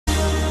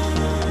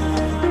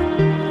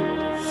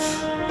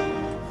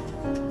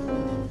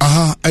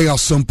Aya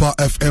Sampa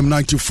FM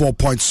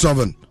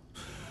 94.7.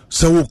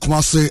 So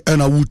Kumase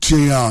and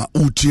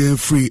Utia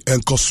free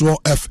and Koswo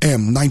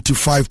FM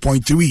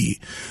 95.3.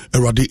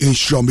 Eradi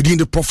Inshaw. Medin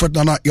the Prophet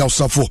Nana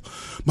Yasafo.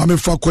 Mame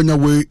Fakwanya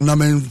way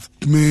Namen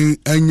me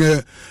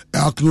enye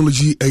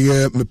acknowledge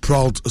me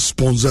proud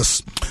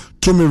sponsors.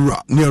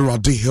 Tumira near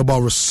Radi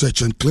Herbal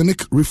Research and Clinic,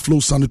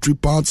 Reflow Sanitary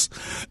Pads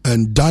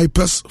and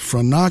Diapers,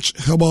 Franach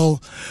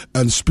Herbal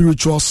and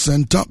Spiritual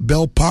Center,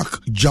 Bell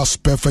Park,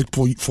 just perfect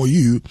for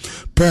you.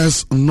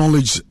 Pairs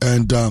Knowledge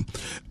and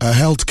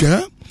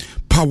Healthcare,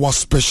 Power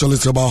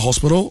Specialist Herbal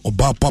Hospital,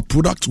 Obapa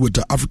Product with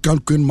the African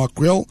Queen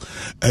Mackerel,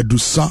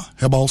 Edusa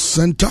Herbal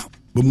Center.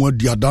 Bemwa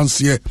dia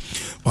dansie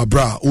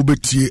wabra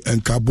obetie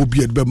enka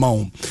bobi edbe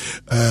mawo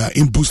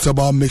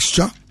impostable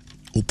mixture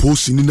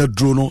opposing in a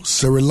drono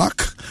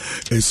Cerelac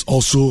is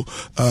also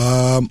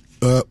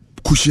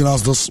cushioning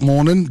us this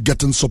morning,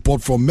 getting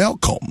support from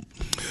Melcom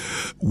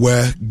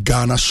where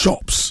Ghana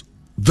shops.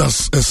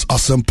 This is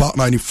Asempa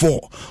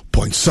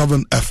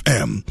 94.7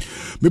 FM.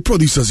 My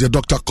producers here,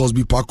 Dr.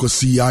 Cosby Parko,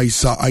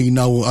 Isa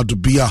Ainao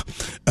Adubia,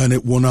 and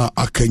it wana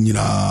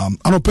Akenyina.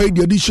 Anope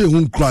the addition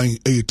home crying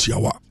 8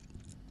 hour.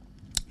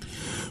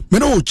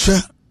 Meno che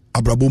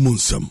abrabo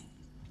munsem.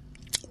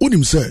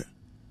 Unim say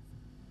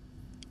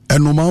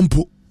enoma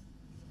mpo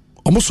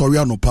omo sori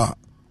anopa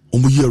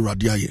omo ye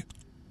awrade aye.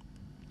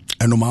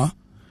 Enoma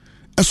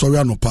esori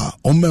anopa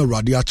omo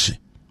awrade ache.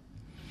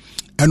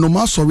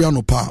 Enoma sori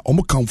anopa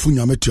omo kamfu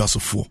nyame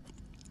tiasefo.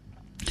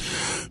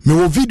 Me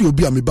wo video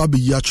bi a me ba be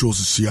yi ache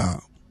osisia.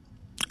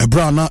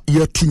 Ebra na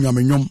ye tu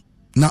nyame nyom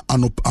na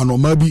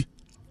anoma bi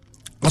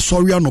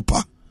asori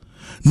anopa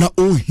na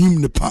ohim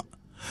ne pa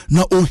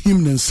na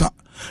ohim ne nsa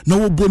na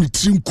wo boni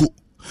trinko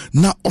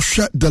na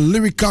ohwe the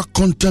lyrical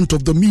content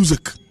of the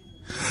music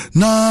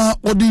na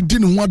odi di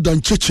ne ho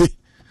adan cheche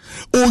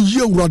o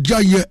ye awrade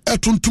aye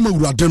etontom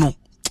awrade no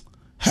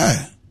he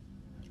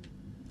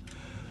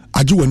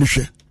age wani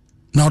hwe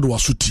na do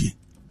wasotie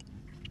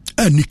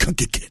ani kan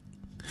keke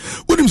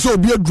wonim so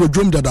obi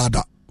adrodwom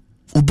dadada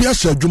obi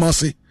ahye adwuma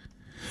se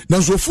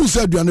na so fu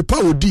se aduane pa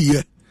odi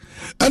ye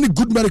any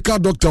good medical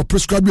doctor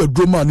prescribe you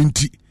adwuma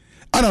nti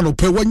ana no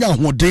pe wanya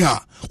ahoden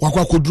a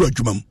wakwa koduru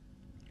adwuma mu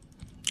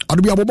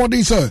ado bi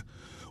abobode se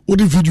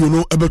odi video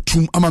no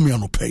ebetum amame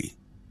anopai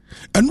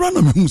enra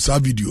na mehu sa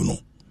video no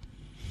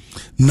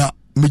na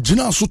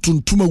megina so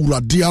tuntum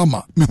awurade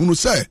ama mehu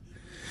se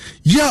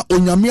ya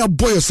onyame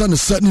aboye se ne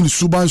sa ni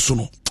suban so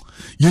no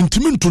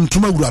yentimi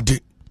tuntum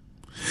awurade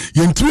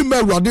yentimi ma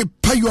awurade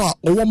payo a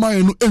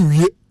owoman no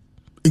ewie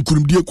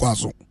nkurumdie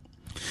kwaso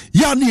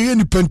ya na ye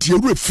ni pantie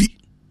refi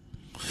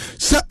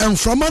se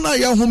enframa na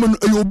ya home no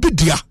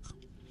eyobidia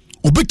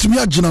obetimi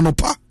agina no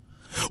pa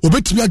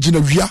obetimi agina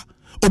wia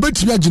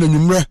obetimi agina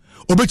nwumre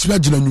obetimi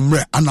agina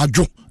nwumre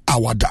anajo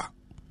awada.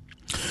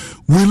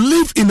 We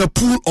live in a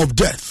pool of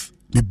death.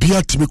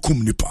 Bibia timi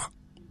kum nipa.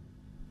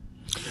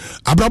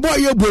 Abrabo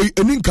aye boy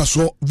eninka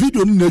so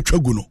video ni na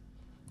atwagu no.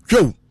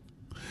 Hwew.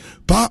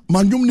 Pa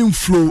manwum ni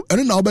flow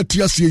ene na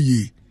obeti ase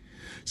yi.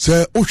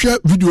 Se ohwe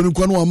video ni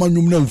kwa no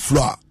manwum na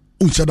flow a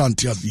uncha da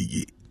ntia ase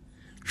yi.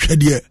 Hwe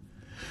de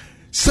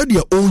se de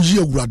oyi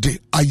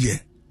awurade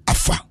aye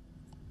afa.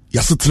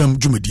 Yasetram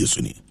dwumedie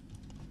so ni.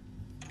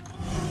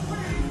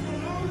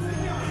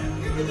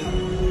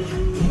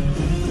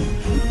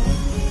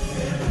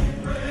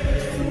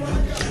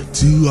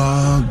 To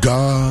our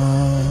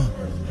God,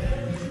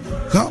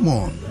 come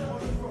on.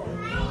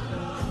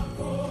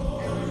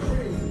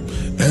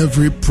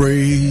 Every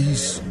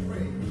praise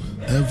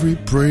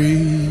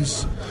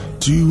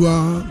to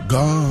our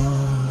God.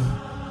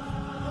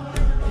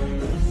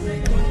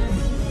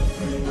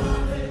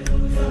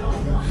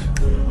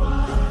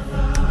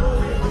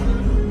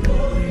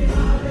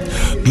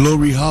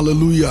 Glory,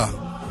 hallelujah.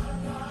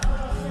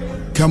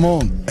 Come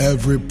on,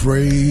 every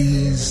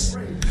praise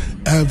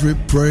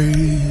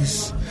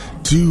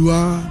to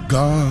our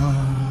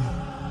God.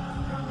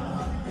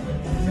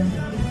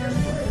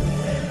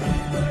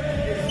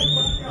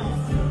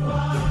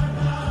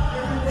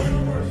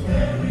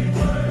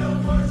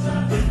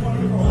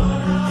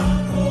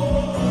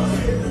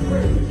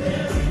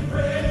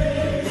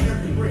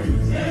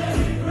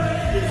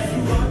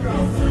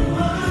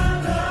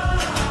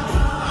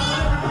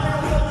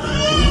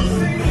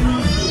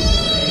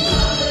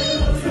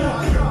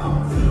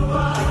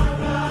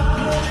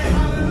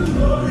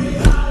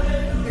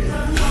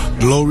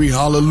 Glory,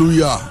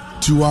 hallelujah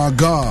to our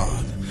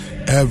God.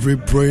 Every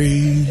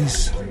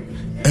praise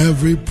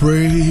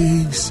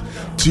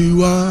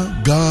to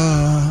our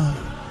God.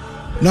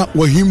 Now,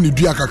 wahim ni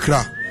dia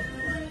kakra.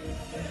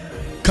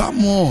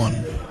 Come on.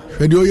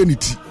 Radio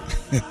unity.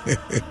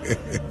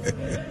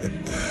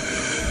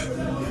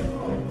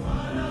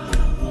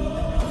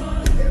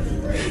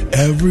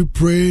 Every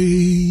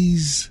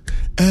praise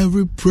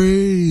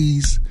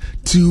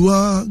to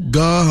our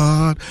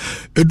God.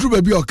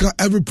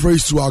 Every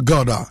praise to our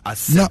God.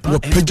 Na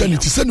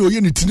wapejaniti sani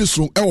oyeniti ni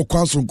so ewo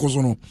kwanso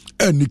nkoso no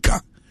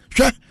enika.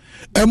 Hwe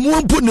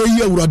emwampo na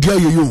yi awurade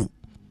ayeyo.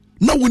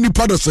 Na woni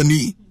pada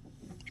sani.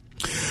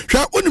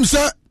 Hwe onim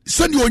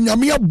sani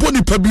onyame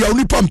aboni pa bia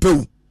oni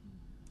pampew.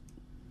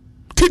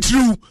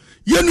 titiriw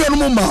yenu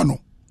no ma no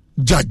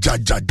ja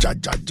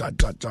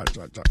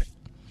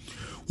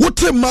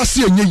wote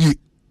masi enyeyi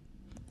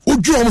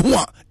odwo ho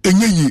a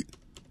enyeyi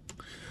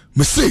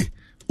me say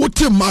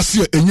wote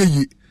masi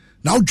enyeyi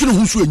na odwo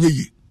ho so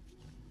enyeyi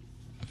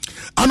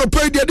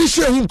anopai de dey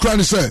share him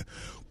cry say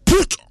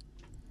put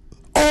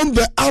on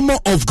the armor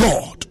of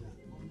God.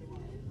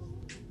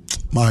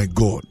 My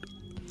God.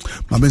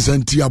 Mama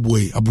senti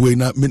aboy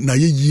na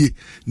yeye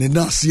ne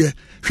nase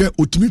hwe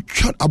otimi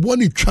twa abo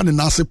ne twa ne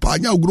nase pa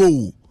anya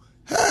ogro.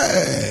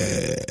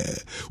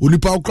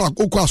 Onipa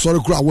okwa asore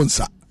kura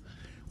wonsa.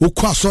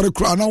 Okwa asore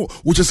kura na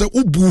wo che se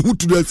obu hu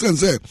to the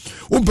sense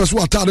o pese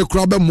watade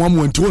kura be moam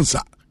wanti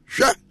wonsa.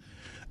 Hwe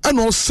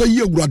eno se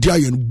ye awurade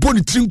aye no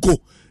boni trinko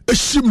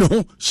eshim ne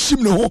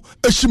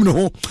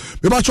ho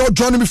me ba cho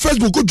join me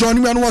Facebook, go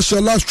join me and watch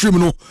the live stream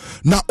no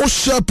na o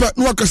share pe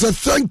no akase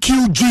thank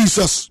you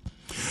Jesus.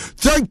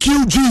 Thank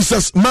you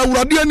Jesus. Ma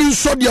urade ani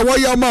so de wa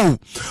ya ma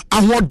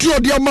ahode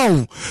ode ma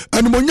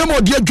and monyam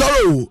ode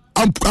adwaro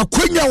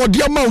akwenya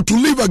ode ma to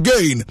live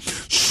again.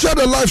 Share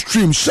the live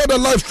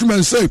stream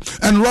and say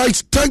and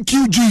write thank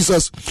you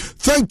Jesus.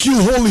 Thank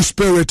you Holy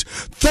Spirit.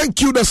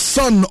 Thank you the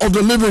Son of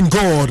the living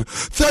God.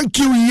 Thank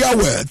you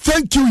Yahweh.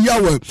 Thank you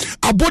Yahweh.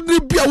 Abodni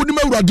bia woni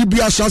ma urade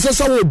bia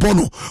sasa wo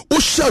bono. O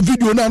share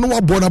video na no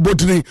wa bona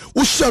bodni.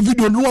 O share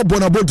video no wa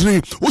bona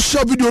bodni. O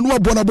share video no wa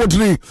bona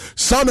bodni.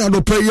 Sana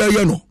no pay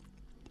ye no.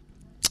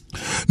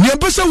 Ni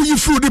empesa wo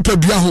yifu di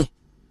padua ho.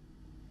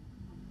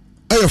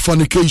 Aye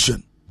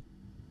fornication,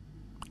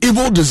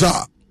 evil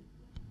desire,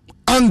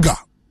 anger,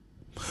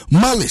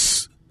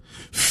 malice,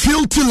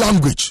 filthy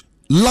language,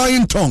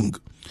 lying tongue,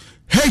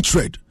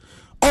 hatred,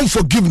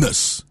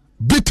 unforgiveness,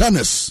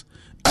 bitterness,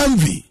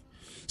 envy,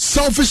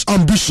 selfish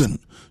ambition,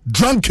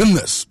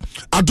 drunkenness,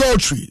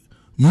 adultery,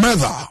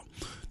 murder,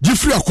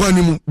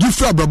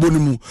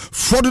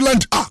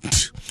 fraudulent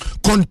act,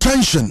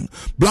 contention,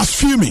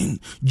 blaspheming,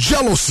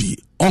 jealousy,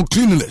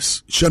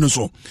 uncleanness.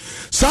 Sheneso.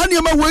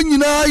 Sanya ma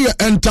wenyina ye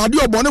entade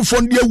obone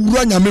fonde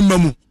awura nyamema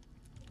mu.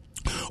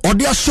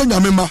 Ode aso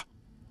nyamema.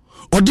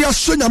 Ode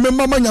aso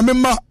nyamema ma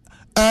nyamema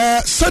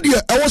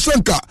sadie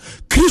ewosenka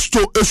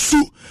Kristo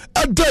esu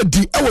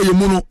edadi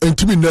ewoyemu no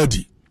entimi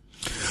nadi.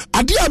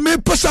 Ade a me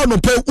pesa no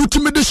pe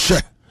utimi de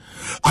hye.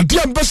 Ade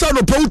a pesa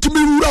no pe utimi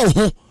wura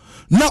ho.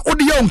 Na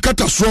odi ya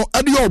unkata so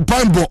adi ya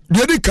Bible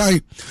the other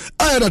kind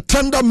are the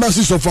tender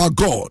mercies of our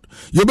God.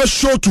 You be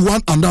show to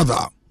one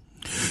another.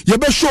 You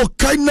be show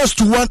kindness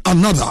to one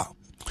another.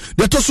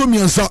 That also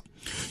means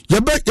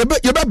you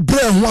be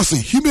brave once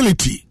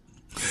humility.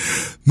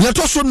 You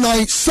also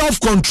nice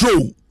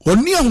self-control.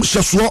 Oni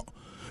ahushaso.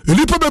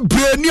 Enipa be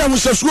brave ni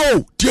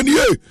ahushaso.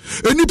 Tienie.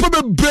 Enipa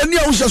be brave ni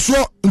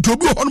ahushaso.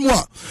 Ntobi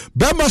honmo.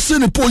 Be ma se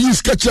ne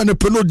police catch na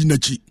penodi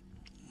nachi.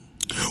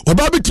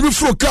 Obabi timi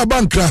fro ka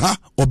bankra ha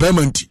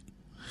obema nti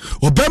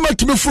obema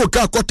timi fro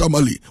ka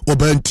kotamali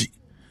obanti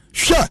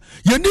hwa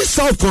you need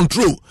self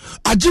control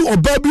agi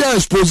obabi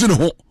expose ne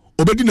ho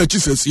obedi na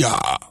chisesia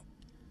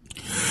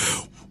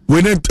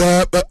when it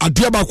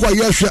adia ba kwa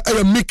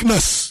yehwe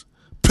meekness,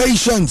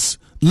 patience,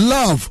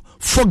 love,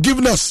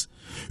 forgiveness.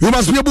 You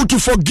must be able to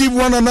forgive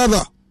one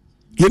another.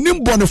 You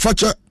need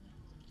boniface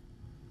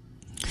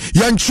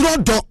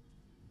yanchrodo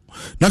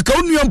na ka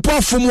unu yampo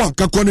afomwa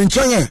ka kone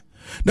nchen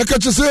na ka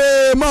chese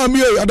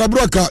maami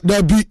adabroka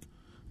dabi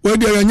we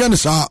dia yanya ne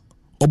sa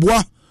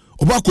oboa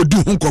kodi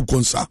hu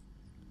konkonsa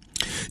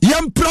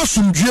yampra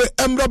sumdue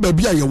emra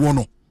baby a ye wo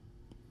no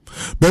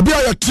baby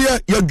a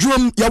yete ya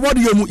dwom ya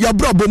wode yemu ya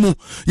brabo mu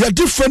ya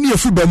defani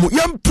yafiba mu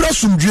yampra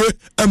sumdue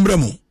emra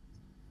mu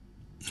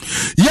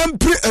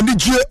yampre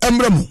anigye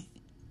emra mu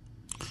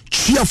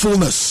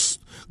cheerfulness,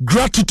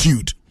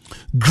 gratitude,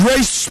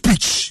 grace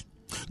speech,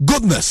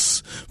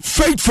 goodness,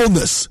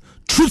 faithfulness,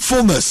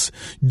 truthfulness,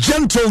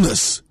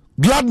 gentleness,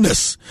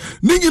 gladness.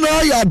 Ningina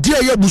ya dia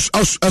ya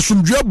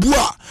asumdua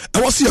bua e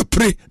wose ya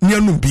pre ne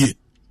anum bie.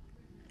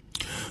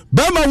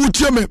 Bema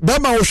wutieme,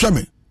 bema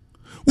wohweme.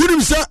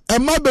 Wunim se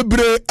ema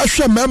bebre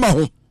ahwe mema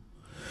ho.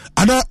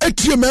 Ana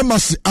etie mema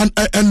se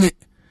ene.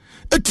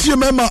 Etie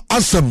mema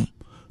asem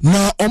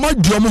na oma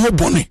diom ho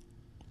bone.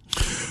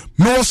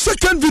 No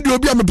second video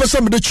bi am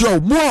pesa me de kire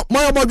mo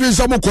my modwen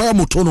sam koya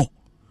moto no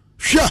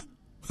hwe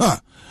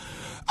ha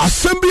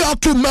assembly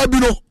ato mabi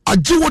no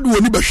agi wodi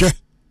woni behwe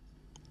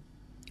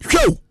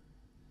hwe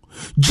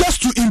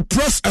just to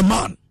impress a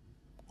man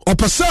or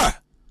pesa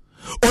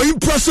or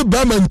impress a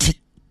bamanti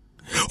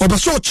or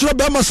pesa kire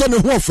bama se ne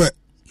ho ofe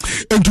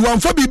enti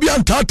wanfa bibi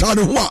antata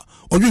ne ho a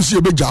odwen se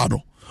ebeja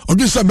no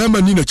odwen se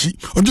mema ni nachi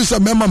odwen se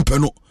mema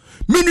mpeno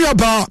menua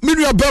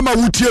ba ma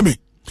wutie me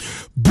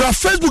bra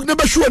Facebook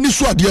never show any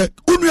so ade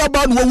unu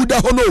aba no wuda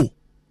ho no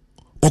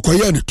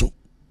okoye ne to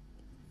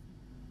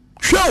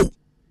show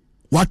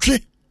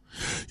watwe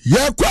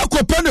ye kwa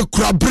kopa ne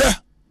krabre.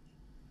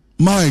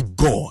 My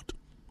God,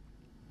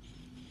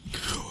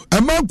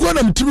 a man kwa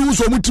na mtimi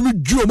wuso mutimi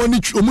ju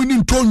omani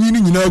ntonyi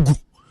ni nyina agu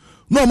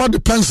no ma de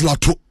pencil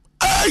ato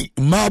ai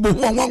mabo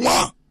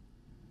wa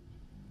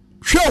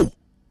show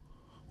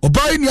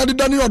obai ni ade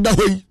dani oda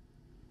ho yi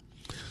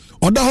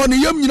oda ho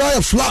ni yam nyina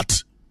ya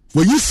flat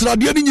wo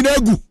yisrade ni nyina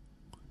agu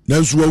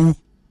nanso wawu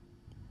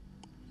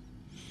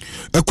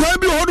ekwan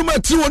bi hodo ma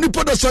ti woni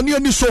podasane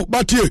ani so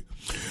batie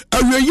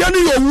awiye no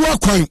yo wu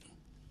akwan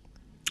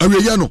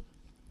awiye no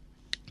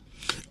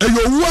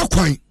eyo wu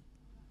akwan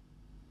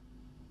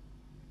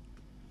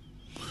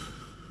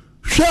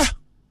hwe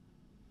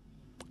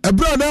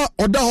ebra na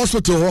oda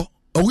hospital ho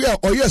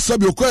oye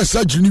sabi okwa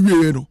surgery ni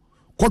wiye no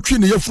kwotwe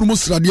ne yafurumu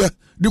srade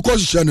de ko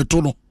hye ne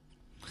to no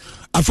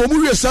afomu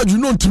wiye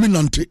surgery no ntimi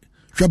nante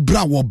hwe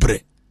bra wo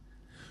bre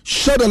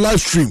share the live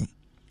stream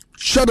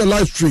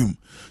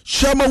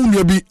share ma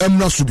wunya bi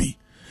emna so bi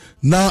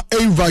na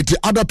invite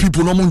other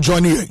people no mon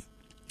join here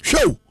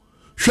show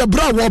hwe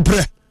bra wo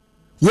bre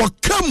wo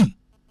kam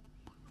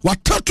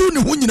watatu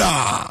ni ho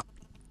nyina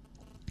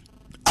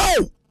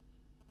aw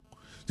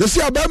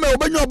yesi abama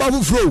obanyo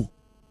abafu fro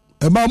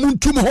e ma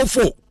muntum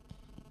hofo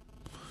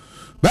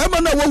bama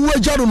na wawu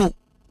agya no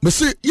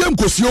mesi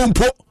yenkosie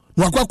mpo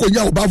na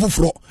akwakonya obafu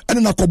fro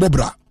ene na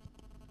kobobra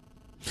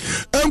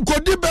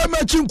enkodi bama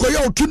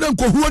chinkoya otu na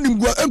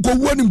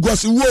enkohuo nim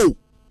gwase wo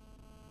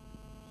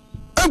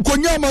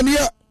enkonya amane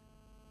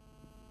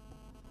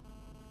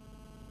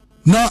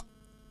na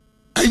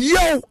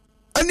ayaw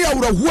ani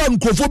awrahoa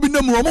nkofo bi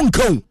namu omo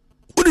nkan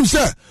unim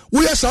se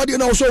wo ya saade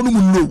na wo so no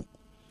munno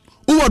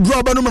wo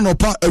wadro ba no na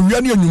pa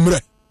awia ne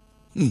anwumre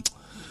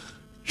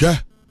hwe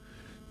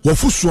wo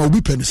fuso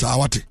obi penisa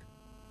wate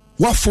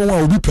wa fon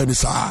wa obi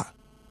penisa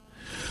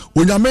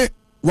onyame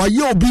wa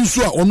ye obi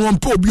nso a ono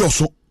mpa obi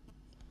oso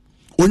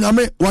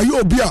onyame wa ye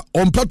obi a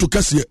ompa to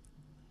kase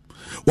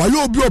wa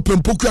ye obi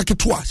opempoku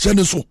aketoa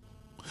hyene so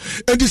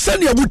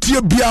edisane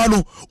abutie bia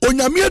no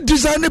onyame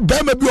design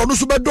bema bi ono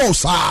so bedo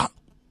saa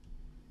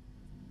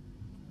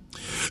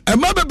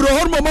ema bebre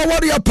hormo ma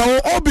wari apawo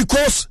all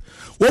because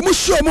wo mu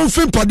shi omo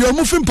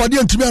mfimpade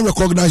antimi an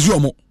recognize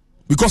omo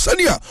because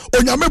ania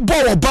onyame bo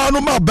oba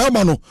no ma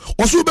bema no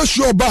oso be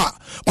shi oba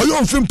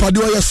oyo mfimpade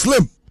oye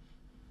slim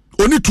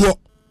oni to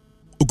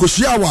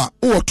okosia wa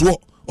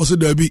owoto oso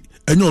dabi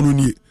enye onu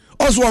nie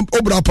oso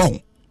obra pa ho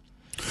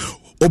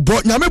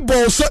obo nyame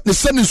bo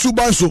se ne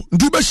suban so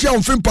ndu be shi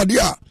mfimpade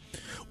a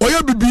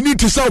oye bibini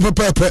ti sa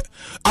pepepe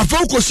afa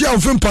okosia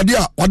mfimpade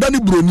a wadane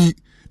broni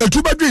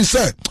etu badwen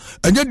se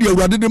enye de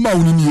awurade de ma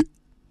woni nie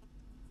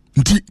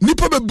nti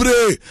nipa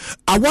bebre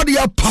awade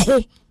ya pa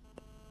ho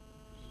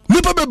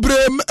nipa bebre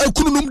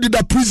ekununum de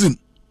da prison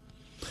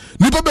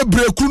nipa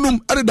bebre ekununum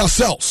ade da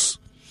cells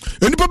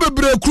nipa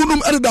bebre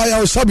ekununum ade da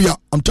ya sabia.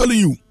 I'm telling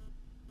you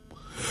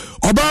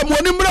oba mo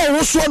ni mra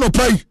wo so no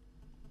pai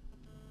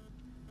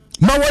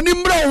ma woni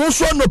mra wo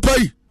so no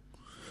pai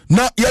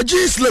na ya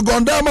jis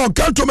legonda ma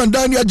kanto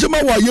mandani ya jema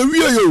wa ye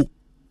wie yo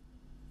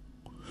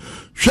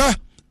hwa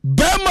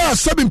bema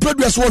sabin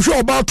produce wo hwe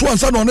oba to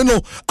ansa no ne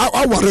no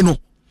aware no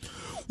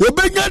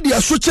obenya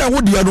dia so che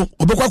wo dia no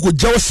obekwa ko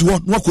jawo si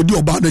won no akodi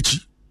oba na chi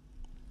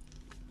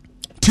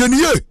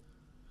tieniye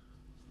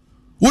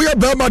wo ya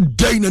bema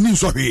dai na ni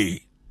so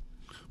hwe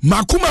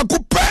makuma ko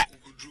pe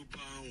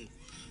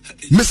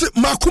mesi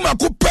makuma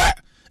ko pe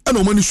ena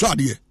o mani so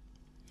ade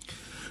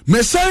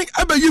mesan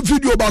abayi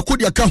video ba ko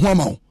dia ka ho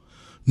ama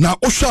na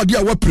o so ade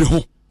a wapre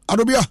ho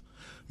adobia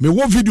me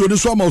wo video ni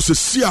so ama o se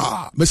sia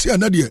mesi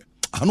ana de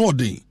ano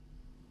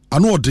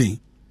odin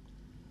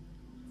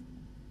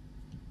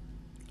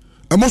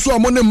emoso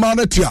amone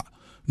manatia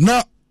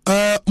na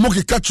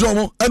moki catch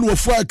mo and wo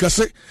fo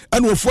akase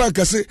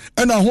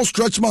and a ho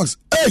stretch marks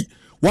hey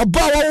wa ba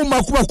wa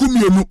makuma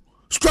mienu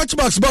stretch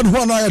marks ba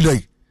ho na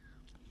ayedai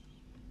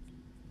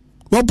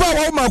wa ba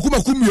wa makuma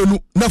mienu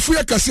na fu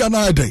akase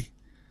na ayedai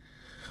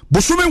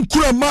bosome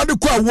nkura ma de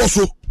kwa wo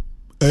so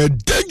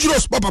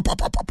dangerous papa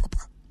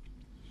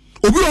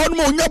obi ho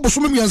no onya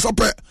bosome miensa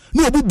pe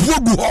na obu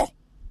buogu ho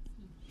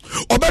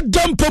oba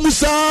dampa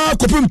musa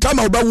kopim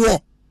tama oba wo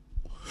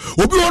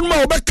obi won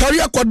ma oba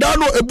kari akoda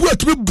no ebu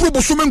atumi buru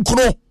bosome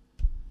nkono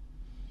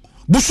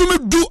bosome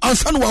du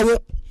ansan wawo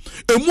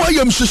emu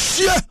ayem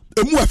hyehyie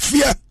emu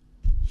afie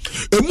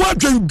emu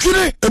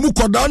adwendwene emu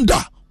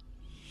kodanda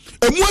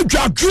emu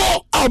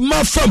adwadwo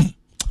amafam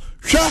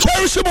hwa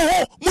cherishimo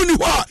ho muni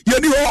ho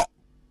yeni ho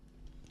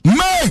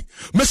me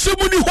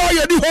muni ho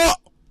yeni ho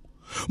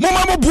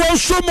mama mo bo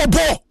so mo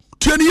bo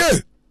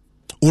tieniye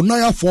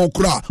onaya fon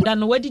kura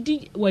dan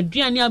wadidi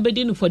waduane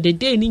abedi no for the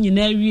day ni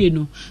nyina awie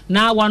no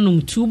na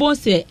wanom tubo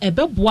se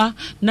ebeboa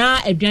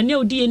na aduane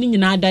odi ni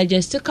nyina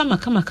digest kama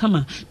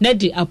na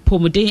di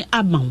apomden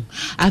amam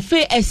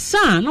afi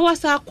esa na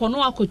wasa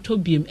akono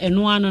akotobiem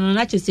eno ano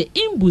na chese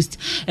imboost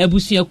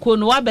abusuakuo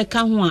no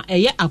wabeka ho a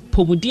eye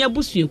apomden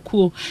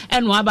abusuakuo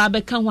eno aba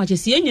beka ho a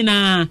chese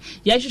nyina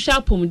ya hwehwe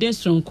apomden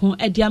sonko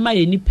edi ama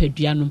ye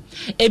nipadua no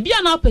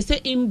ebia na opese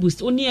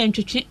imboost oni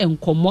entwetwe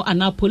enkomo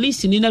ana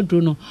police ni na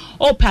dro no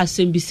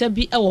passing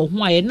bisabi ewo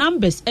ho aye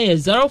numbers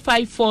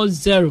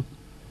 0540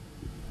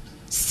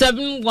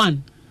 71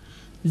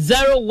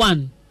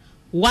 01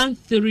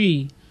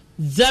 13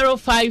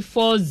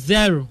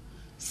 0540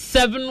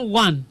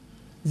 71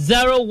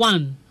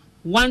 01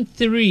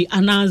 13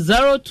 and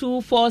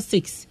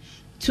 0246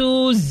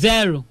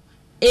 20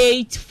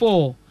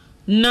 84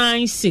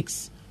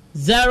 96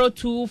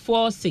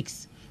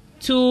 0246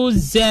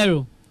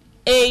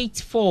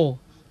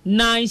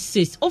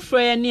 208496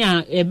 ofre ni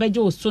a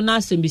ebejo so na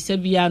asembisa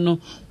bia no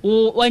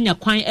wanya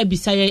kwan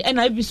ebisa ye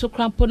na ebiso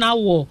krampo na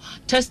wo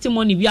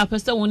testimony bia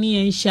pese woni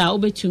yen hia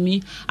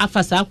obetumi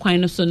afasa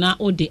kwan no so na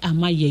ode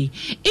amaye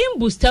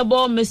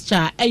imbustable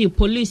mixture eye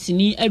police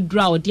ni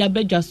edura ode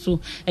abedwa so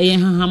eye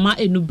hahama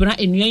enubra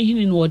enua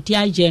hini no ode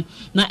aje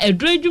na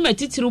edura adwuma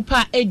titiru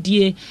pa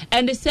edie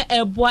ende se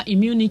eboa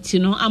immunity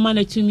no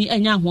amanatumi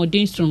anya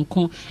ahoden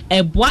sonko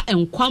eboa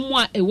enkwam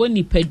a ewo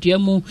nipadua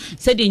mu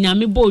se de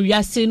nyame bo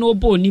wiase no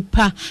bo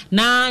nipa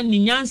na ni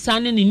nyansa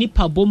ne ni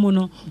nipa bomu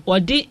no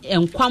ode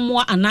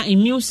enkwamwa ana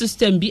immune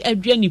system bi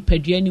adua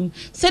nipadua nim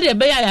se de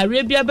be ya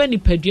yare bia ba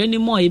nipadua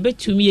nim o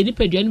yebetumi ye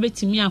nipadua nim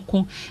betumi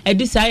akon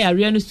edi sa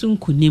yare no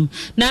sunkunim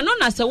na no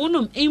na se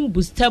wonum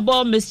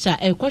imbustable mixture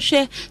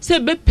ekohwe se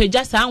be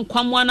pagya sa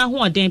enkwamwa na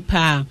hoden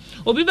pa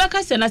obi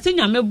beka se na se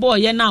nyame bo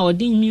ye na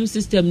ode immune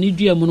system ni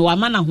dua mu no wa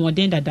ma na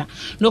hoden dada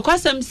no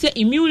kwasem se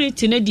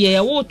immunity ne de ye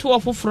wo to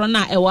ofoforo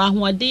na e wa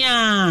hoden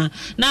a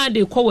na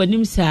de kwa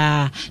wanim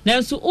sa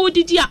na so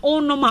odidi a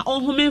onoma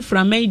onhome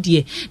mframa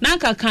die na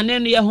kakane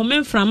no ye home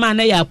mframa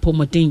na ya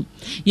apomodin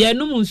ye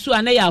num nsu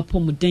a na ya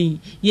apomodin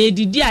ye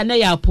didi a na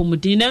ya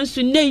apomodin na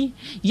nso nei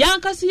ya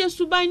nkase ye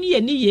suban ni ye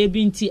ni ye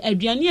binti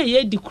aduane a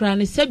ye di kura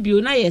ne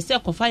sabio na ye se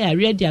kofa ya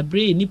ready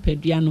abre ni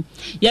padua no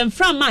ye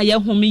mframa ye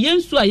home ye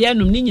nsu a ye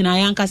num ni nyina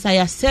ya nkasa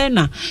ya se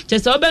na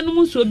chese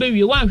obenum nsu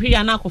obewie wanhwe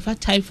ya na kofa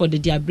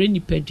typhoid di abre ni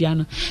padua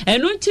no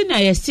eno nti na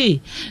ye se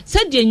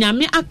de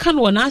nyame aka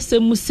no na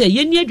asem se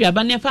ye ni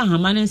aduaba ne fa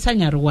hama ne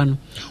nsanyarewa no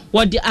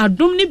wodi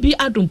adom ni bi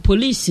adom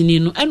police ni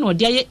no eno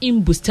odi aye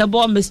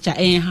imbustable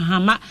mixture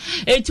hama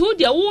eti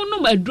wodi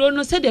awonum aduro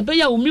no se de be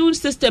ya immune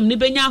system ni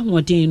benya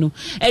ahoden no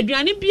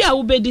aduane bi a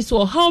wo bedi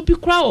so how bi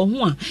kra wo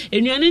ho a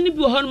enuane ni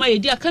bi wo ho no ma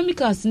yedi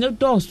chemicals ne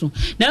dose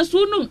na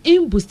so num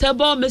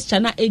imbustable mixture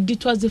na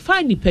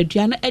editosify ni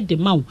padua na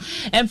edemaw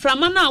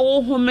emframa na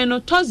wo home no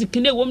toxic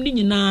ne wom ni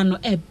nyina no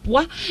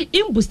eboa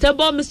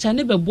imbustable mixture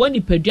ne beboa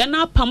ni padua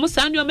na apam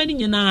sa ne o ma ni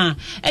nyina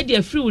ede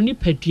afri wo ni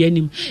padua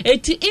nim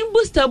eti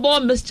imbustable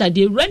mixture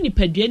de rani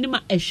padua nim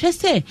a ehwe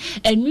se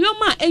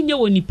enuoma enye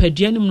wo ni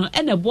padua nim no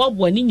ene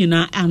boaboa ni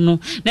nyina ano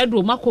na de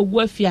o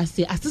makogu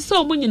afiase asese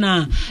o mo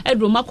nyina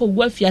ede o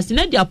makogu afiase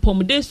na de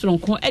apomde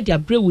soronko ede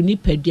abrewu ni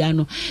padua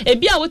no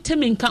ebi a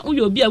wotemi nka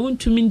uyo obi a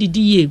wontumi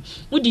ndidi ye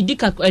wodidi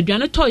ka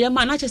aduane to ya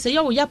ma na chese ye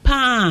wo ya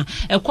pa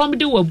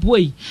ekomde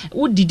wabuoi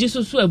wodidi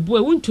soso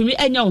abuoi wontumi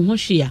enya wo ho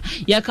hwe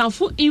ya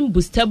kanfo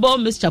imbustable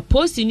mixture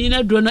posi ni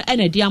na dro no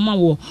ene de ama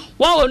wo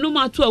wa onum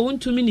ato a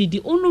wontumi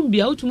nidi onum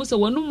bia wotumu se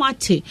wonum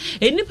ate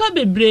enipa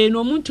bebre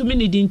no wontumi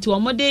nidi nti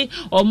omode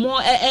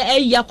omo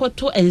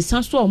yakoto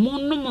ensa so omo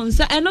num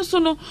nsa eno so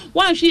no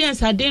wanhwe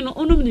yensa de no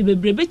onum ni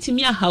bebre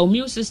betimi aha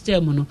immune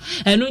system no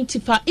eno nti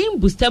fa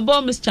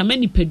imbustable mixture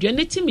mani padua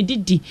ne timi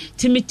didi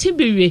timi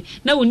tibiwe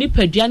na woni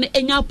padua ne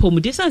enya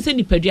apomde sanse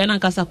ni padua na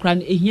nkasa kra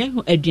no ehia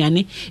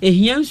aduane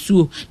ehia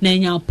nsuo na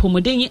enya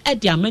apomde yin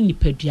ade ama ni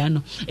padua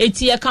no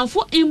eti ye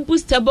kanfo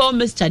imbustable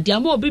mixture de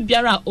ama obi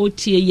biara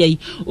otie yei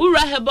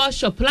ura herbal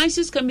shop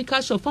appliances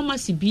chemical shop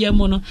pharmacy bia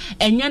mo no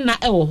enya na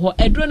ewo ho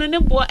edro no ne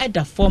bo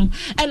eda form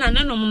ena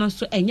nanom no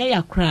so enya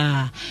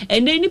yakra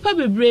ene nipa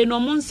bebre no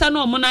mo nsa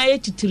no mo na ye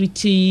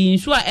titiriti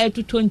nso a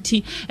eto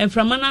 20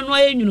 enframa na no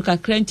aye nyunu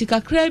kakra nti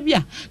kakra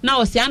bia na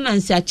o se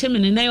anansi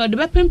achemene na ye de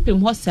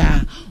bepempem ho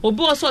saa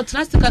obi o so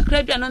tena se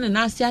kakra bia na ne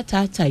na ase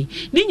atatai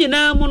ni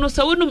nyina mo no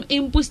sa wonum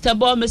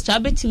imbustable mixture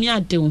betimi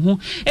ade ho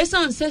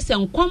esan sese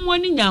nkwamwa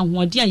ni nya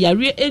ahoɔden a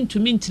yare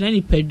entumi ntena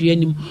ni padua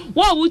nim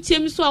wa wutie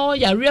mi so a o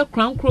yare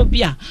krankro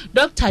bia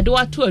doctor de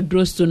wato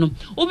aduro so no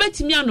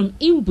obetimi anom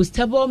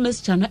imbustable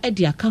mixture no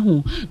ede aka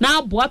ho na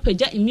aboa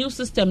pagya immune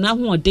system na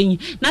ahoɔden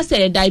na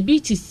say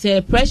diabetes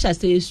say pressure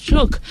say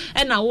stroke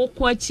na wo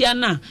ko atia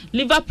na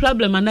liver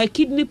problem na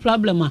kidney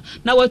problem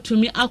na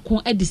watumi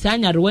akon ede sa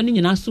nyarewa ni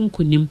nyina so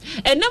nkonim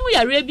enam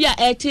yare bia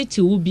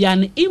etete wo bia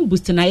no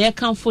imbust na ye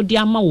kanfo de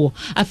ama wo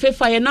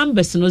afefa ye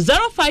numbers no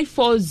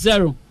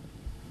 0540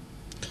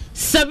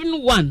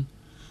 71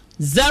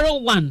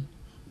 01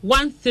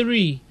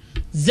 13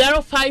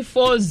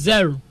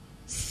 0540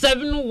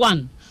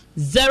 71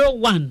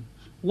 01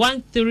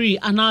 13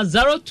 and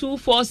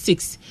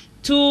 0246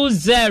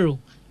 20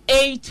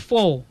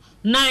 84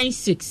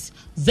 96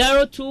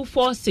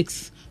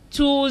 0246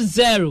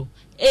 20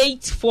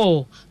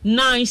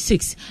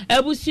 8496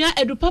 ebusia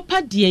edu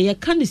papa die ye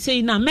kan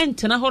sei na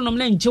mentena honom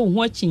na nje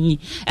ho akinyi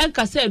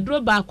enka se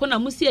eduro ba ko na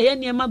musi ye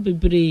niema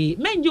bebre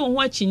menje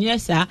ho akinyi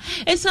esa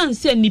esan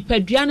se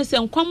nipadua ne se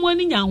nkwamo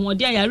ani nya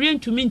hode ya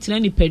rentumi ntena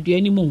nipadua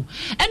ni mu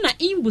ena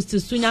imbust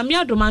so nyame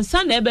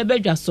adomansa na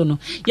ebebedwa so no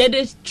ye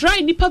de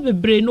try nipa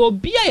bebre no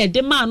obi a ye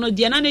de ma no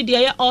de na ne de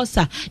ye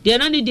ulcer de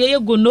na ne de ye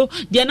gono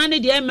de na ne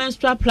de ye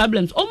menstrual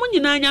problems omo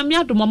nyina nyame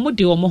adomamo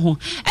de omo ho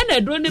ena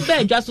eduro ne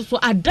ba edwa so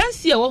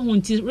adanse e wo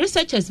ho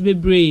researchers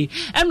bebre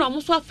eno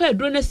omo so afa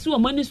eduro na si o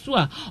mani so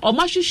a o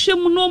ma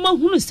hwehwem no ma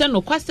hunu se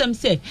no kwasem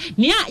se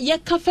nia ye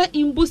kafa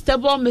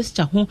imbustable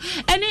mixture ho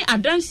ene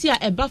adanse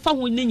a eba fa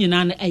ho ni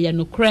nyina na eye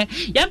no kre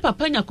ye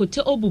papa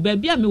nyakote obu ba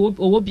bia me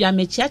owo bia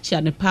me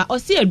chiachia ne pa o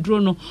se eduro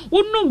aduro no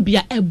wonnom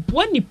bia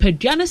eboa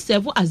nipadua ne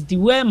serve as the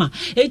wema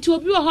eti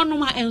obi wo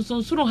honom a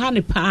ensonsoro ha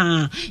ne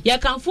pa ya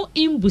kanfo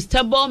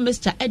imbustable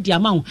Mr. Eddie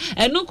Amount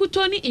eno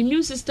kutoni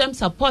immune system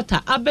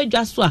supporter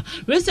abedwa so a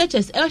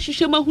researchers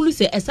ehwehwe mahunu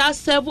se esa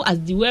serve as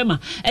the wema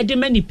ede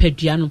mani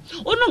padua no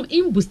wonnom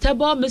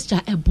imbustable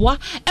Mr. Eboa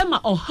ema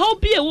ohaw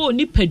bi ewo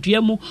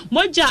nipadua mu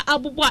moja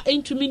abubo a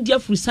entumi dia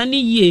furusane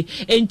yie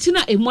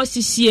entina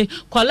emosisie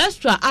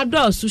cholesterol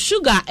adults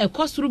sugar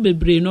ekosuru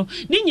bebre no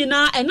ni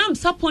nyina enam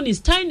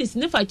saponis tinus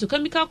ne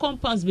phytochemical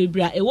compounds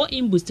bebre a ewo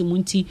imbust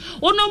munti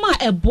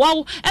wonoma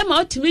eboa ema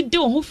otimi de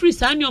ho free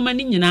sanyoma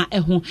ni nyina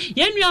eho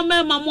yenuama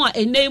ema mo a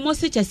enei mo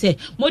se chese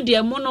mo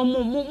de mo no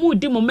mo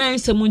di mo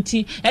mense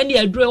munti ene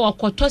adure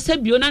wakoto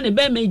sabio na ne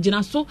be ma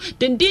gina so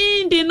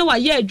dendin no wa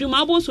ye adwuma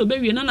abonso be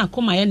wie na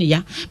nakoma ye ne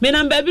ya me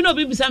na ba bi no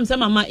bibisam se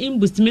mama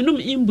imbust menum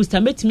imbust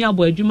metimi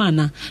abo adwuma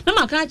na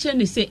maka che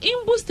ne se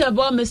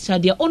imbustable Mr.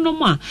 de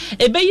onoma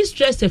ebeyi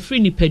stress free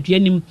ni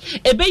paduanim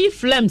ebeyi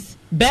flames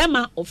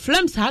bema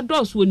flames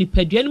adults wo ni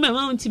paduanim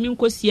ma ntimi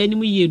nkosi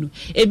anim yenu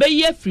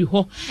ebeyi afri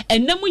ho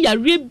enemu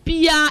yare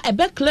bia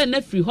ebe clear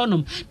na free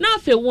honom na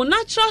afa wo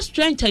natural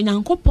strength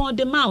anyankopon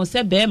de ma wo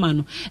se bema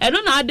no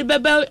eno na ade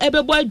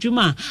ebebo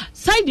adwuma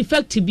side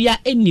effect bia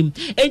enim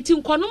enti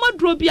nkonoma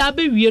duro bia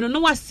abewie no na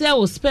wa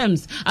sell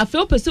sperms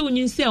afa opese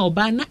wonyinse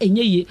oba na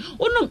enyeye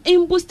onom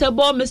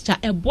imbustable Mr.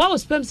 Eboa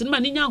sperms no ma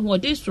nya ho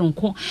de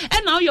stronko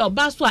ena wo yo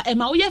ba so a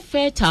ema wo ye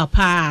fertile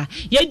pa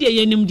ye de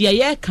yenim de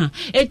ye ka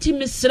enti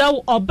misra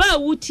oba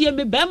wutie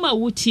me bema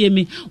wutie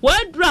me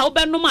wadura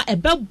obenoma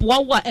ebeboa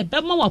wa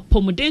ebema wa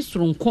pomuden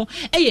soronko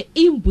eye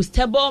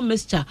imbustable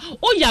Mr.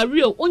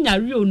 Onyare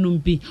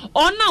onumbi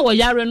ona wo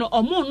yare no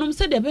omo onum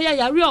se de be ya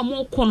yare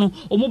omo kono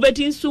omo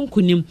beti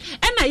nsunkunim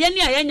ena ye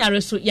ne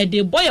ayanyare so ye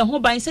de boy ho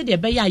ban se de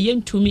be ya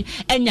yentumi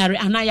enyare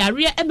ana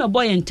yare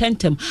emebo ye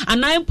ntentem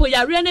ana empo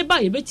yare ne ba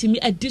ye betimi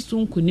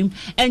adisunkunim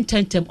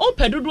ententem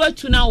opedodo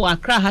atu na wo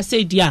akra ha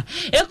se dia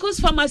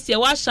Ecos pharmacy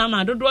wa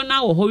shama dodo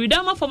na wo ho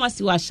widama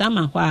pharmacy wa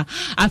shama ho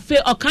afe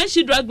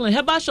okanshi drug no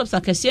herbal shops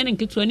akese ne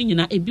nketo ani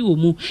nyina ebi wo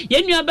mu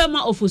yenua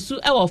bema ofosu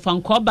e wo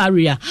fanko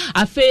barrier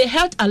afe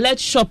health alert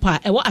shopper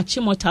e wo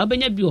achimota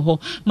obenya bi wo ho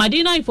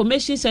Madina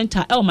information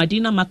center e wo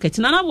Madina market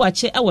na na wo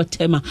ache e wo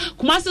tema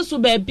kumase so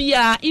ba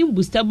bia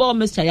imbustable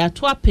Mr. ya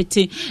to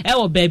apete e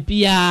wo ba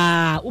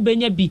bia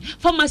ubenya bi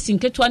pharmacy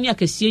nketo ani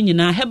akese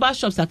nyina herbal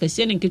shops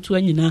akese ne nketo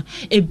nyina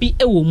ebi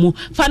e wo mu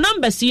fa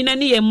number si na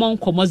ne ye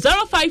monkomo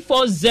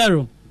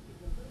 0540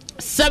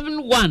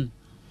 71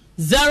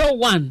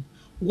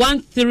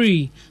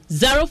 0113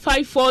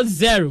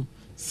 0540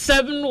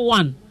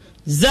 71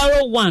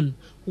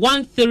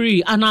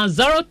 0113 and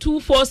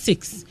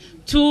 0246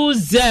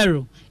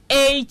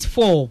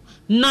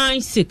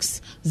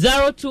 208496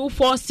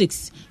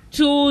 0246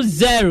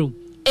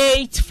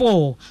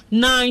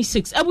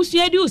 208496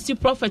 abusuya di usi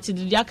prophet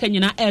di aka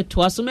nyina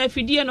eto aso ma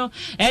afidie no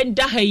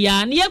enda ha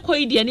ya ne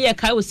yakoidie ne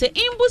yakai wo se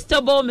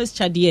imbustable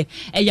Mr. de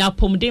ya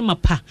pomde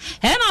mapa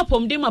na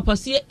pomde mapa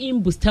so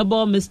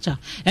imbustable Mr.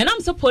 enam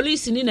se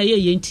police ni na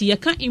ye yenti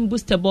yaka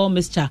imbustable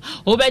Mr.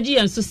 obeji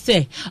enso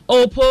se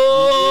opo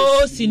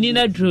sini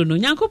na dro no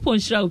nyankopon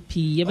hira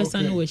opi ye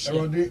besa no wo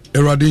hira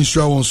erade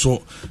hira won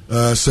so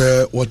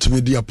se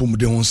watimi di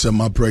apomde ho se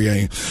ma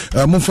prayer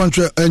mo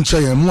fantwe enche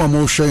yen mo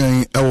amo hwe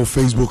yen e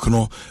Facebook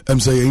no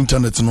say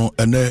internet no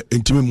ene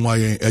intimi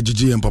mwaye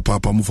agigi yen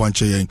papa mu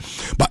fanche yen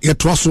but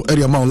yet waso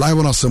area ma live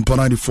on Asempa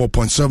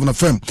 94.7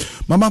 FM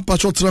mama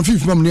pacho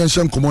traffic mam ne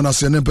ensem komo na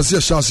se ne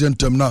pese chance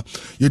yentem na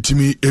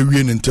yetimi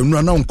ewie ne ntem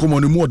na nkomo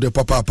ne mu de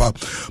papa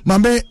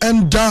mame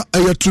enda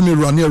ayetumi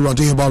rane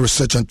rade about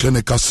research and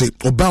clinical say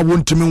oba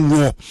wontimi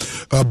wo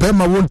ba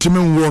ma wontimi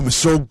wo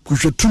so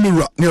kuhwetumi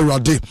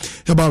rane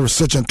about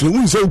research and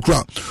clinical unse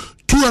ukra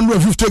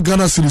 250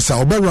 Ghana cedis a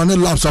oberane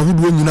labs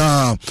ahodo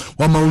nyina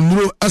wa ma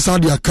onuro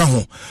asade aka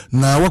ho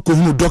na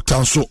wakohunu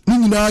doctor so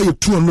nyina ye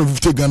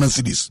 250 Ghana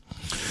cedis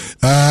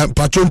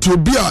patronto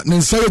bia ne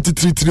nsaye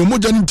titritiri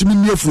moja ntimi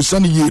niefu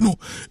sane ye no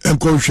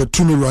enko hwe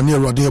tumi rane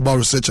rade about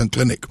research and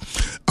clinic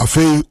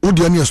afei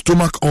odi ane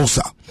stomach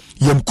ulcer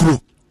yemkuro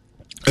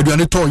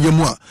eduane to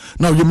yemu a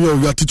na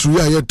yemu ya titru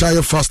ya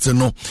tire fast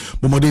no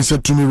bomodin se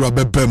tumi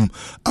rabebem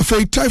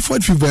afei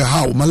typhoid fever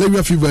how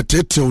malaria fever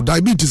tetel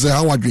diabetes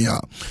how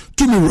adwea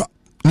tumi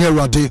near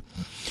rade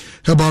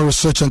herbal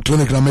research and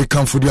clinic na make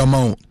come for the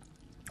amount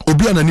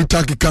obi anani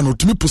takika no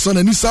tumi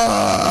posana ni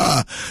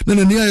sa na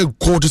na ne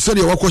ko to say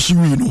wakwashi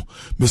wi no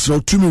mesra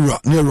tumi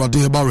near rade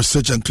herbal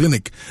research and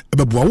clinic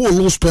ebeboa wo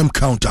low sperm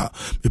counter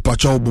me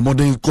pacha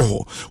bomodin ko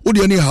ho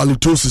odi ani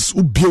halitosis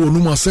ubie wonu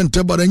ma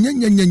center ba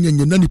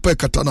nyenyenyenyenye na nipa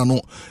katana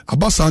no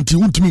abasa anti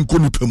untimi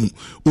nkoni pemu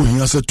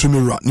ohia se tumi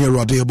near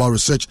rade herbal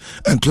research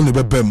and clinic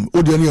bebem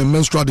odi ani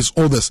menstrual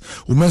disorders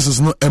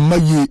women's no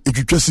emaye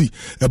etwetwasi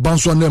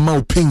ebanso na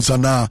ema pains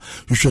ana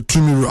you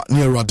tumi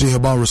near rade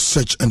herbal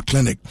research and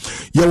clinic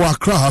Yawa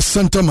Accra,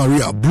 Santa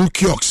Maria, Blue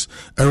Kiosks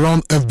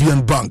around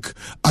FBN Bank,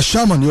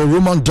 Ashaman, your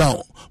Roman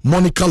Down,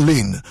 Monica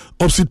Lane,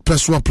 opposite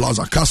Peswa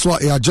Plaza, Kaswa,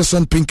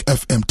 adjacent Pink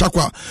FM,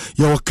 Takwa,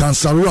 your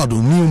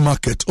Cansarado, New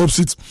Market,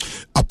 opposite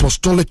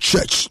Apostolic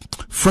Church,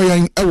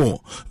 Freyan Ewo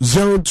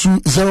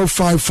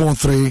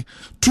 020543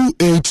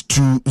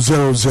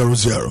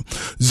 282000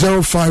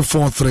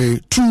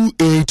 0543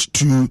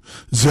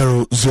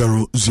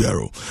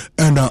 282000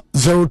 and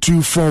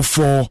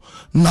 0244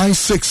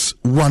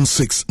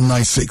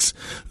 961696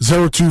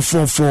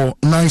 0244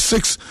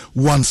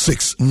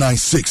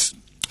 961696.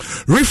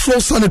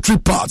 Reflow sanitary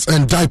pads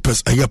and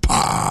diapers a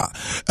pa.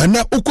 And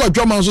now Uko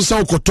Drama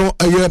so koto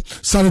a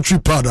sanitary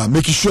pad,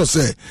 making sure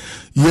say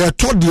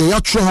told the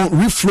actual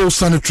reflow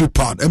sanitary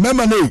pad. And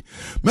mema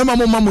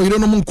mama you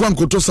don't know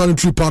koto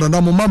sanitary pad and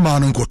mama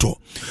and koto.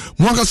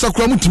 Mwaka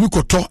sakra mutimi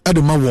koto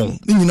ede ma won.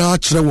 Ni na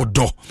akire wo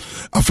do.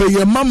 Afa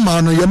ye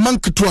mama no ye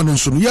manketo anu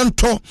so ye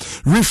nto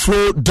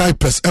reflow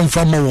diapers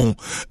emfa ma won.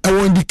 E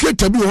won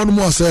indicator bi ho no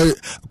mo say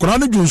kora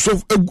ne dwunso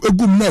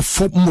egum na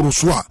fo moro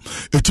so a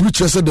etimi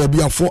kire se da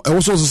bia fo e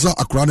wo so sa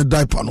akora ne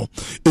diaper no.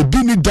 Ebi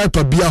ni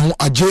diaper bia ho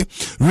age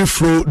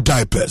reflow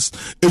diapers.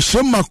 E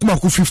shema kuma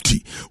ku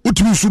 50.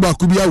 Utimi su ba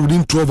ku bia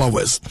within 12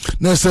 hours.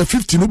 Na say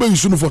 50 no be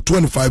use no for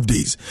 25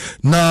 days.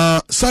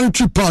 Na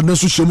sanitary pad na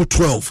so shemu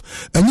 12.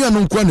 Enya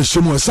no kwa ne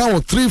shemu sa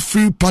 3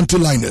 free panty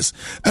liners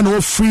and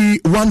one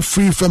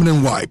free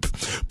feminine wipe.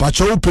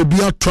 Pacha upe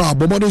bia tra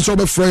bomode so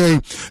be free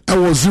e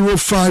was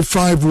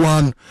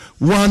 0551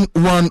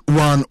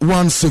 111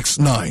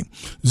 169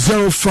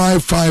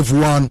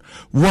 0551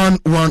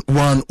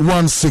 111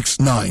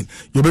 169.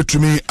 You bet to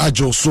me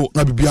ajo so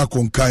na bibia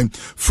konkan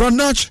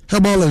Franach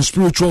Herbal and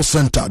Spiritual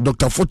Center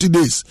Dr. 40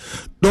 Days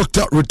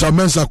Dr. Rita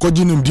Mensa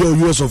kojini ndio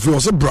US of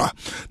yours bra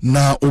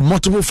na o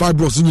multiple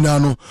fibroids nyina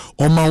no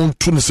o mount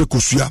to ne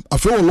sekosua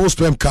afa o low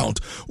sperm count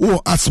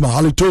o asthma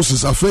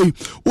halitosis afa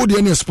o de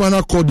any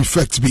spinal cord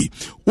defect bi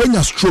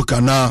wenya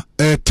stroke na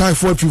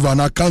typhoid fever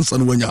na cancer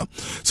no wenya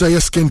say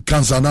skin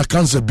cancer na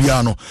cancer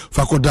biano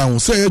fa down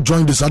say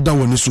join this other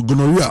one so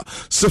gonorrhea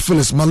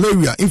syphilis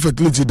malaria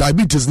infertility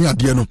diabetes ni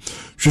ade no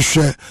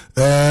hwehwe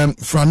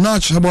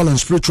Franach Herbal and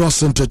Spiritual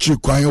Center chi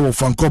kwan wo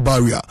Fanko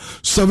barrier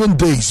 7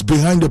 days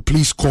behind the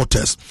police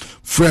quarters.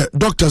 Fred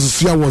doctors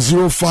here was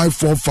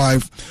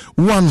 0545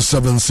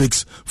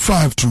 176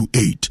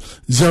 528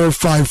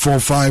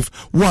 0545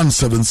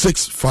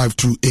 176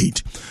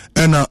 528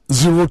 and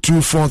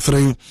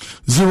 0243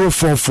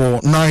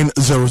 044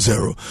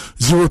 900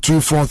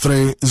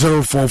 0243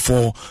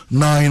 044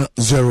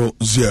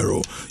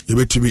 900. You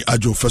bet to be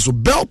ajo first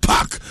Bell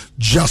Park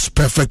just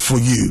perfect for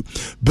you.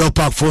 Bell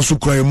Park for so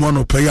kwai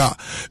mono paya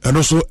and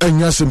also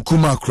enyasem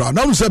kuma kra.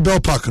 Now we say Bell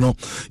Park no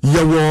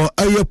yewo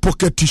aye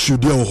pocket tissue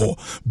there ho.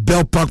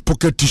 Bell Park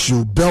pocket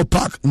tissue, Bell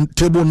Park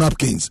table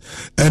napkins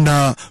and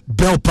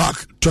Bell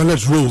Park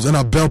toilet rolls and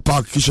a Bell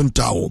Park kitchen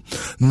towel.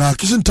 Na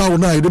kitchen towel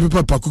na e de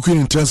people pa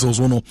cooking utensils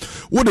no.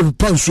 What the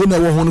people so na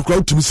wo ho no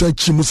kra to me say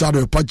chi musa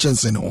de pa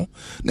chense no.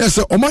 Na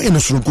say o ma ene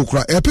soro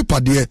kokra e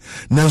paper de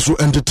na so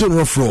entertain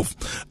rough.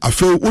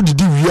 Afa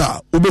odidi wi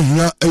a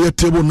obehia e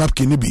table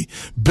napkin ni bi.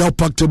 Bell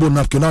Park table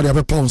napkin na de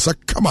paper on sa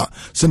kama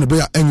se ne be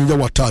ya enye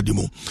watade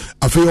mu.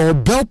 Afa o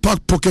Bell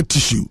Park pocket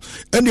tissue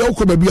and the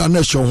okọ ba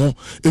na show ho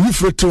eni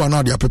frete wa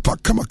na de paper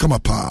kama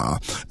pa.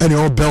 And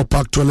the Bell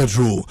Park toilet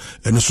roll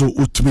and so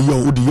utimi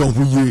yo odi yo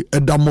huye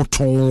eda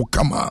moton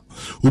kama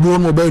obi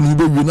won mo ba ni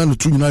be wi na no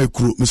tu nyina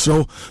ekuro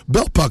misro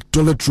Bell Park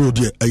toilet roll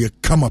de eye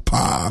kama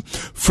pa.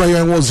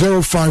 Fryer was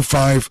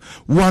 055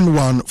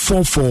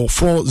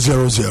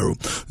 1144400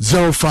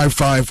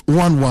 055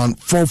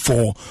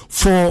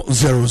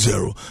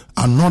 1144400.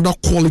 Another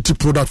quality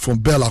product from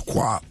Bell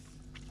Aqua.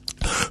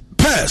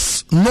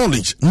 Pairs,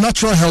 knowledge,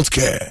 natural health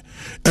care.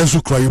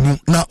 Enso krayimu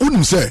na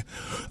unim se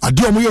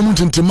ade omo yemu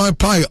tintima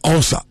pie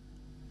ulcer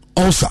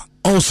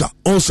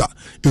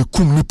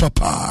ekum ni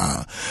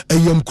papa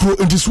eyam kro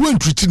entiso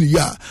entritini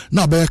ya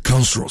na be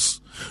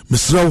cancerous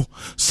misraw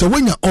se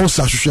wenya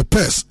ulcer hwehwe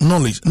pairs,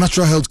 knowledge,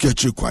 natural health care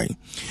chikwan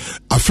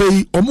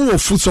afei omo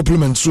food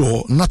supplement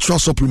so natural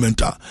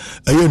supplementer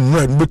eye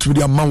nred betumi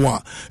dia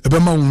mawa ebe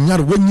ma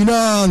nyare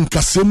wanyina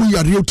nkasemu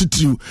yare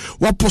otitiw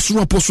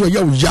waposo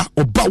ya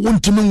oba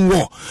wontimi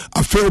nwo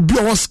afei obi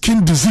o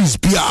skin disease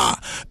bia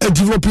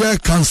develop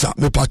cancer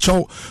me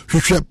pacho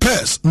hwehwe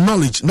pairs,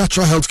 knowledge,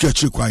 natural health care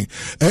chikwan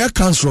eye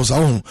cancerous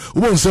ahun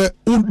wo say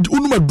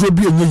unuma duro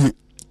bi enye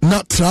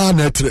na tra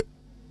na etre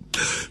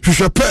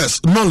hwehwe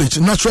pairs, knowledge,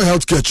 natural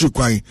health care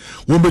chikwan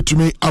won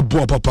betumi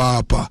abo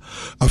papa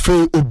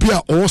afa obi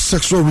a all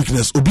sexual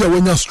weakness obi a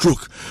wenya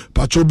stroke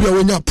pacho obi a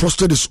wenya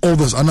prostate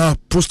disorders and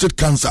prostate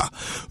cancer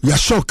ya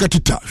shock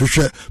catheter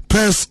hwehwe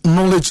pairs,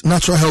 knowledge,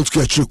 natural health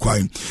care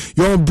chikwan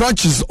your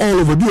branches all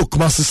over the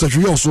Kumasi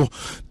secretary also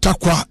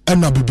takwa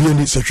ena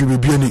bibieni secretary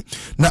bibieni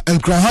na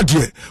enkran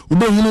hadie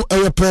ubehunu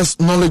pairs,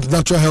 knowledge,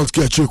 natural health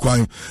care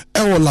chikwan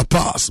ewo La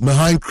Paz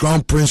behind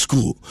Crown Prince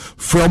School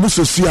from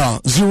Musesia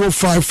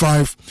 055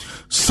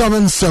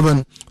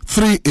 77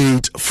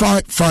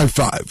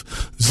 38555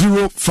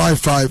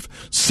 055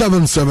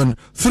 77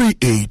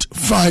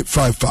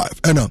 38555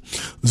 and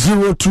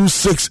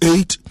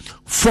 0268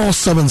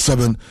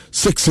 477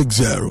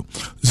 660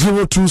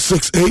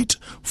 0268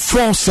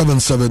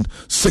 477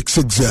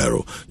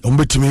 660.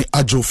 Umbetimi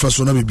ajo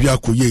faso na bibia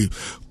koye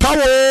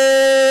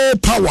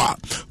power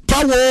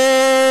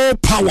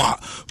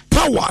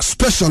power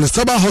specialist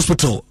about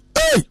hospital.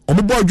 Hey,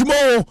 omobo adwuma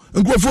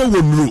nkrofo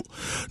wonru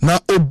na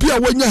obi a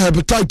wanya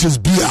hepatitis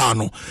B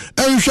ano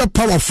enhwe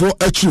powerful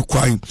achi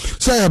kwan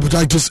say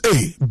hepatitis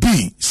A,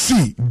 B,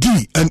 C,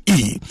 D and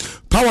E.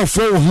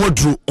 Powerful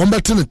hodru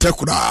ombete ne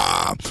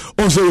tekura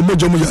onse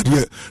emoja mu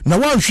yade na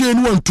wanhwe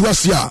ni wantu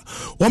ase a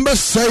ombe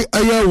say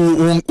aye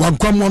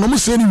wankwam no mo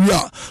say ni wi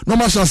a no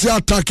ma shase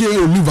attack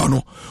liver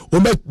no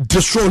ombe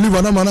destroy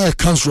liver na mana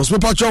cancerous me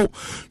pacho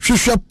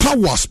hwehwe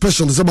power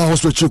specialist about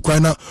hospital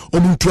kwan na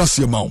omuntu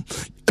ase ma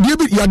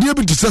yade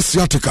bi tse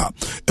sciatica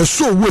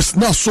so waste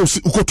na so si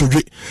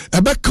ukotodwe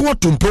ebe kawa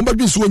tompo ba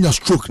dwese wonya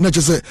stroke na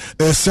chese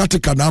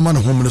sciatica na ama ne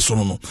homne so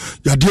no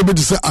yade bi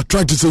tse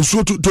arthritis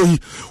so to yi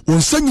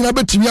onsanyina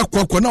betimi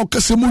akwa na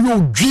okase mu yo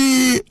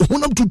dwi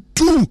honam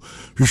tutu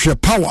hwehwe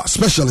power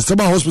specialist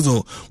about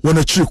hospital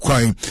wona chiri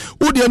kwan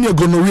odi ane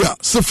gonorrhea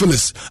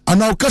syphilis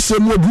ana okase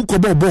mu obu ko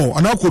bobo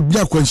ana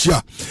akodnya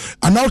kwanhia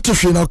ana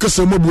otehwe na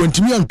okase mu obu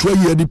ntimi anto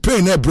ayi adi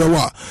pain na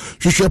ebrewa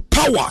hwehwe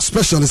power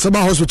specialist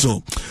about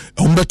hospital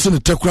betting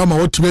tekura ma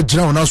wotime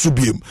gina wona so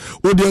biem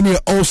odi ane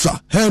ulcer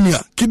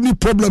hernia kidney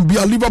problem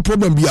bia liver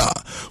problem bia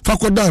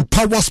fakodan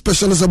power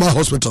specialist about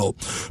hospital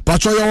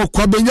pacho ya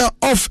kwabenya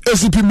off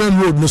ACP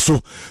main road no so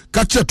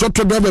kache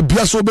toto driver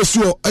bia so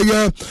besio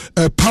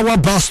power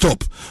bus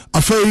stop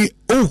afei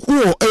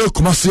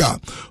commercial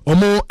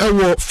omo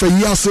ewo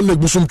Fayase Lake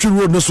Busumtri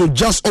road no so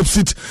just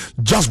opposite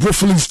just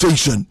Filling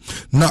station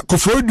na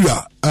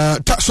Koforidua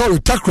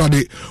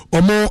Takrade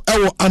omo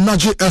ewo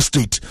Anaji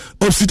Estate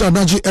opposite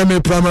Anaji MA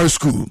Primary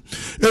School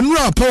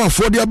enura power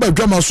for the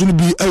abadwama so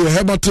bi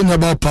Hebatin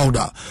herbal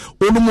powder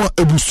onumo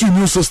ebusu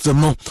immune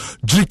system no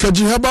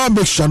jirikaji herbal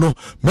mixture no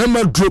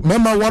mema drop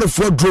mema water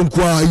for drone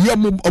kwa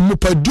yam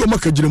omopadu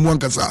makagire mu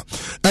ankasa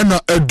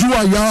ena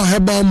edua ya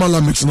herbal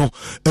malamix no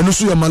eno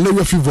so ya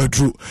malaria fever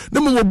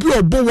nemo obi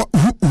obo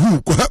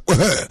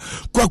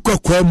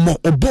kwa mo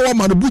obo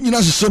ma ne bunyina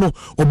hye no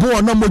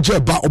obo na moje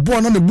ba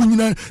obo na ne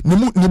bunyina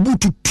ne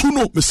butu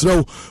tuno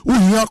mesrew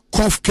uhia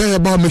cough care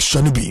ba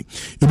mixture ne bi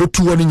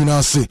ebetu woni nyina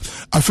ase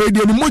afei de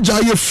ne moja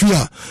ye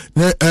fia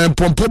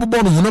pompo bobo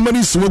no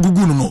honamani se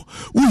wagugu no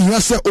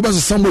uhia se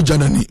obesesa moja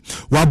nani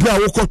wa bra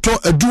wokoto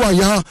adua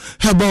ya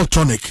herbal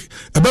tonic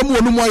ebe mu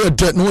onu mu aye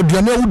de no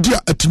aduane awudi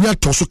atimi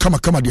atoso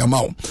kama de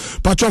amawo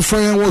patcho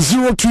friend was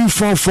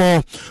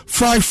 0244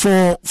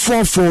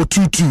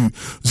 4422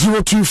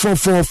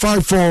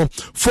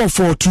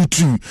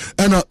 0244544422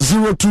 and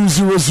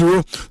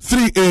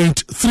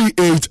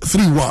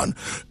 0200383831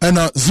 and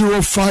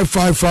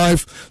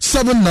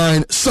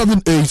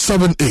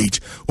 0555797878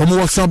 or my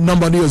WhatsApp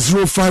number near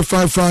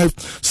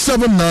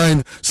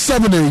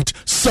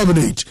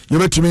 0555797878. You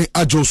bet me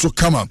ajo so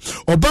kama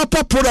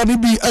obapa poda ni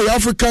bi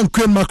African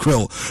cream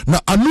mackerel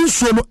na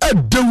anunso no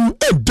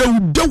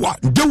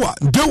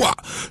dewa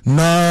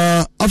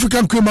na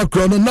African cream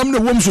mackerel no namne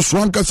wom so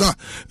swankasa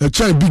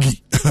chai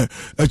bigi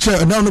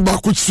chai na no ba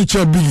ko chi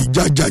chai bigi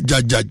jai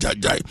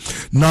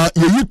na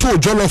yeyi to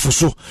jollof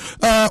so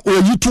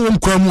oyi to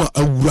nkwamu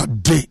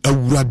awurade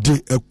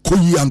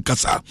koyi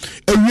ankasa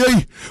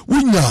ewie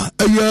wunya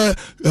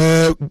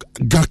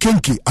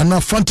gakenki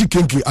ana fanti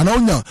kenki ana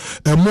onya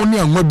moni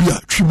anwa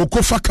bia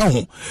twimoko faka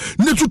ho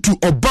ne tutu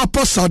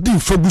obapa sardine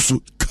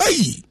faguso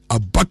kai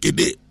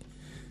abakede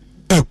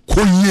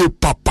koyi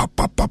papa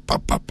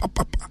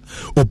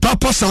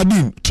obapa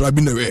sardine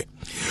trabinewe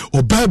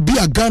oba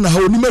bia Ghana ha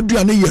oni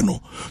maduane ye no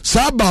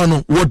saaba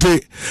no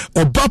wote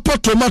obapa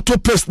tomato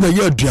paste na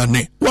ye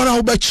aduane wara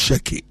wo be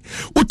cheke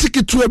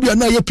utikitu bia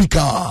na ye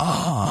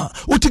pika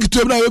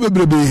utikitu bia na ye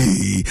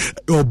bebrebe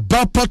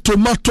obapa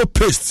tomato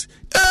paste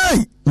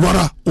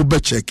wara obe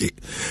cheke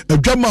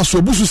adwama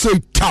so busu say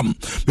tam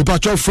me pa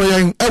cho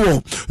fryen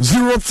ewo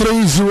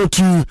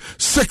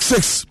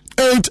 030266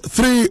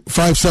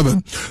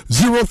 8357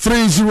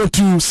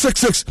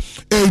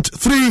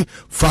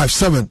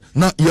 0302668357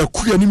 na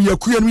yakuya ni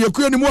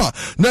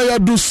na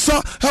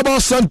yadusa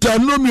heba center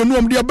no mi no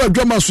amde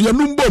abadwama so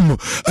yanumbom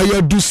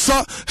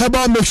yadusa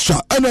heba mixture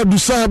and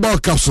yadusa heba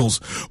capsules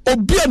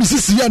obia ni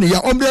sisi ya ne ya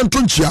ombe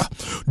ntonchia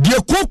de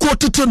kokko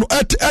tete no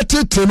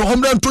etete no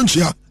ombe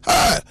ntonchia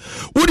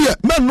wodi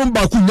men no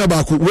ba ku nya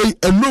ba ku we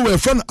eno we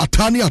fan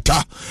atani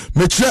ata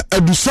mekire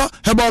edusa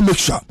herbal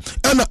mixture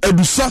ena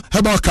edusa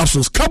herbal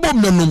capsules kabo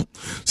menum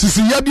sisi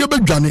yade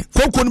bedwane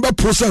kokko no be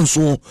process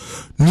so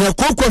ne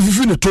kokko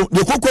afifi ne to ne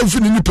kokko afifi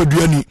ne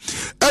nipaduani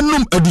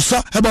enum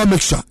edusa herbal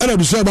mixture ena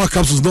edusa herbal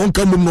capsules don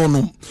kan mum no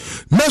no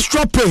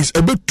menstrual pains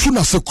ebetu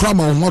na se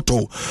krama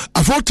onwoto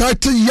afo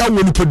tight ya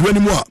wo nipaduani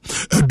mu a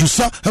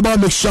edusa herbal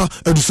mixture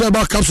edusa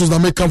herbal capsules na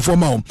make come for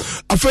ma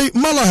afei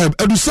malaheb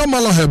edusa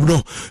malaheb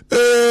no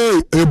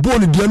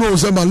eboni dia no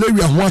se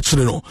malaria ho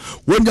akere no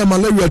wonya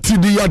malaria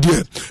TD ya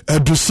de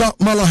edusa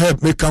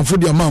malaheb me kanfo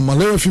dia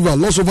malaria fever,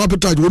 loss of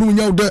appetite wonu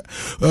nya de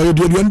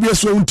de nbia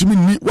so untimi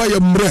ni waye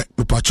mre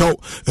me pachaw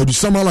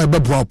edusa malaheb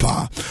bebo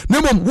pa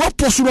nemom what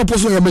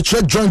possible ya me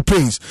check joint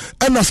pains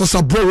and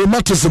asasa bro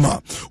rheumatism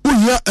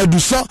unya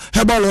edusa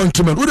herbal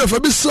ointment wo de fa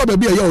bi sra ba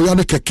bia ya o ya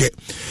ne keke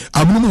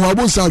amunu ho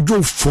abonsa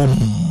adwo fom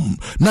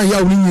na ya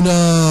woni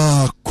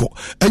nyina ko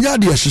enya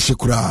de ahihye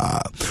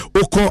kura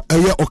okọ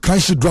eye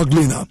okanshi drug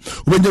lane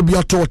ubenye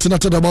bia to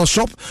tenata about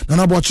shop na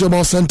na boche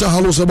about center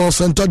hello about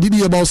center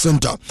didi about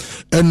center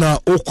and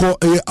okọ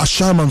eye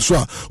ashaman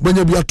so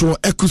ubenye bia to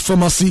Equus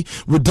pharmacy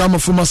with Dama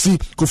pharmacy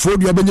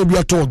Kofodia ubenye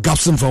bia to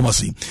Gapson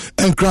pharmacy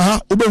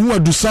enkraha ubehu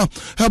adusa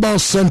herbal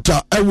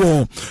center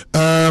ewo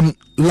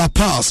La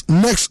Paz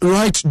next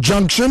right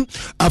junction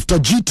after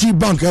GT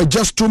Bank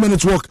just 2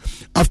 minutes walk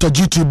after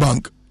GT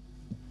Bank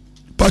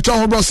pacha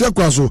hoba se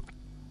kwazo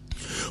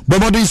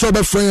Bomadi so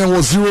be friend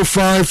was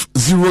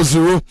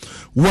 0500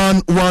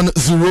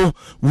 110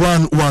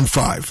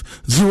 115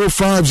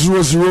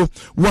 0500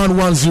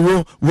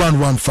 110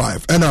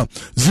 115 and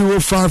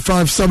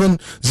 0557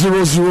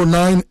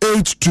 009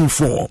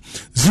 824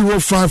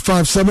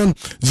 0557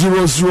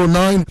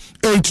 009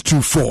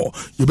 824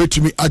 you bet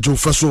me ajo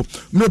faso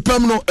me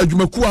pamno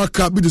adwumaku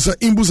aka bi de say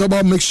imbus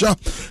about mixture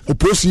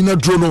oposi na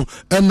drono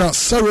and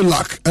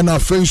Cerelac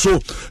and so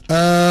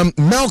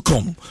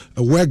Malcolm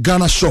where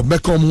Ghana shop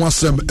Malcolm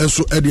wasem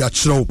enso edi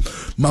achiro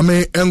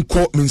mame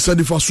enko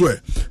minsadi faso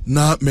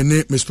na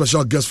mene me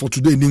special guest for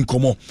today ni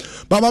nkomo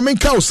ba mame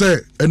nka say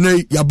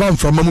ene yaba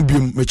mfra mamu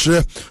biom me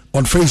kire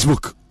on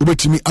Facebook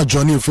ubetimi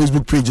adjoin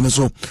Facebook page ne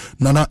so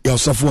nana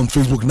yourself on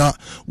Facebook na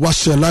wa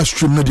share live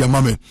stream na dia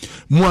mame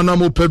mu ana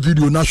mo pe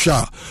video na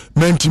sha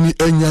mentimi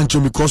enya ncho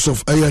because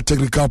of a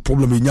technical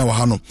problem nya wa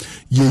hano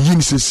ye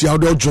yin se sia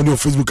do join your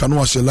Facebook and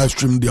wa share live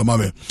stream dia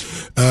mame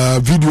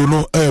video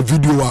no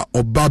video wa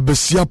oba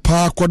besia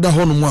pa koda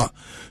hono mu a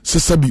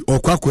sesabi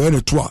okwa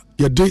ene to a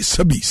ye de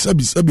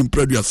sabi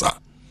mpreduasa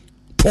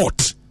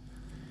port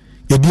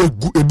ye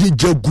de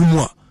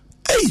jagumu a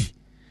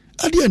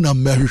ade na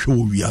mehwehwe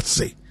wo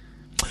wiase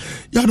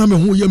ya na me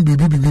ho yam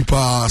bibi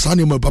pa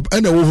sane mo papa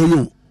ene wo ho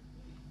yo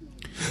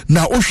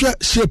na ohwe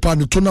shape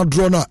an to na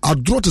draw na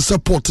adro to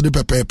support the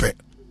pepepe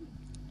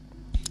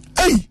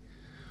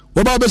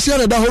wo ba besia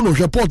na da ho no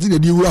hwe port de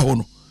di wura ho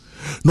no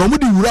na omo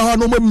di wura ho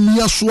no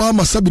mamia so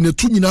ama sabi na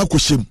tu nyina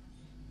akoshem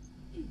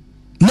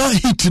na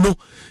hit no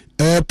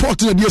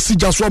port na de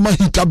sija so ama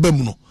hit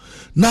abam no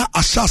na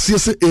asase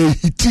se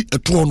hiti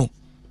eto no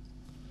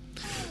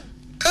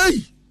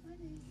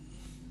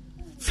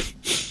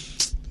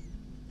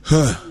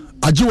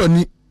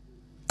ajiwani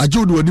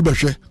ajiwani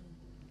behwe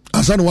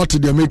asana what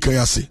dey make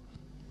yase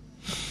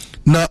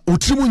na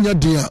utimu nya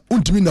den a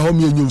untimi na ho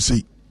me enye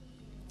usei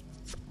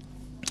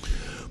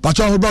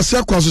pacha ho ba se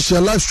akwa so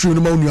share live stream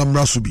no ma onu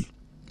amra so bi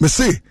me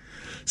say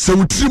se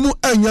utimu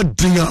anya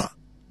den a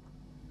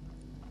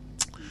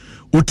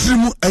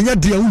utimu anya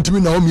den a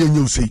untimi na ho me enye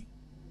usei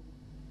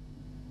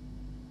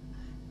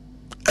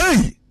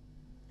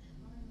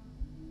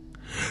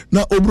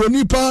na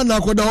obroni pa na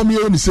akoda ho me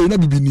oni sei na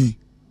bibini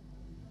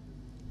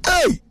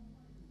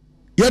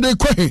yade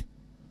kwahe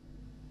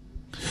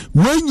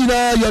wenyina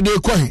yade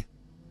kwahe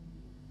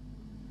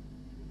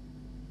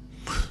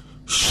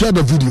share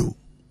the video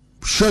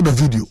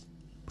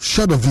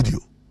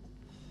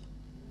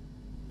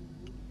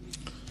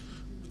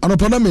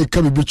anopana me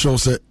ka bibi cho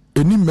se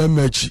eni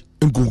memachi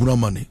nkuguna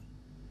mane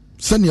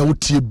sania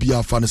wotie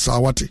bia fa ne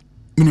sawate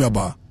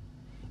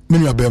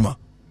menu abema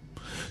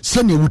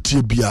sania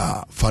wotie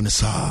bia fa ne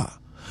sa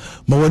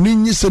ma wani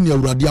nyi sania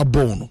urade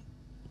abon no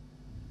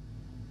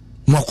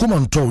mwakoma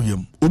nto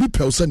yem obi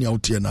pe sania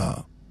wotie na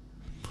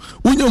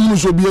unya hunu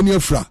so bia ni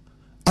afra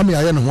ame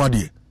aye ne ho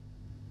ade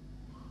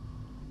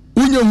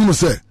unya hunu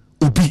se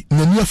obi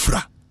nani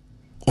afra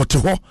ote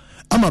ho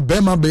ama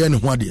bema be ne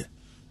ho ade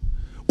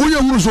unya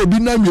hunu so obi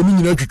na mienu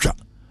nyina twetwa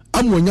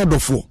ama onya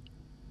dofo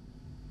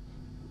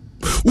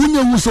unya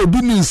hunu so obi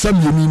ni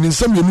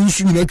nsam yenu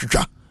nsu nyina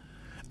twetwa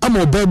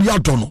ama oba bi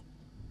ato no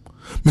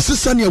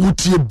mesesania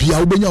wotie bia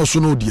wobenya oso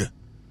no de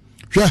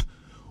hwe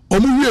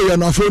omuwie ya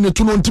na afa ne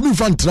to no ntimi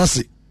fa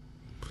ntrase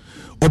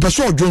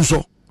opeso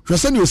odwonso hwe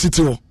sani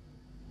ositi ho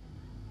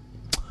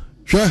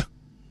hwe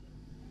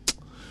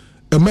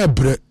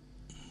emebre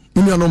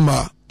imi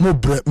anoma mo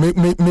bre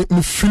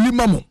me fili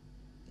mamo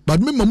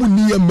bad me mamu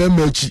ni ya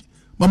memachi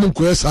mamu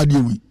nkoye sade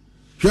wi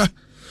hwe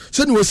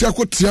sani osi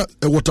akotia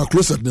water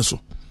closet ne so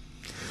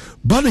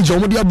banija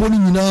omodi aboni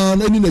nyina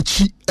na ni na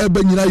chi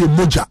ebe nyina ye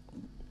moja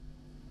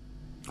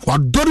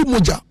wadori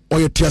moja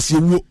oyetiase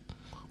wuo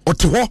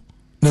ote ho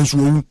nanso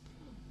owu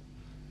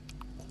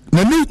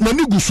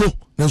nani guso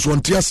nanso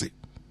ontiase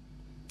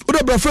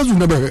oda bra fezu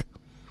na behe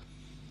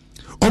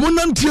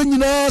omonantie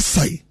nyina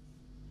sai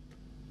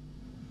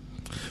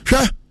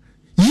hwa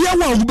ye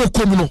wa ugbe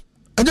kom no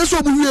anya so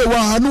obu wie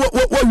wa no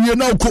wa wie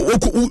na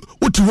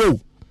oti ho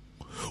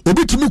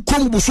obi timi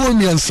kom buso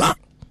miensa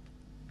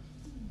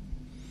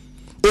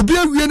obi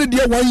awie ne de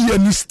 1 year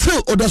ni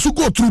still oda so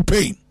go through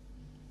pain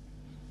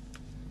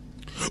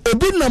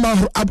obi nam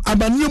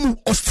amaniemu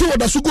or still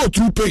others who go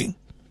through pain.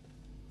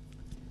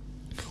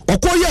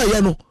 Okoya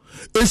ya no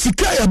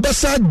esika ya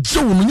basa je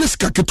wo no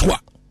sika ketwa.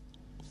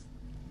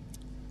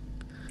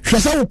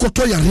 Hwesa wo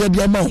koto ya re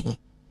dia ma ho.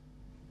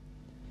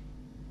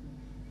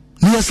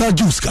 Ni asa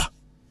juska.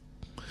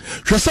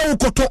 Hwesa wo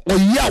koto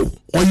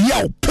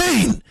oyaw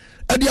pain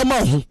e dia ma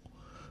ho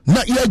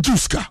na ya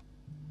juska.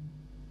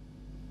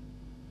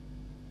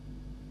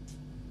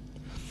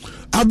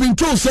 I've been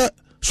told say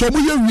so mo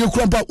ye wie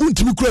krampa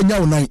untimi kura nya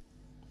wonan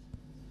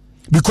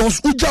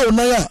because uja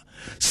wonan a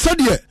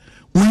sade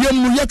uyem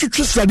no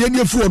yatwetwe sade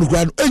ne afi won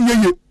kura no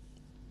enyeye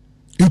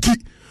nti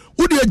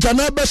wode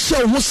agana be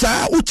hye wo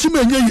saa utimi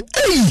enyeye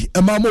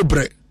ema mo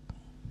bre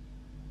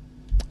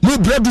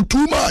do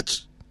too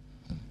much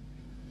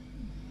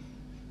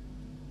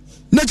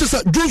na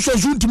just Joshua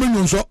untimi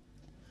nyonso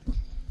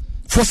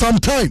for some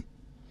time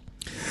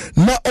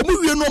na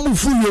omuwie no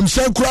omufu wiem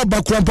san kura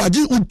ba krampa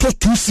ji uto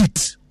 2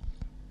 seats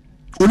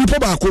onipa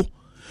baako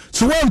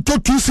so one to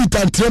 2 seat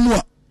antremu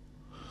a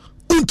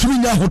untimi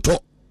nya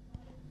hoto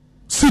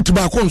seat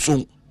baako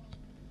nso.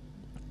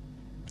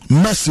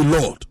 Mercy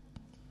Lord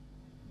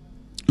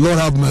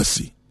have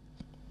mercy.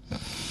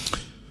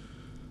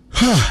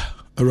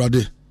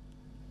 Arade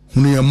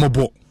hunu ya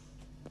mobo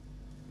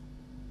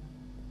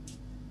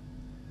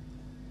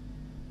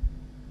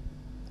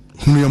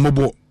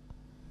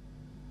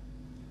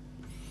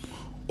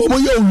omo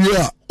ya uwie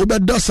a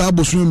obeda saa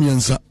abosun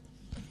miensa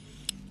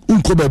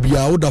unko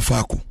babia oda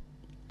faako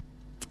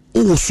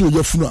o so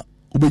yafuna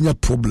obenya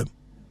problem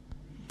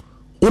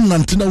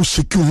onantina o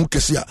secure hu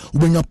kese a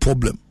obenya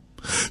problem.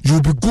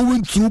 You'll be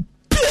going through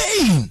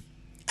pain.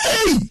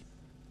 Hey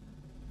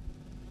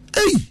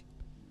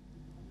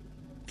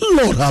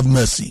Lord have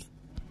mercy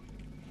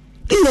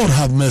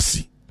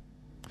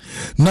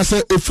na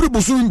se efri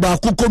bosu ba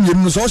akoko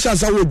mienu so sha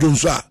sa wo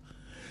dwonso a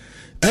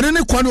ene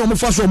ne kwani o mo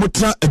fa so mo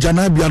tra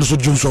agana bia no so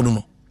dwonso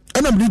no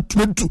ena me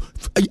tu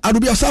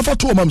adobi asafa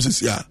to o mam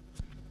sesia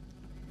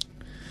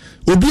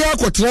obi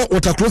akotra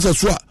water closet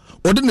so a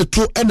ode ne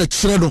to ena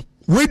kire no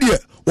we de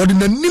ode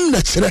nanim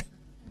na kire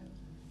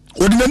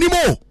ode nanim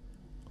o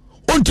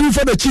ontimi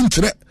fa na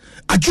chinkire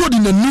ajo ode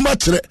nanim a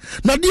kire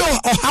na de o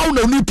haw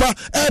na nipa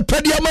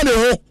pedi ama ne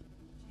ho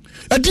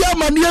ade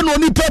ama ne no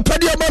nipa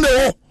pedi ama ne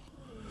ho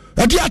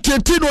ade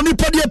atete no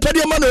nipa de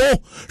pedi ama ne ho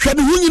hwe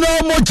ne hunyina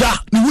moja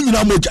ne hunyina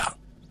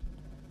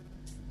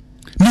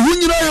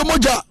yo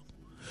moja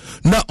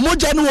na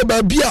moja no wo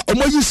ba bia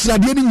omoyi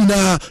srade ni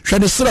nyina hwe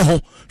ne sra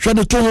ho hwe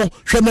ne to ho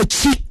hwe na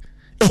chi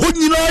ho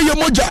nyina ye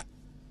moja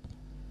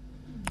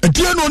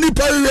adie no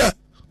nipa ye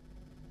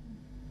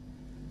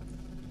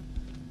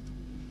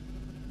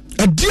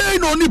adie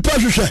no nipa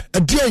hwehwe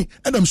adie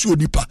adam so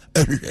nipa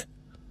hwehwe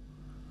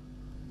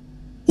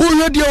wo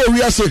ye dia o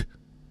wi ase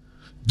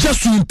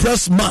just to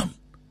impress man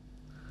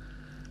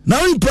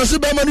now impress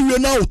ba man we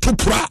now to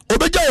pra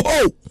obeja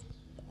ho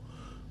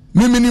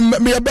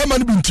me ba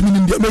man bi ntimi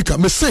ni America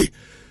me say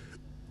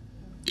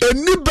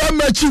eni ba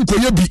ma chi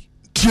nkoye bi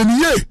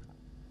tieniye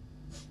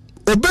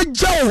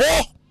obeja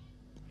ho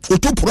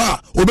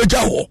otopura obeja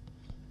ho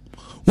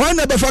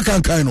wana be fa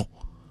kankan no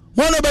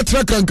wana be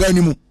tra kankan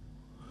ni mu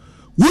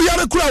wo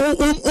yare kura wo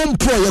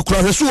pro ye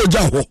kura hwe so oja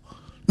ho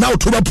na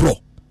otoba pro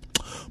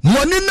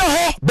moni na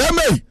ho be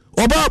mai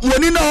oba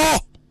moni na ho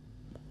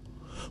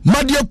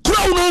made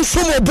kura wo no nso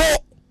mo bo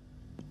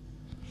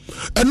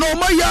eno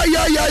ma ya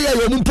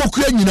yo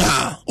mpokua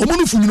nyina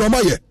omunu fu nyina ma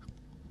ye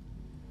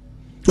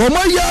o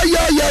ma ya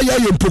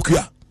yo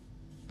mpokua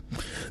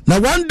na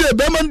one day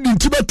be man din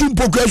tibatu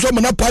mpokua so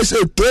na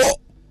paise to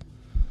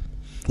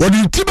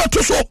wodi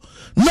tibatu so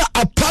na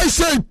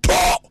apaise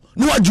to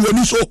no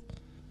wajiwani so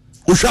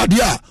o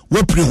hwade a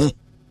wapri ho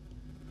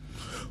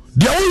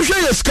dia won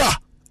hwe yeska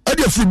e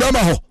de fu dama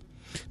ho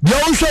dia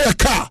won hwe ye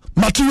car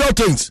material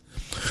things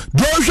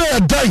dia won hwe ye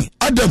dan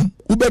adam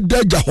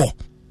ubeda ho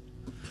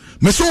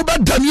me so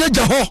ubeda ni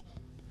eja ho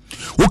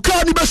wo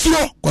car ni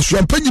besiro kwaso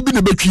ampanyi bi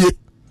ne betwie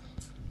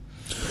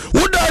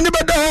wo da ni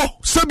beda ho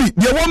sabi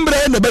dia won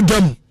mbre na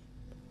bedam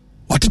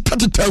what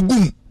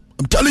tatagum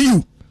I'm telling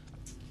you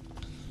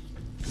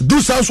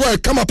do sounds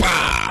like come up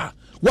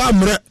wa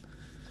mre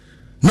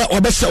na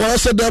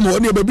obese dem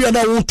oni bebia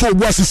na wo to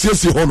obu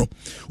asisiesi ho no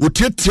wo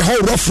tietie ho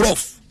rough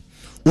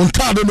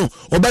wontade no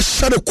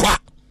obese de kwa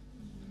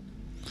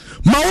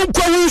ma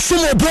wonkwa wo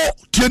sumobo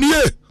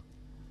tienie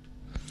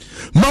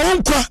ma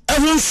wonkwa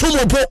ehun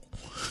sumobo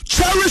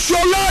cherish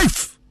your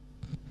life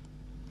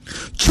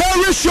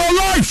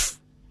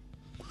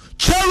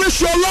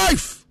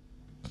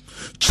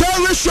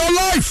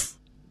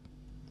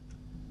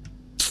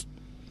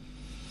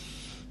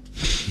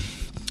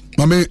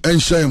Mame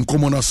enshem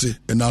komo se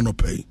enano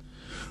pay.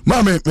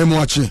 Mame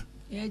memoache.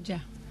 Yeja.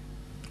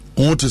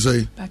 On te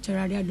say.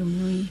 Patorade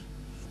adomno.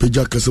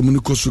 Peja kase muni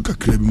kosu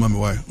kakra bi mame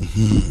why.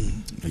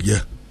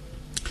 Yeah.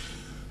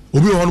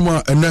 Obi wonu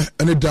ma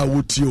ene da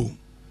wotio.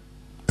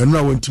 Eno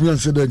a wantimi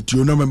anse da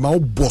ntio na me ma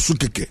oboso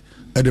keke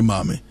e de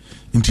mame.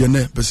 Nti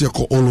ene pese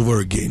ko all over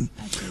again.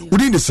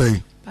 What did they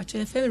say?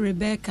 Pacho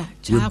Rebecca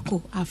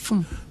Chako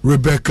Afum.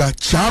 Rebecca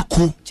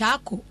Chako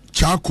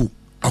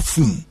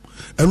Afum.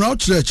 And now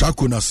today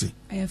Chako Nasi.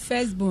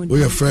 Firstborn. Oh,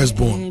 your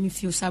firstborn.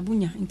 If you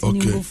Sabunya,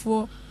 into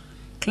for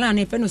clan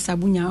a pen of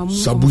Sabunya,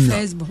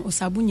 firstborn or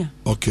Sabunya.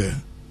 Okay.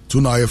 Two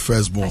now your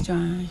firstborn.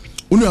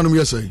 Only on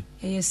me say?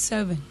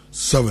 7.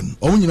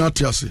 Oh, you not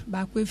Tiasi.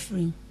 Back with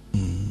free.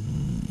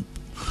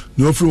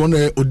 No free one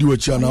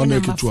Odiwachi and I'll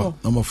make it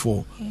number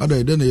 4.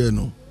 Other than you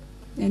know.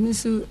 And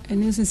this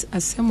is a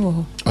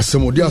semo. A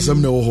semo, dear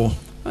Semno.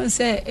 I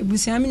say,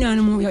 Busiamino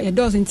animal, your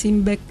dozen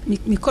team back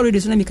me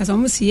corridors because I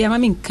must see a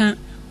mammy can't.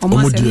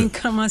 Wow, dear.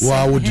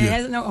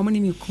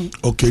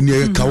 Okay,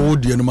 near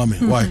Kawodi and Mammy.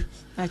 Why?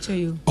 I tell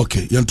you.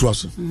 Okay, young to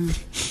us.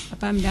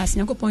 Papa, I'm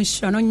asking Uncle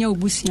Ponchon on your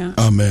busia.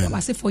 Amen. I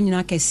say for you,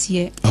 I can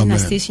see a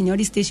station, your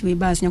station with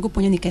bus, Uncle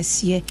Pony can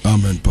see.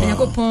 Amen.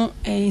 Uncle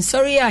Pon,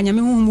 sorry, I am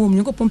whom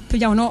you go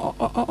Pompey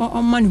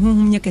on man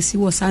whom you can see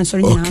was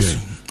answering. Okay,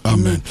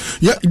 amen.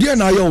 Yeah, dear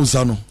Nayo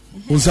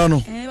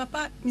Uzano.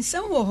 Papa, Miss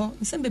Samuel,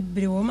 some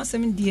baby woman,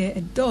 7 dear, a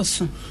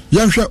dozen.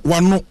 Young shot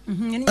one no,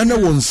 and no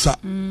one, sir.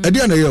 A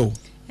dear Nayo.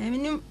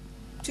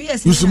 2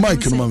 years. You see,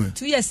 Mike, Mammy.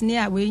 2 years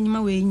near weighing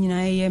my way in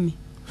Miami.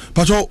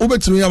 But all over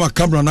to me, I'm a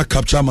camera not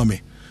capture,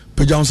 Mammy.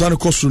 Pejansano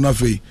Costuna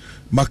Fe,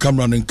 my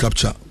camera and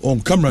capture. On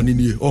camera in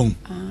here, on.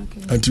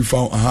 And you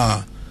found,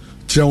 aha.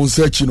 Tell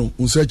searching,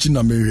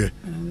 America.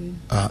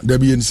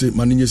 Debbie and say,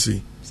 Manin,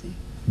 say.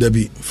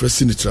 Debbie,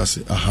 first in the trace.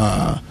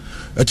 Aha.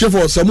 A chief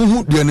for some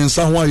who did in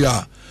San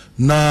Waya.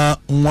 Na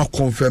mwa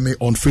confirm me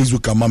on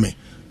Facebook and Mammy.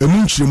 A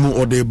munchimu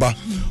or deba.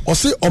 Or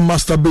say on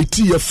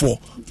masturbate for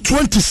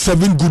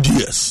 27 good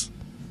years.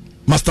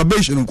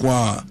 Masturbation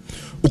kwa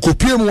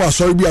ukopie mu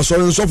asori bi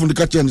asori nso fu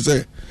ndika che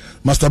say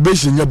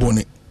masturbation nya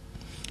bone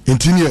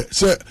intini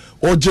say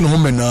oje no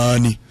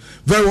menani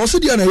very also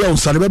dia na ya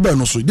unsa ne bebe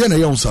no so dia na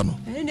ya unsa no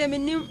ene me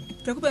nim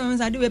prekupa me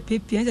unsa de we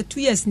pepe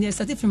 2 years ne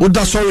start from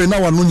oda sorry na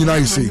wanu nyina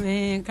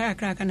yese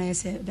kra na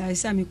yese da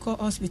yese me call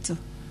hospital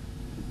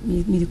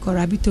me call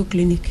Rabito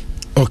clinic.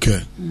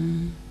 Okay.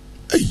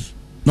 Hey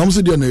na mo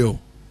se dia na yo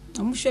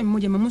amu hwe mo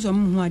je mo so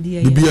mo hu ade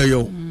ya bibia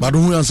yo ba do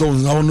hu ansa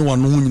won no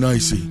wanu nyina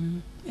yese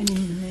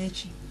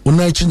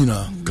Unaichi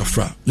nyina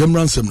kafra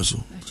yemran sem no so.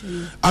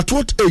 At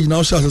what age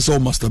now shall say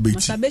masturbate?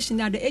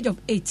 Masturbation at the age of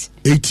 8.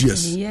 8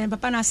 years. Yeah,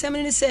 papa na sem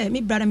ni say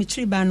me brother me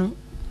tree ba no.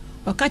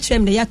 O ka kire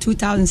me the year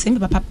 2000 say me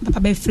papa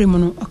be free mo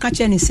no. O ka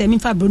kire ni say me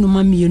fa bro no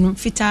ma mienu,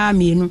 fita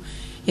mienu.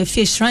 Ye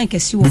fe shrine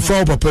kesi wo.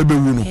 Before papa be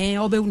wu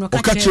no. O be wu no ka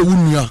kire wu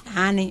nua.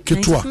 Ane.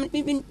 Ketwa.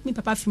 Me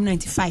papa from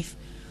 95.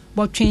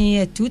 But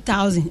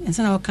 2000 and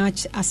so na o ka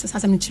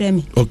asem ni kire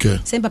me. Okay.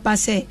 Say papa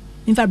say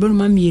in fact bro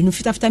mami no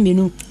fita me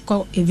no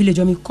call a village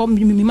o me come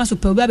me maso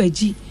pe oba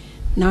baji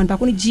na npa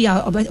ko ni ji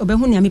oba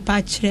hu ne me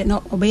pa kire na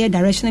oba ye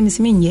direction na me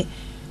se menye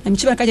na me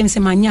chiba ka je me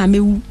se manya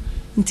mewu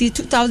nti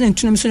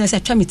 2002 na me so na se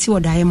atwa me ti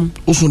odae mu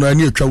o so na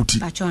ni atwa uti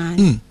atwa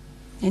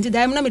nti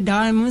dae mu na me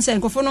dae mu se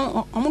nkofo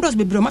no omodos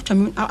be bro matwa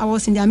me I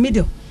was in their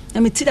middle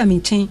na me ti da me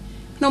chen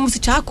na mo se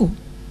chako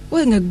o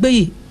nga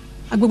gbeyi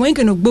agbegbo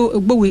nke no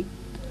gbowe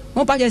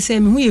mo pa je se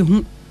me hu ye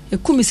hu e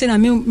ku mi se na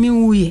me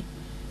wu ye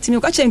ti me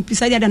kwa che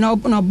mpisa dia na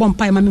bom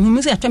pai ma me hu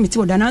me se atwa me ti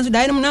oda na so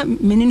dae no na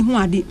menin hu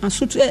ade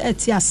asoto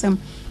eti asem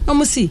no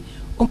mo si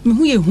me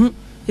hu ye hu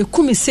e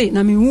ku mi se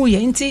na me wu ye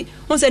nti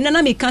won se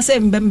na me ka se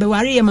be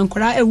ware ye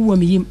mankora e wu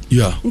mi yim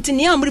nti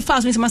ne am re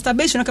fast me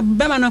masturbation ka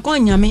be ma na ko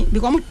nyame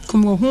because mo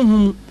komo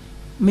hu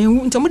me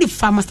wu nti mo di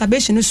fa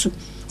masturbation so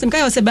ti me ka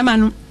yo se be ma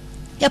no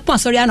ya pon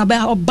sorry na be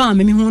oban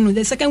me hu no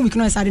the second week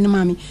no sare no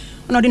mami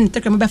no dey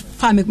take me be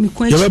fa me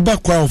ko ya be ba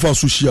kwa fa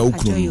so hia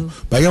okunu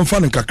ba ye mfa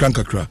ne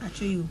kakra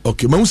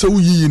okay ma hu se wu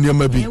yi ne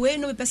ma bi we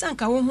no be person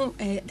ka wo hu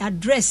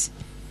address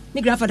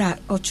me grandfather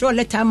or throw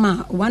letter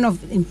ma one of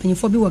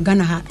impenfo bi wo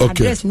Ghana ha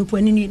address no po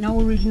ani na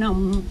wo read na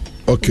mo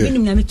okay ni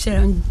na me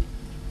chere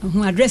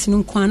hu address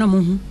no kwa na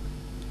mo hu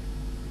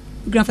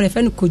grandfather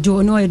fe no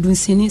kojo no edun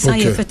sini san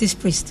ye fetish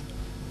priest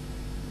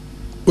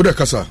o de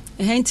kasa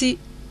henti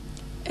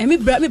me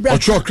bra o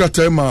throw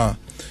krata ma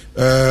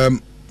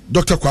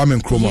Dr. Kwame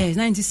Nkrumah, yes,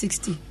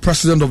 1960.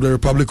 President of the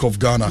Republic of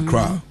Ghana,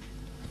 Accra.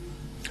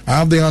 I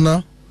have the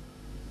honor,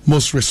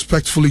 most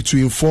respectfully, to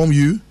inform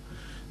you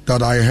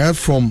that I heard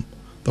from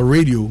the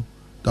radio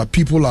that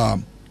people are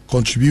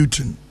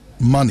contributing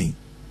money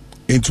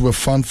into a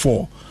fund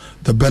for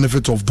the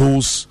benefit of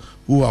those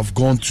who have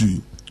gone to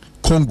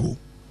Congo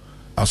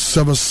as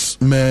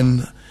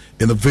servicemen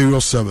in the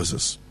various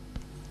services.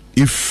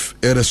 If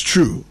it is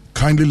true,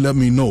 kindly let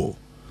me know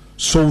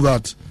so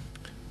that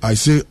I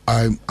say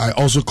I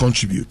also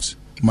contribute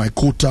my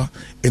quota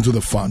into the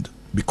fund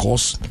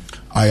because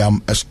I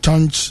am a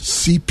staunch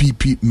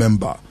CPP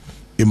member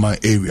in my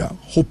area,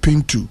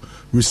 hoping to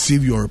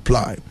receive your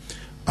reply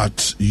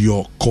at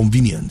your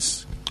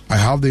convenience. I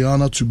have the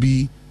honor to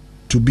be,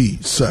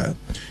 sir,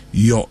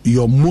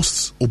 your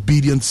most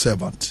obedient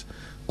servant,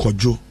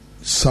 Kojo,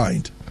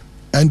 signed.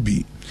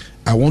 NB,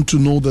 I want to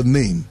know the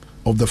name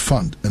of the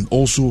fund and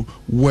also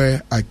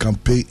where I can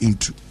pay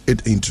into.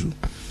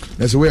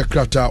 There's a way a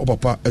crata or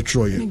papa a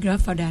Troy.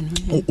 Grandfather.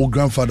 Or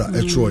grandfather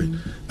a Troy.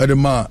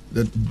 Edema,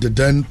 the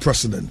then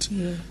president.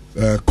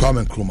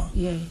 Kwame Nkrumah.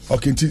 Yes.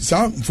 Okay,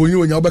 for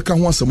you and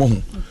Yabaka once a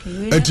moment.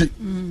 Okay.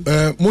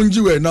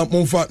 Munjiwe na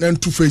monfa na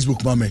to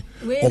Facebook mame.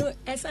 Well,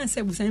 as I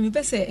said, we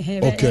best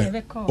have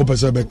okay.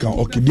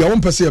 Okay. Dia won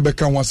pese e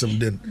beka once am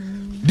den.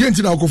 Dia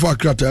nti na akofa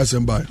krata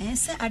asem bai.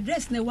 Say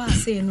address na wa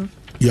say no.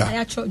 Yeah. I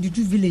actually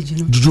Juju village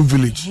no. Juju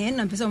village.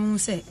 Na pese mo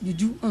say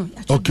Juju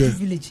okay.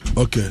 village.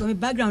 Okay. So my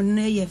background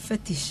na ye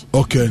fetish.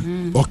 Okay.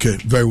 Okay,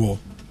 very well.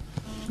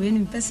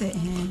 When pese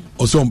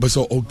also pese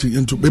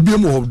into maybe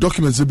more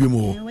documents be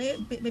more.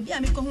 Maybe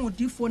I come with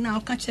you for now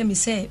catch me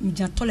say me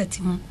toilet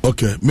ho.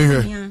 Okay, me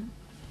here.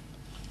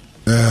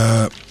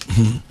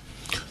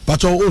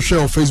 But all share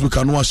on Facebook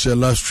and no share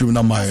live stream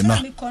na my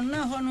na. Me kon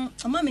na ho no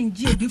ama me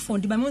ngie di phone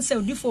di ba me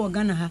say di phone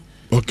Ghana ha.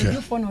 Okay.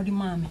 Di phone no di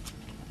mama.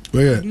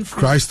 Where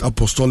Christ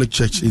Apostolic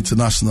Church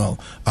International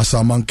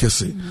Asaman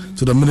Kese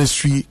to the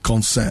ministry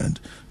concerned.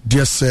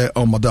 Dear Sir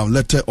or Madam,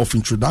 letter of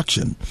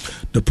introduction.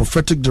 The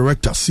prophetic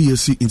director,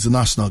 CAC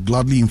International,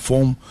 gladly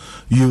inform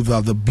you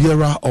that the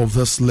bearer of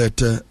this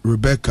letter,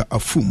 Rebecca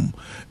Afum,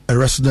 a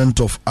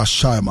resident of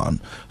Ashaiman,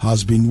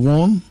 has been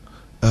won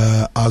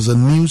as a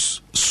new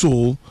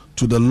soul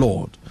to the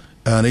Lord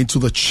and into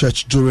the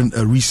church during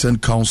a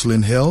recent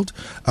counseling held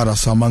at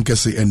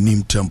Asamankese and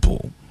Nim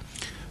Temple.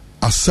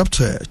 Accept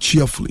her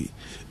cheerfully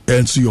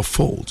into your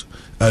fold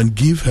and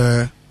give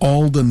her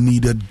all the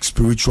needed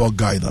spiritual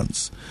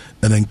guidance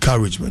and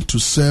encouragement to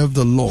serve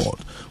the Lord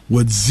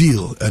with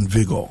zeal and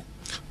vigor.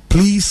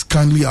 Please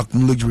kindly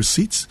acknowledge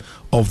receipts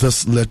of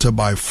this letter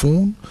by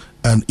phone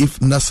and, if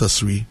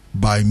necessary,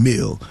 by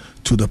mail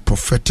to the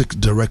prophetic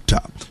director,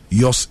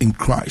 yours in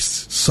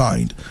Christ,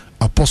 signed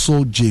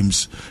Apostle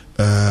James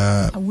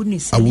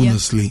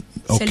Awunisli.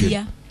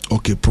 Okay.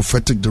 Okay,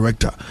 prophetic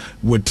director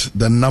with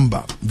the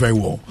number. Very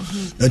well.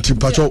 And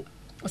Timpacho.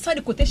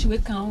 Okay.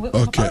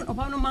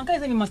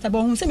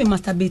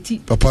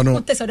 Papa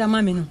no.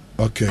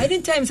 Okay. I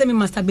didn't tell him say me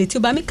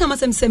masturbate, but me come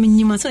say me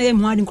nyima say e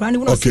muadi nkra ne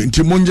wo. Okay,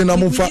 nti monje na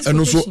monfa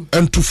eno so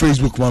ento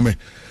Facebook mame.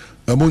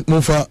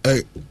 Monfa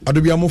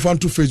adobia monfa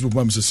ento Facebook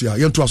mame se sia.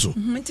 Yento aso.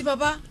 Nti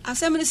papa,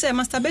 asem ni say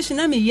masturbation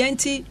na me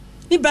yenti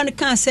me brand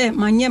kan say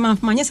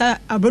manye sa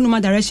abronuma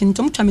direction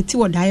to mutwa me ti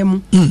wo dae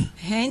mu.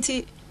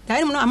 Nti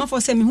dae mu no amafo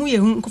say me hu ye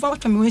hu nkofa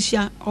watwa me ho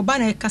hia oba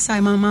na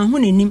kasa ma hu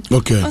nanim.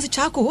 Okay. Onse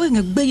chako wo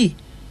ngagbe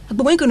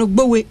agbo nko no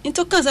gbowe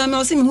into kaza me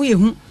o se me hu ye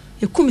hu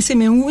ekumi se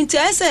me hu nti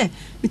I say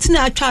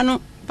mitina atwa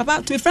no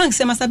papa to be frank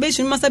say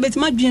masturbate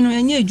madwin no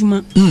anya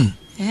adwuma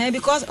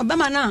because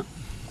obama na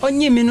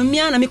onyi me no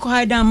mia na me ko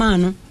hide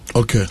man no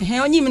okay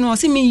onyi me no o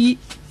se me yi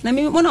na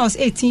me when I was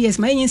 18 years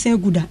my yin sen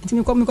guda nti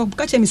me ko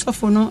ka che me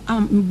sofo no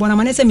bona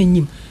ma na se me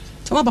nyim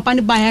so my papa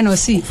ni ba ya na o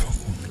si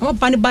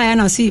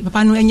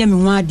papa no anya me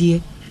hu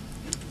ade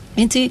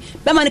nti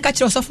be ma ni ka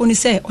che sofo ni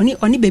say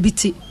oni baby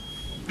ti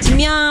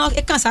mia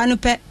e kan sa no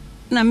pe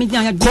na me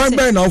nya coin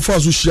be na ofa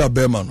so share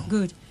be ma no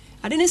good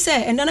I didn't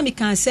say and then me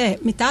can say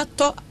me ta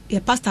to e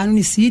pastor no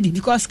ni CD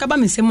because kaba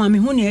me say ma me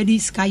hu na e di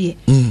sky ye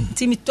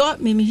nti me to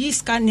me yi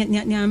sky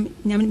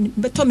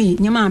beto me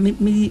nyama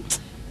me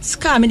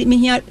sky me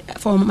here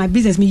for my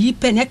business me yi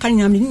pen e kan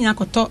nyama ni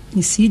akoto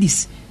ni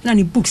CDs na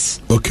ni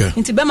books okay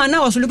nti be ma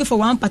na was looking for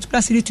one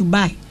particular CD to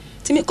buy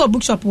nti me call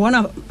bookshop one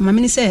of my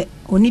me say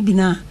oni bi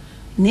na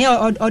ne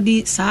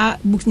odi sa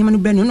books nyama no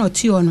brand no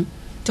ti ono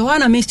to one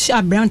na me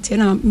share brand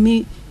na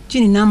me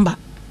gini number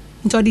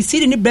into the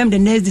CD ni brem the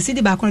next the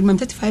CD back on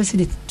 35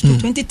 CD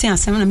 2010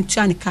 asema na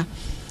mitwa ne ka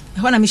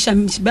ho na misha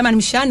be ma na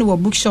misha ne wo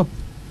bookshop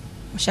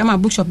shama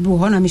bookshop bi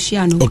ho na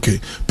misha no okay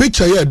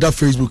picture here that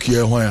Facebook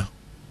here ho ya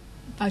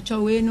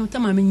pacho we no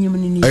tama me nyim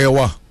ni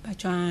ewa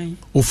pacho an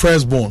o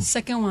first born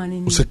second one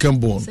ni second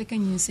born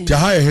second yin ti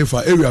high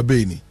hefa area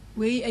be ni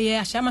we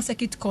ashama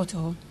circuit court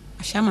ho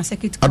ashama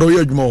circuit ado ye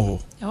adwuma ho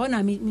ho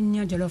na me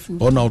nya jollof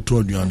ho na oto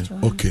aduane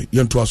okay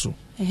yento aso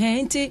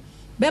nti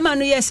bema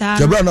no yes ah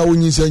jabra na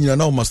wonyin sa nyina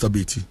na o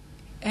masturbate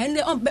and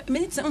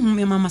minutes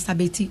me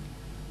masturbate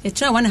e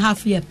try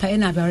 1.5 year pa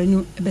na bare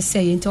no be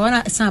say nti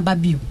ona san ba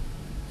bio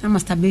na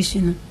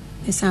masturbation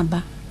e san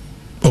ba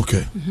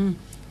okay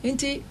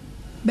nti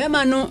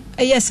bema no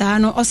yes ah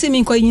no o se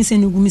mi nko yin se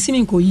no gumi se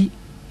mi nko yi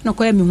na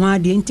ko ya mi ho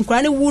ade nti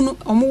kura ne wu no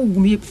o mo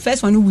gumi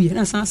first one wu ye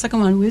na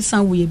second one we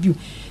san wu ye bio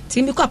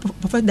ti mi ko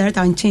prophet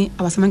director nchen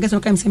abasamanke so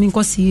kam se mi nko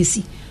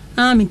CAC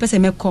na mi pese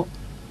meko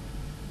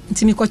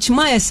nti mi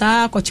kochima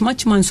esa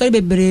kochima nsori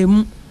bebre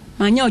mu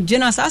manya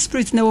ogena sa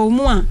spirit na wo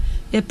mu a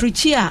ye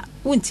preach a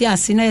wonti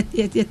ase na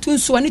ye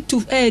tunso ani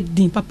tu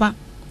din papa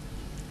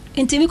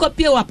nti mi ko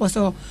pie wa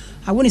apostle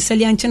awoni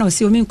seli anche na o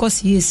se o mi nko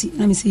CAC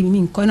na mi se mi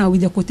nko na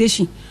with the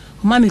quotation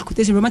o ma mi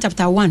quotation Romans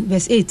chapter 1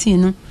 verse 18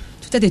 no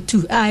to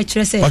 32 I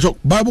chere say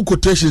Bible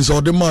quotations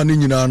or the man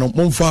nyina no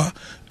momfa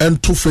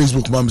ento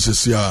Facebook mam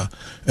sesia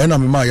ena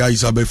me ma ya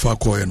Isabel fa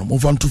koye no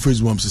momfa ento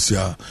Facebook mam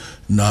sesia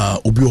na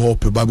obi ho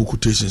pe Bible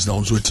quotations na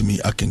onzo etimi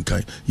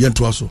akenkan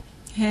yento aso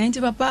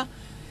nti papa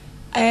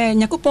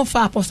nyakopon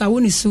fa apostle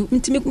woni su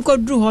ntimi nko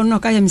dru ho no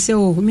ka yem se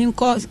o mi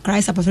nko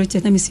Christ Apostolic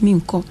Church na mi si mi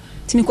nko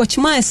timi ko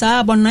chima sa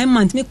about 9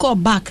 months mi call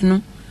back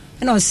no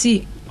na o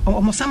si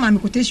o sama mi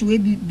quotation we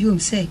bi o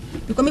say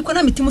because mi ko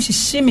na mi timo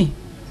hihye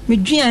me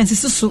dwan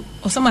sisusu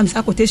o sama mi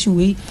sa quotation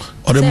we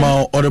on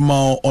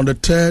the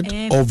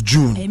 3rd of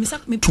June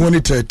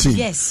 2013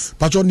 yes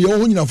patron ye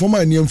ho nyina forma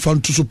eni mfa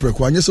to so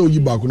preko anye se oyi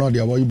baako na de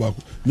awoyi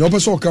baako nye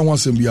opese o ka ho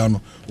asem bia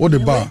no o de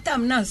ba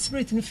tam na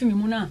spirit ni fimi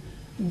mu na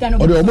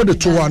ode o mo de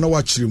to wa na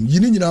wa kirem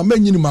yini nyina ma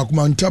nyini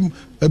makoma ntam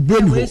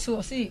ebreni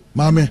ho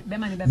mame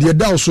de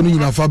da so no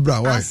nyina fa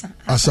bra why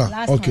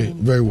asa okay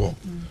very well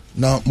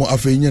now mo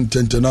afenye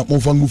ntente na mo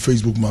fangu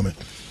Facebook mame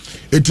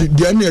eti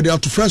de na de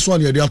ato first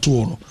one de ato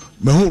no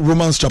me ho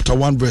Romans chapter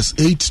 1 verse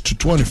 8 to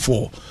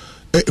 24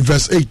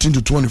 verse 18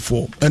 to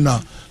 24 and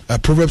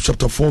Proverbs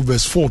chapter 4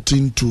 verse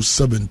 14 to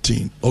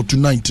 17 or to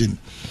 19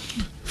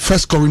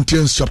 First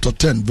Corinthians chapter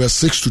 10 verse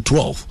 6 to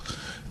 12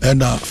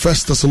 and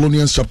First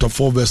Thessalonians chapter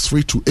 4 verse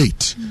 3 to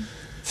 8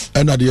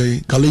 and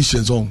the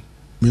Galatians on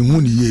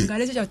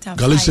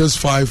Galatians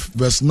 5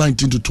 verse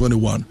 19 to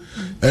 21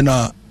 and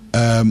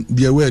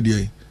the word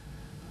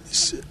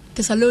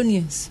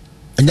Thessalonians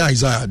and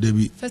Isaiah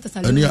David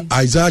and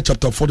Isaiah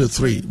chapter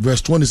 43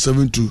 verse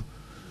 27 to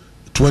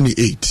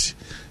 28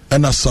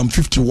 and Psalm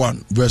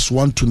 51 verse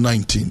 1 to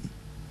 19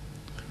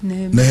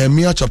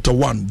 Nehemiah chapter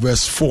 1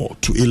 verse 4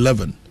 to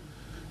 11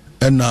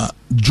 and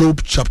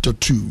Job chapter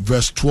 2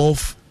 verse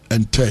 12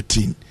 and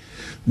 13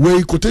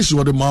 where quotation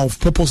of the mouth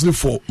purposely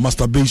for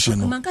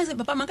masturbation. Man can say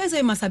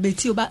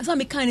masturbate, but some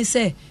can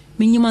say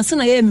me nyima se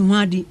na ye me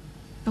ho ade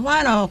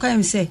why na o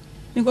kan say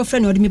me go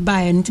friend me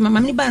buy and my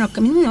mammy buy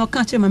no me no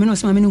kan chere mammy no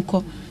say mammy no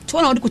ko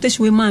to na o de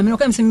quotation we man me no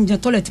kan say me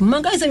toilet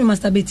man can say me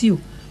masturbate you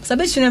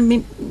masturbation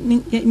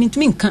me to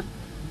me kan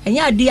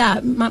enya ade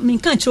a me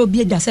kan chere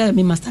obi da say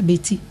me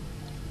masturbate.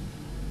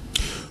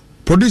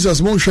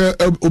 Producers won't share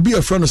obi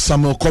a friend of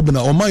Samuel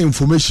Kobina or my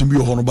information be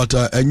on but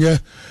enye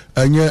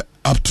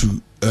up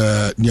to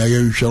near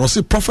you shall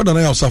see prophet and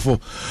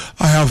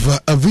I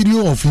have a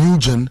video of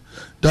Eugene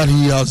that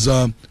he has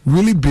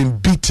really been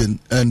beaten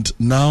and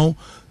now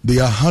they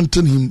are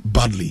hunting him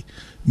badly.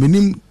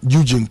 Meaning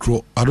Eugene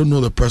Crow, I don't know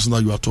the person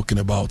that you are talking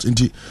about.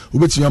 Inti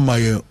ubeti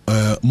my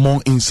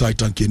more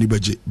insight and Kenny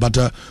Beji. But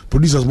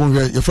producers won't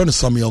hear your friend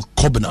Samuel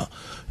Kobina.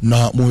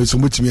 Na mo heso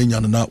mutimi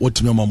enya na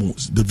watimi amamu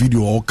the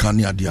video all can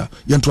ya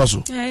yentwa so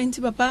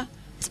nti papa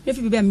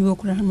efi bia me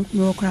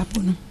wokra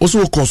po no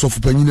also cause of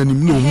panyin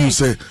anim no who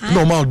say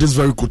normal this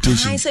very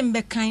quotation I say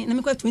me kan na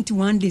me kwa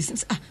 21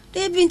 days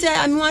they been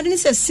am one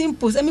say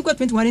simple say me kwa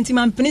 21 nti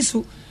man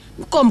penisu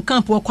come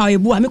camp wo kwa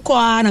ebu me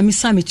kwa na me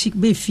sa me chick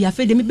be fi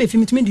afa de me be fi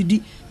mitumi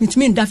didi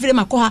mitumi nda fi de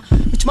makoha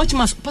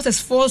mituma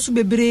process force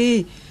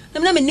bebre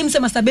na me nim say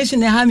masturbation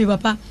na ha me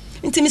papa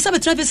nti mi sabe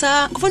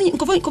travesa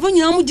kofo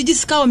nyina mu gigi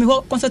ska o me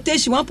ho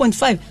consultation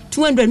 1.5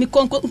 200 mi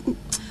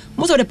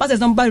most of the pastors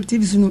don't buy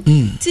TV sunu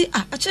ti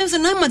a chance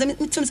na ma mi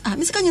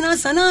sika nyina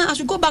sana I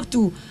should go back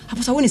to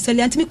aposa woni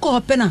sele anti mi call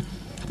pena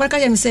papa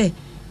ka me say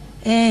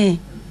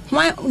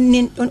why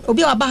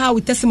obi wa ba ha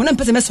with testimony na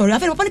person me sorry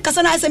afa papa ni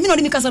kasa na say me no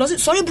dey me kasa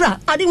sorry bra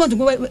I didn't want to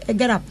go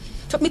get up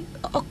so me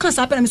can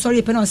say pena me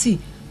sorry pena see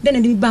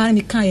then me ba na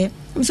me kan ye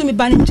me so me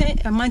ba ni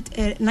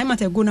 9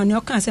 months ago na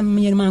no kan say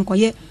me yen man ko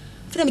ye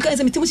fena mi kan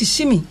say metimu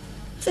shishimi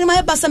fena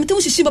ma ba sa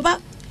metimu shishimi baba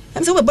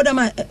am say we boda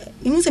ma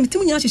imu say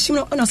metimu nyina shishimi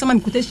no sama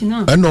mi quotation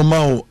na and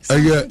normal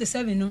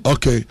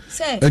okay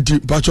enti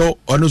pacho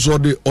ono so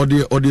de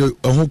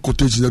ho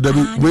quotation da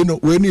we no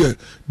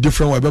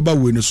different way baba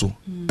we ni so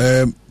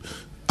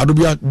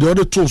adobia the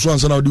other two so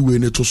ansa na we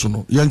ni to so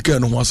no yenka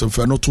no ho asem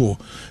fa no to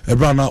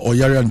ebra na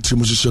oyare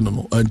antimu shishimi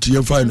no enti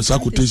yenfa no sa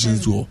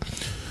quotations to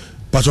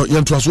pacho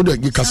yentra so de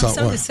kasa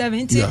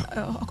 77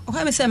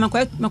 o me say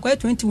makoy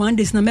 21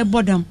 days na me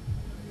bodam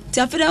ti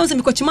afede on se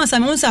me ko chima sa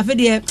me on se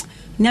afede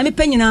na me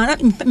panyina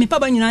me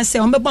paba nyina se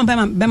on be bomba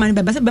be man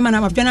be be man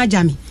afdwana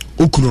jami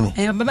okunu no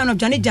be man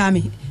afdwana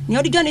jami ni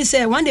odi gani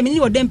se one day me ni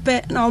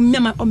odempe na o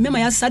mema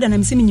ya sada na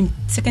me se me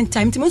second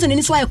time ti mo so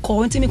ni so ay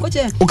call ti me ko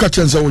che o ka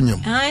chense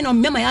wonyam ai no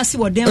mema ya se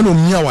odem e no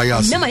mia wa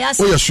ya se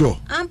o ya sure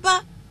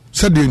ampa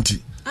se denti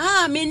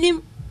me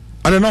nim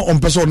ana na on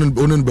person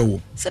onen be wo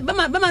se be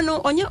man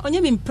no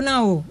onye me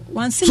mpna o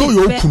wan se so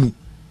yo okunu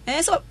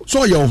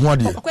so ya ho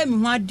ade akwa me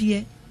ho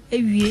ade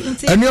ewie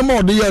nti enema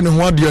ode ya ne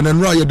ho ade na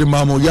nra ya de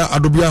mamo ya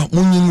adobia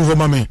munyingu ho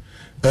mame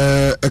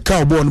a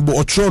cowboy no bo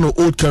otro no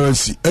old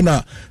currency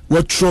na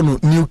we tro no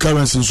new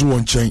currency so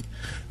won chen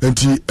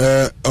nti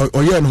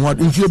oye ne ho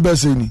ade mfie be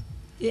say ni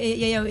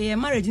yeah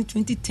marriage in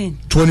 2010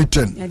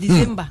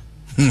 December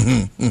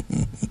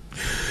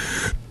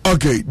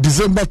okay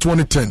December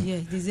 2010 yeah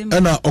December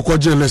and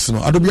okoje lesson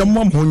adobia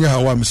mam ho nya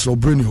hawa Mr.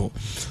 Breni ho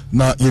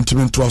na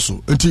yentimi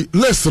ntoaso nti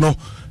lesson no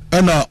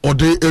and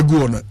ode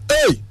egu no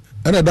hey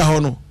and da ho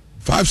no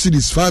 5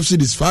 cities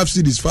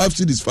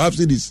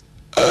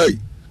hey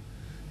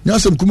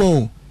nyasem kuma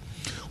o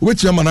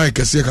obetia mana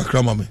kase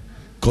kakra ma me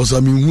cause I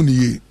mean hu ni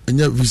ye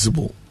enya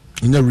visible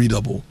enya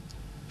readable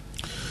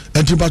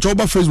and to pacho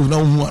ba Facebook na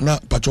hu na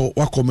pacho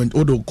wa comment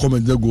or the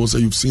comment there go say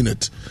you've seen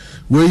it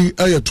we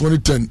aye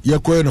 2010 ye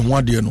koye ne ho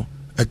ade no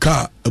e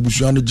ka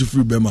abusua no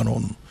gifri be ma no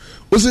no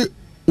o se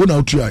wona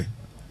otuai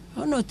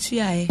ono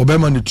tuai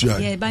obema ne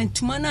tuai yeah ban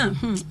tuma na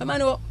be ma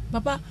no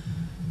papa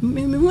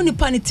me hu ni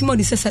pa ne timo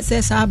de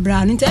se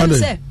abra no ntem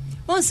se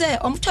won se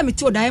omtwa me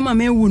ti o dai ma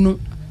me wu no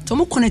to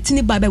mo connect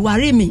ni ba be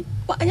ware me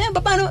anya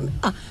papa no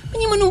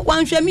menyimu no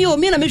wanhwe me o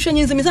me na me hwe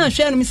nyinse me san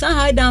hwe no me san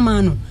hide down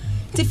man no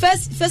ti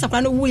first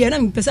akwa no wu ye na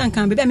me pesa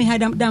nkan be me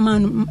hide down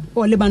man no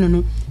o Lebanon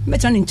no me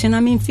try ni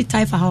chena me fit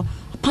type ha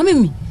pa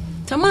me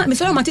tama me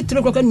so ma ti 3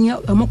 o'clock ni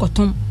mo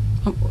kotom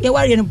ye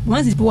ware no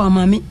once people wa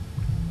mama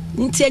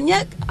nti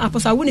enya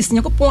aposa wu ni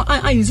sinyakopon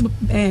an use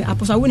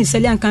aposa wu ni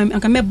seli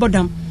anka me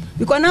bodam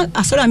because na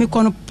asori am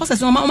kono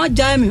process ma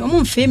jai me o mo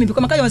mfe me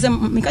because maka yo say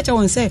me ka cha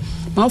won say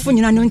ma ofu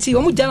nyina no nti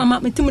o mo jai ma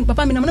metimu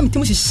papa me na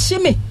metimu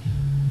hye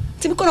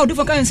ti me kono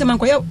odifo kan say man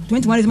koye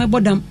 21 days me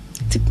bodam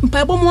ti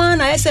mpa bo mo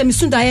na say me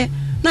sunda ye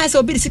na say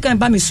obi disikan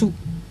ba me su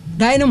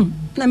dai no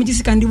na me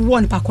disikan di wo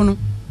ni pa kono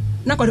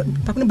na ko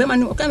pa kono be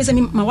man o kan say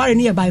ma ware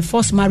ni by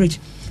forced marriage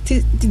ti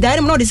dai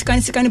no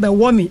disikan by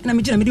wo me na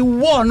me gina me di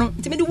wo no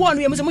ti me di wo no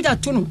ye mo say mo ja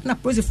to no na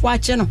process fo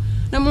ache no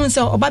na mo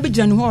say oba be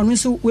gina no ho no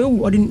so we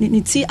wu odi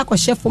ni ti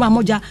akɔhye fo ma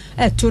moja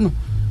to no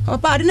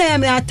papa ade na ya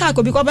me attack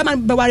because be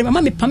man be ware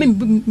ma me pa me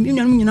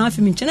nyina no nyina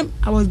afi me nche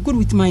I was good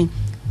with mine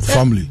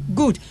family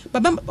good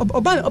but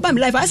oba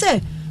life I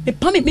say me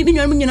pa me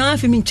nyina nyina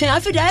afi me nche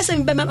afi I say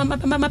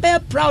ma be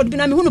proud bi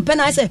na me hunu pe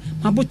na I say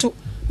mabuto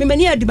me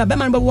mani adi baba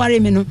man be ware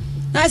me no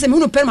na I say me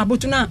hunu pe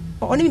mabuto na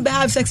oni me be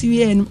have sex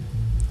you no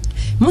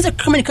mo say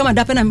come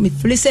da pe na me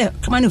feel say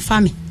come no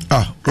family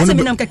say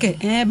me nam keke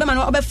be man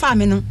obe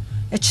family no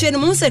e che no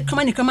mo say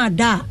come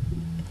da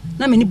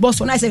na me ni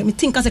boss na I say me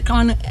think say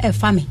come no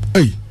family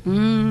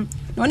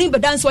no ni be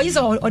dance why is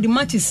or the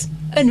matches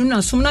enu na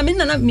sum na me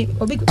na me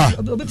obi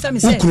bisa me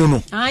say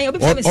obi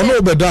bisa me say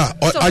ono be da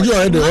ajo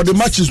e de or the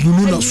matches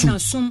nunu na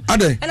sum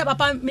ade na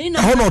papa me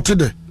na ho no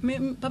tede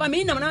papa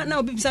me na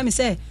obi bisa me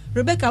say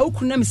Rebecca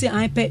ukunu na me say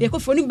an pe e ko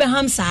fo ni be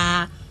ham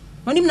sa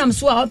oni nam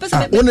so a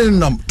pesa me oni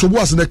nam to bo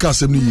asene ka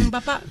asem ni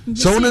yi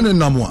so oni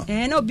nam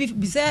a na obi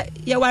bisa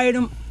ye ware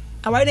no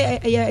aware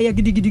ye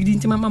gidi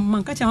nti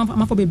man ka cha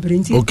ma fo be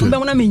brenti be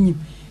wona menyim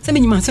se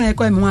menyim asene e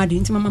ko me wade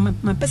nti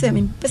ma pesa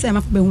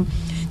ma fo be hu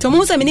to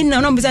mo se me ni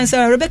nam bisa say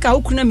Rebecca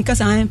ukunu na me ka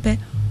sa an pe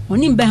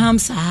oni be ham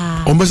sa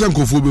o mbesa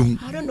nkofo be hu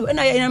I don't know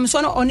na nam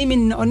so no oni mi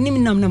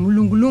nam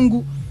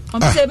lungu on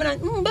pesa be na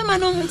be ma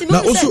no nti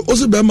na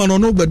osu be ma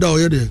no be da o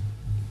ye de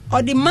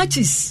or the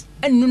matches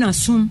enu na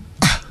sum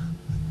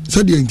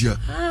sadi entia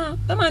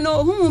be ma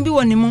no hu bi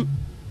woni mu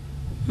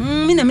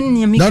mi na me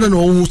mi na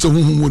no hu so hu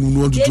woni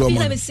mu do to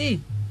ma me see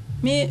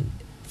me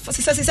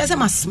se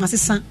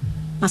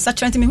masa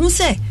trent me hu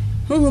se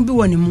hu bi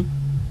woni mu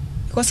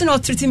because no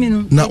treat me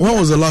no now when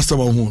was the last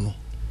time I hu no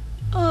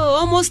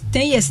almost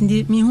 10 years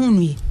ndi me hu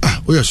no ye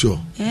oh yeah sure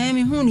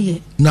me hu no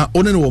ye na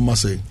one no ma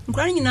say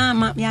nkran nyina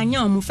ma ya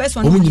nya mu first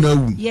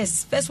one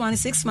yes first one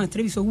 6 months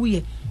 3 so wu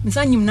ye me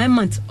san nyim 9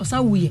 months o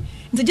san wu ye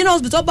nti general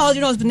hospital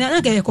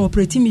na ka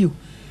cooperative me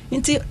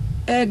nti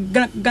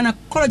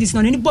gynecologist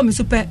no ni bom me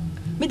super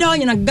me da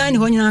nyina gan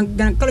ho nyina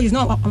gynecologist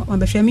no on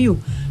be hwe me yo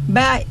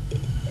but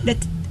the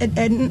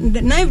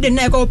knife the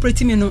neck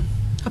cooperative me no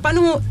papa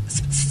no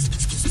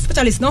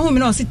specialist no who me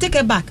no see take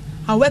her back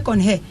I work on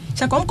her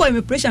she come call me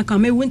operation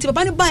can me win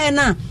papa ni buy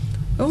na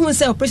who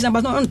say operation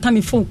but no on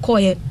time phone call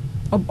her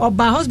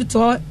oba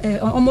hospital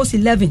almost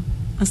 11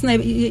 and so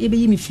e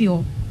be me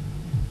feel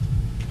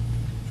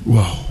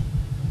wow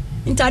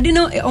nti ade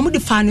no omo de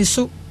fa ne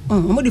so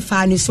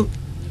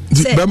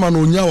be man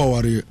onya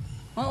waware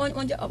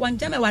on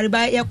jam ware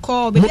ba ye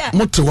call baby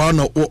motewa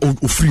na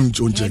o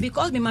fringe onje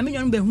because me mama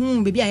nyon be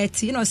hu baby a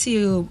yeti you know see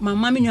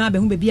mama nyon be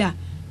hu baby a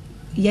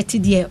yeti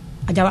de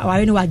aja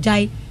ware no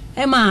wajai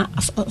e ma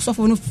so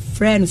for no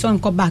friend so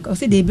nko back o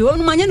say dey be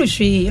on manya no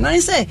hwe you know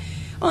say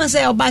on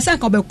say o ba san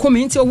ko be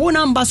comment o wo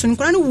number so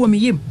nkra no wo me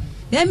yim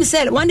let me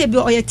say one day be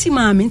o yeti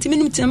mama nti me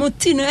nim ti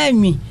no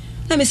anwi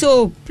let me say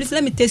oh please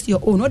let me taste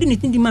your own what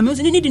need the mama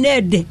so need na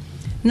ede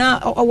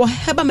na o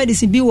herbal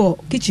medicine bi wo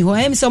kitchen ho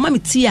em say o mama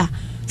tia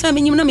so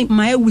me nyim na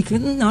my week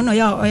no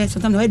ya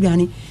sometimes no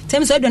aduane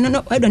tell so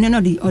aduane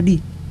no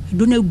di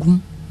do na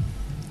gum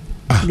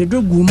de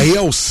do gum e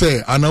ya o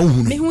say ana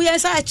hu me hu ya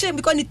say che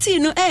because the tea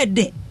no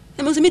ede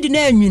na me so me di na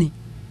anwini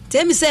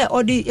tell me say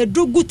o di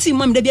do good tea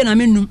mam de bia na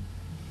menum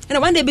and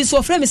one day be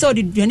so friend me say o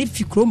di aduane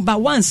fi krom but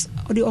once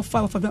o di offer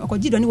o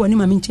gi aduane woni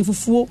ma me nche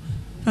fufuo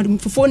na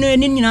fufuo no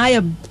ni nyina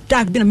ya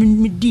dark bi na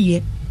me di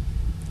e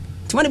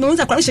to one day me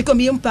unsa kwa sheke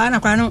me mpa na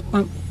kwa no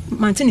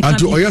mantini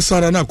anti oya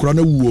sara na akura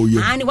na wuo ye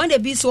and one day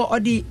be so or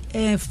the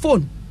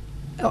phone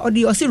or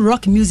the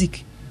rock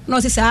music no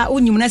say sa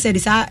onyum na say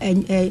sa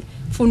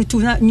phone to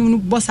na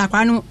nyum boss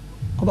akwa no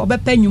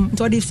obepa nyum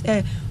to the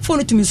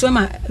phone to me so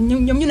ma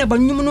nyum na ba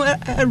nyum no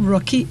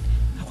rocky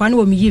akwa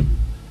no mi yim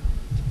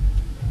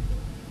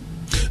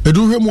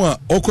edu hwemu a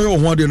okoye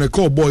ho ade na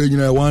call boy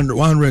nyina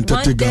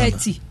 130 Ghana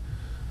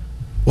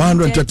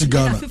 130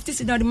 Ghana 50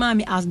 cedi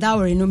mama as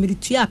dowry no me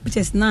tu ya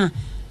pictures na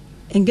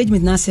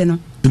engagement na se no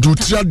into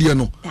triadia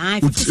no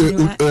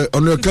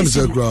on your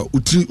cancer gra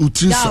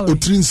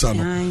utri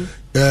insano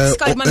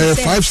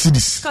 5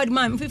 cities Scott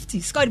man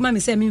 50 Scott man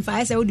say me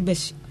fa say odi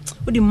besh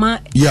odi ma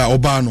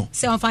oba no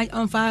say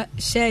on fa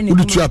share ni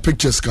odi tua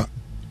pictures ka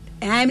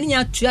me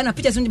nya tua na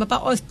pictures ni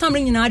papa o stamp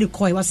ni na de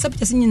call was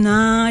pictures ni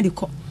na de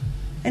call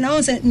and I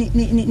want say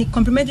ni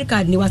complimentary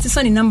card ni was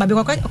send number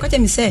because okache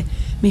me say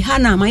me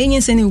hana ma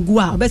yin say ni gu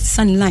a obet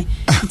send line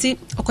nti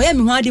okoya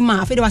me ho adi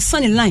ma afi de was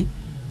send line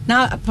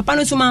na papa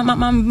no so ma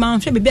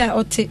hwe bebe a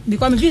ote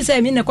because me feel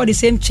say me na call the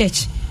same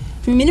church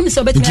me nim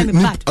say obet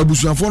me back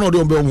abusuafo no de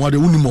on be ho ade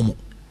unimomo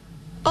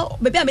oh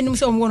bebe a me nim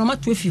say on no ma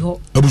to afi ho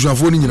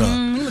abusuafo ni nyina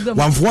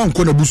wanfo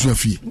wanko na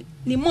abusuafi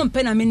ni mom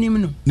pe na me nim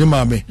no ni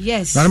maame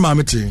yes na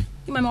maame te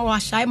ni maame wa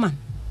shy man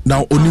na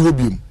oni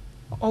hobium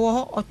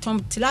owo otom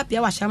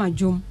tilapia wa shy man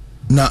jom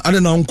na ade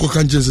na onko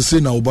kan say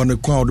na oba ne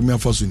kwa odome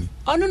afaso ni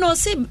ono no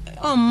say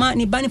on ma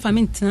ni bani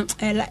famint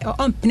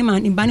on pini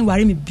man ni bani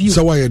ware me bio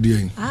say why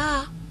dey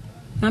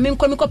na me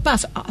nko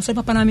pass aso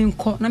papa na me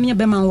nko na me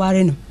be man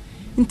ware no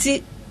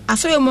nti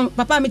aso yo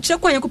papa me kire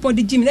kwa yakopon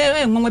di gym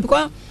na ngonwa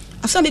because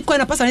aso me kwa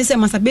na pastor say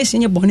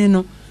masturbation nye bone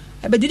no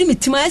e be didi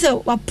metima say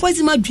wa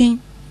poison madwen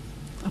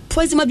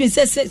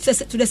say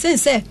to the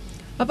sense say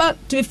papa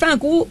to be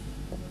frank who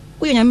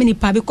nya me ni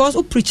pa because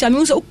who preacher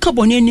me say who ka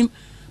bone anim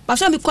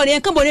pastor me kwa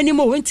yan ka bone anim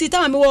o nti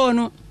ta me wo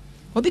no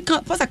obi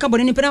ka pastor ka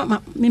bone anim pe na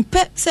me pe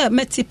say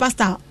meti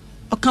pastor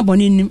o ka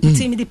bone anim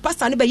nti me di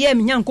pastor ne be ye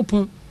me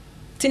nyankopon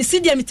tin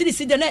sidia me tin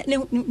sidia na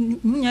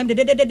nya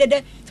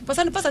de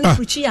pastor ne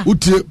preacher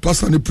utie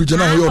pastor ne preacher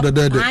na ho yo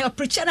de I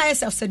preacher na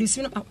self seduce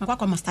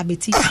makwa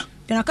masturbate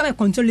then I come and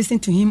control listen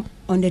to him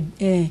on the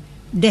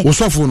deck wo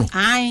sofo no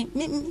I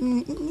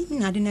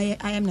na de na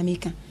I am na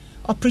maker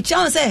o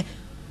preacher say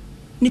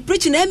ni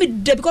preach na me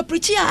de because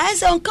preacher I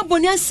say on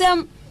company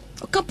asem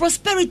on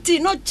prosperity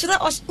not chira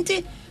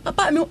nti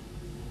papa me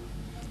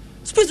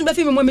spirit be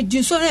fi me mo me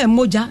din so na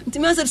moja nti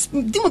me say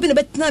di mo bi na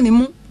betna me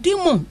mu di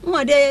mo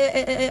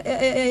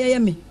ade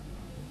me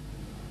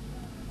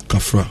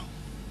kafra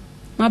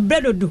my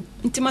bread do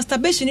nti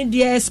masturbation in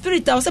the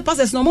spirit I say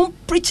pastors no mo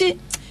preach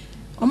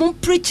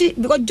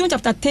because John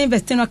chapter 10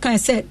 verse 10 can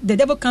say the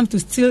devil comes to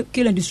steal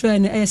kill and destroy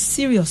and is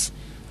serious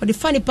but the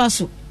funny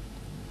pastor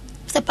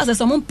say pastors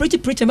no mo preach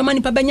be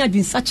mani pa banya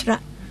adwin sachra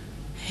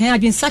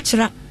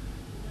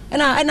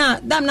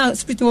and damn now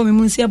spirit wo me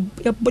mun say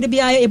body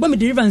bia e bo me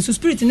deliverance so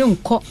spirit no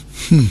nko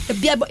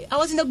I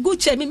was in a good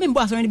church me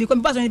boss already because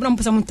boss already bring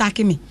some attack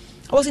me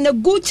I was in a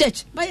good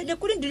church but they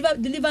couldn't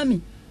deliver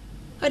me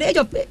at the age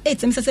of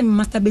 8 me say me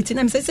masturbate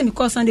na me say me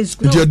call Sunday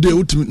school the day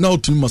now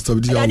to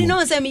masturbate I didn't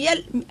know say me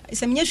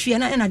hwe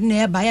na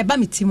de ba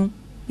me ti na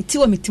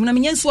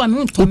me nyenso a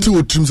me unto me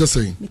ti trim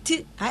say me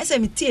ti I say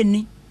me ti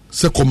ni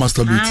say come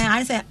masturbate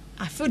I say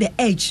I feel the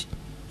edge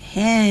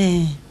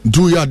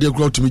do you dey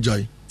grow to me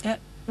jai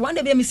one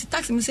day me see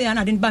taxi me say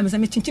I didn't buy me say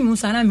me chinchi me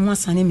say na me wan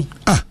sane me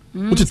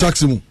what the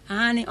taxi mu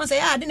ani on say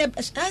I didn't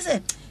I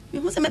say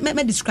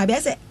me describe I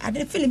say I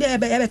didn't feel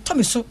be to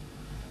me so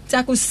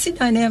I could sit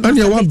down there and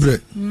you want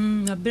bread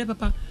bread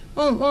papa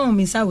oh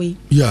me say we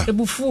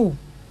ebufu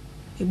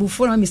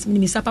na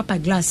me say papa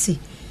glass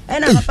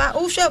and papa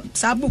o shop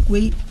sa book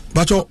we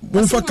but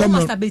won fa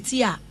camera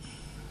masturbate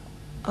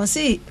I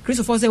say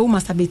Christopher say who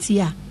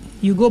masturbate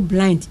you go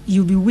blind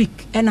you be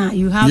weak and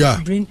you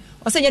have brain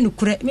I say you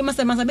kure me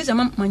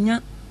masturbate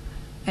manya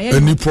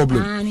any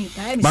problem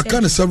but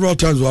can several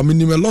times I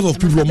mean a lot of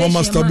people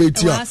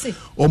masturbate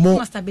or more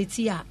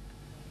masturbate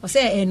I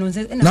say no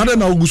na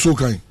na uguso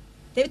kan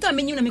David to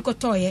me nyuna me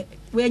kotoye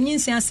we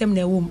nyinsen asem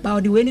na wom ba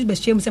the way ni be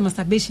shame say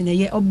masturbation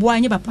ye oboa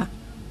nye papa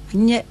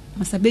nye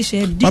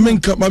masturbation di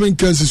mama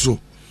can so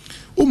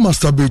o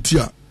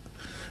masturbate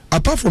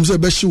apart from say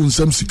be she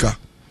unsam sika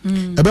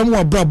ebe mo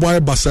abra boy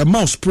basa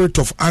mouth spirit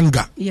of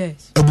anger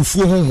yes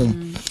abufuo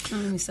honhom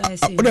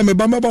o me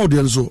ba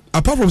ode so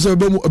apart from say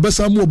ebe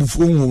sa mo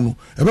abufuo honhom no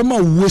ebe ma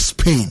waist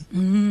pain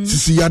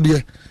sisi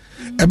yade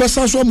ebe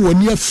sa so mo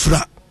ani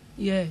afra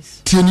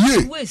yes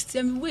tienye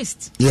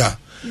waist yeah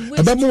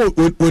ebe mo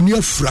oni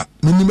afra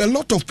no a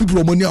lot of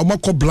people money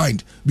are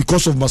blind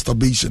because of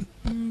masturbation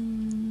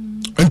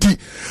anti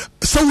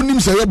so nim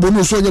say yebo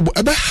no so yebo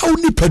ebe how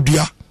ni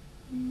padua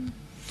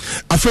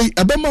afei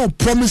ebe ma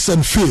promise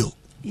and fail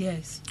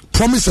yes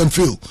promise and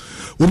fail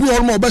obi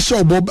all mo be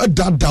show bo be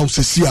dada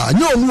osesi a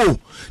nya onu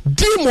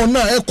demon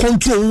na e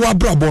control wa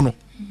brabo no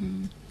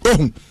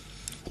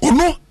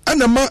ono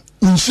anama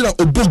unshira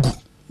obogu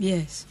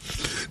yes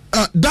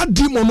that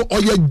demon or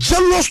you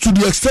jealous to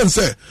the extent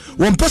say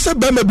one person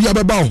be maybe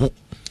abeba ho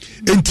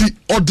enti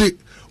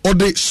or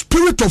the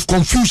spirit of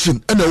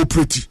confusion and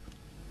operate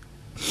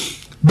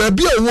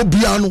baby a wo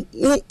bia no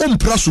o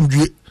mpra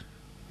somdue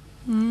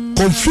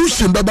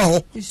confusion beba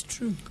ho it's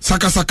true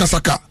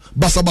saka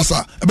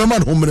basa ebe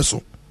man ho mre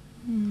so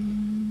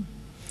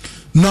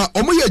na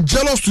omo ye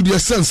jealous to the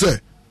extent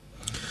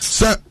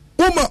say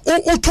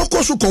o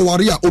toko so ko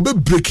ware a obe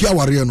break ya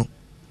ware no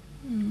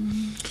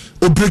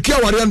o break ya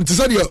ware no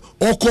tisa de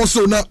o ko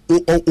so na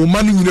o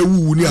mani nyina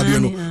wuwu ni ade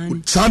no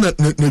sa na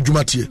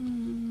dwumatie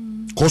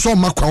ko so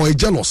makwa o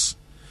jealous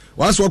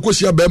once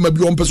wakosia bema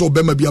bi on person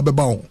bema bi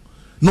abeba ho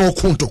na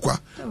okontokwa.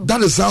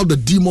 That is how the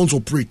demons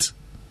operate.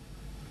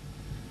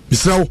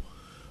 Misrawo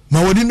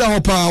ma wadi na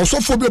hopa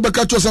osofo bi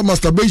beka chosa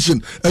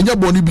masturbation enya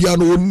boni bia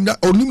no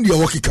onim dia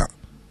wakika.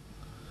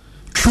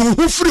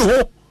 Twu free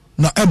ho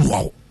na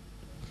emwa.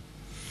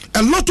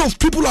 A lot of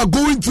people are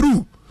going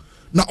through.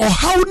 Na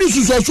how ni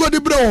susu de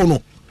bre ho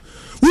no.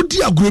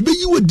 Wodi agrobe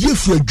yi wadi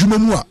afu adwuma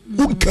mu a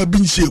wonka bi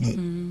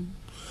nsemu.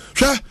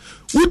 Hwe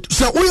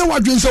say oya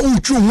wadwen say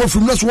wotwu ho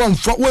from na so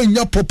wamfa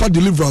wanya proper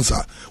deliverance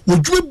a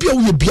wodwuma bia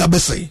wo ye bia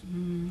besai.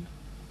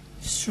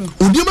 Sure.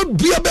 Odiema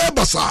bia be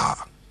basa.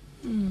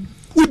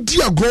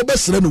 Wodi agrobe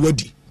sere no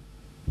wadi.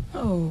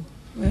 Oh,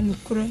 when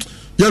kure.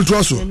 Yel to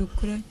aso.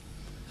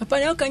 Papa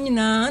na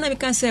kanyina na me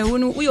kan say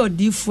we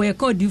odifo e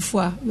kan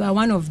odifo you are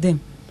one of them.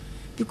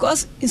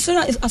 Because as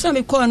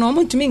I call no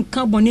want to mean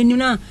kan bonenu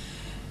na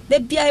the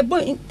bia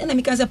boy na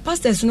me can say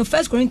pastors no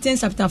 1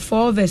 Corinthians chapter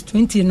 4 verse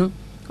 20 no.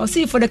 Or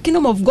see for the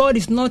kingdom of God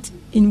is not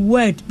in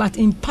word but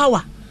in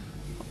power.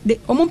 The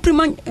omon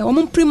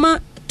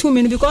prima 2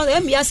 minutes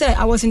because me say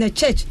I was in the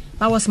church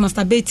but I was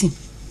masturbating.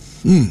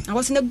 I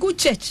was in a good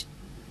church.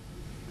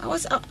 I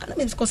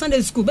mean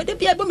Sunday school but the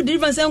bia me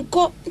deliverance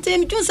enko nti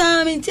me tun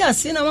sa me nti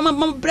ase na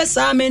mama bless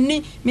me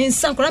ni me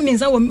nsan kora me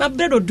nsan wo me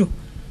bread odo.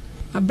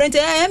 Brent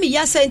me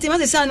ya say nti ma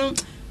say no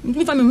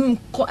me fa me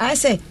I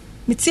say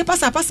me tie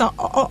pastor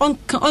on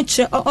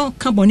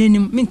kan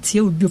bonenim me tie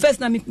obi first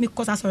na me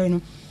cause sorry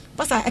no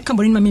pastor e kan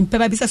bonenim me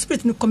peba bi say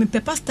spirit no come pe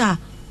pastor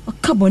o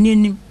kan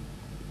bonenim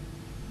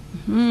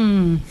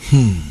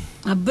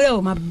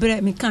my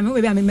bread me kan me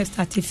we be me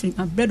start free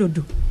my bread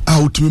odo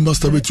out me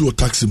masturbate or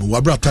taxi mo wa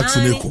bra taxi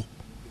neko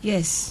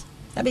yes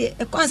abi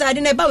e cause I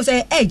didn't about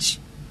say edge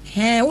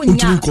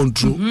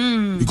control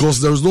because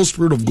there is no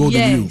spirit of God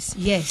in you.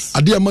 Yes.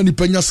 Adia mani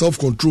penya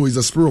self-control is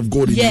the spirit of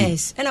God in you.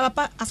 Yes. And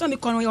papa as when me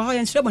kon your hoy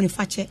and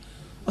boniface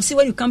or see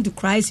when you come to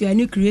Christ you are a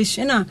new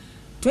creation na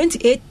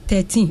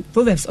 28:13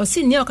 Proverbs or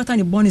see near okata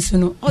ni bonus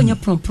no onya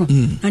prom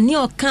and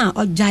near kan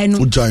ojai no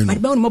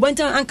but be mo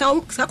bonta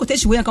anka sa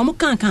koteshi we anka mo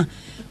kan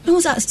no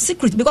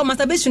secret because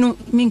masturbation no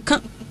me kan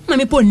na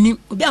me ponni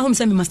obi a home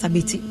say me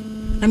masturbate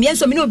na me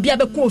so me no obi a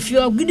be ko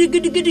ofio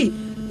gidi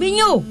me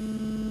nyo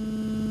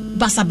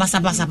basa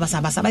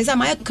basa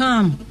my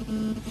come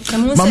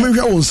mama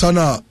hwa won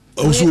sana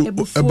also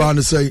eba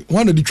ne say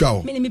one dey twa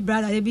wo me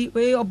brother dey be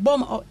we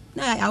obom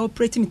na I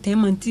operate me 10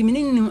 months me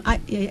ni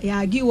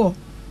ya gi wo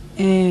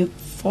 4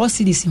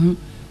 cedis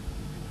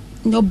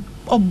no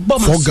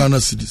obom 4 Ghana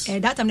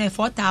cedis that time na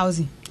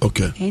 4,000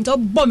 okay and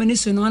obom me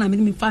so no na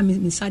me fa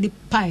me side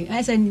pie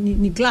I say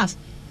ni glass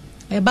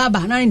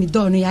baba na ni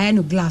door no ya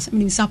no glass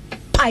me sa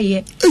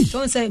pie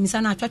so say me sa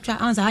na twatwa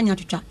ansa anya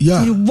twatwa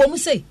ni wo mu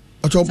say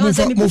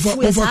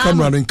Mofa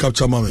camera and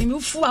capture mommy. Me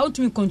out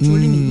to me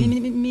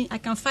controlling me. I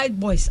can fight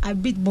boys. I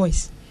beat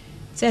boys.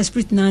 Say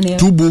spirit na na.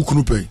 2 book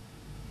no pay.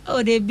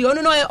 Oh, they be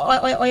no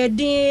or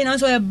din and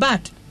so a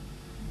bad.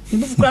 Me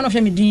bufu kura no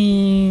hwe me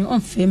din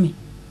on fe me.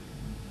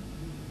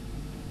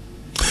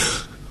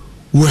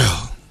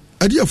 Well,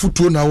 adia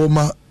futuo na wo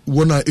ma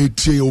wona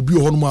etie obi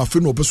ho no ma afi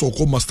no person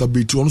ko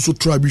masturbate on so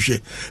try bi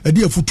hwe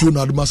adia futuo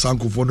na aduma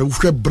sankofo na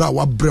hwe bra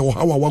wa bre wo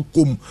hawa wa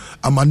kom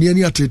amane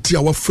ni atete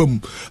a wa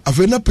fam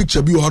afi na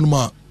picture bi ho no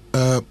ma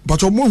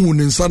pacho mo hu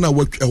ne nsa na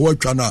wo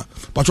atwa na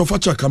pacho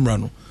facha camera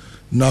no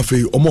na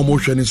afi omo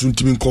hwe ne so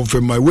ntimi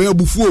confirm my way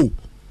abufuo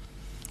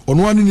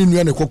ono ani ni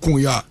nua ne kokon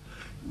ya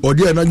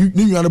ode na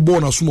ni nua ne bo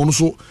na so mo no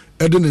so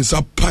ede ne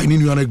nsa pai ni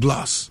nua ne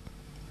glass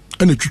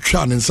ene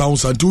twitwa ne nsa won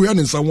santi wo ya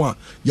ne nsa ho a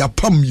ya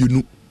pam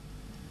yenu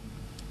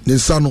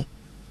Nesano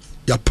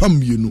ya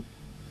pam yenu.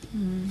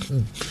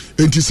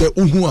 Enti say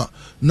uhu a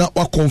na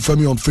wa confirm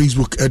me on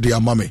Facebook e de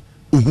amame.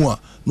 Uhu a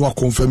na wa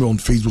confirm me on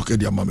Facebook e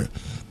de amame.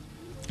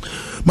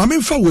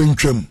 Mame fa we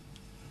ntwam.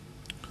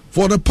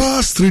 For the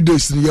past 3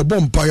 days ni ye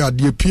bompa ya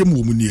de piem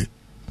wo munie.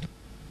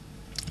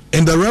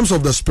 In the realms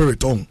of the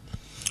spirit on.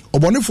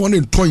 Obonefo ne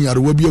nton yare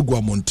wa bi agu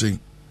amonten.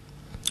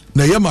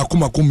 Na ye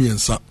makomakom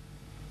yensa.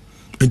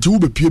 Enti wo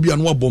be pie bi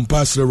anu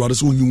abompa asre rade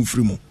so onyu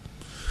mfiri mu.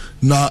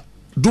 Na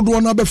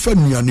dodo na be fa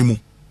nuane mu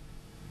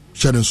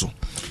hyede so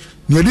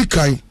ne di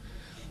kan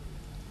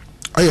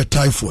aye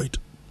typhoid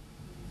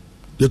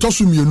de to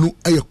so mienu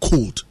aye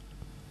cold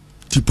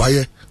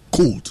tipaye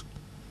cold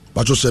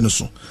ba jo hyede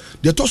so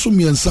de to so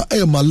miensa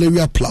aye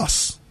malaria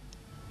plus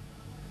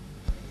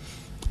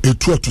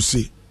to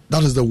say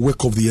that is the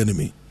work of the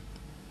enemy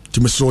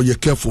to me so you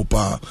careful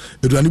pa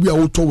eduane bi a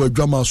wo to wa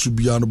adwama so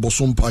bia no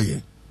boso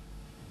mpaye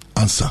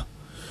answer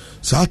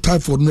so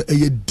typhoid no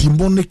aye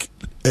demonic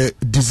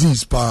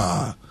disease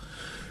pa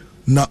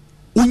na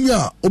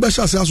unya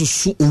obesha se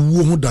aso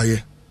owu ho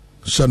daye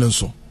hyene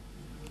nso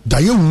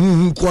daye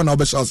wu ko na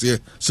obesha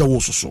se wo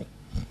soso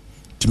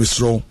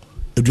timisro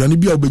eduane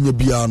bia obenya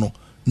bia no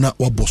na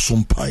waboso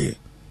mpae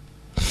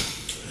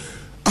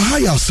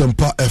ahaya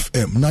sempa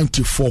FM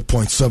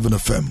 94.7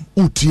 FM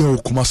utie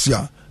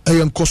okumasia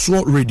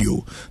Eyankoso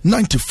Radio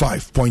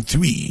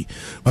 95.3.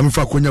 Mami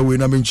fa kwenya we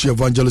na menchi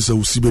evangelist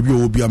usi baby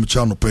obi am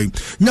channel pay.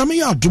 Nyame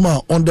ya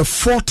aduma on the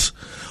 4th,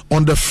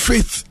 on the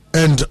 5th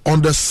and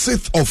on the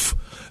 6th of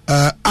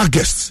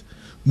August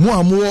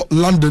mo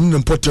London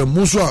important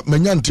mo so a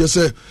manya ntie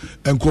se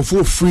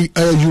enkofo free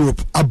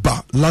Europe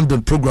abba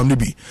London program ni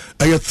bi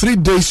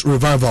 3 days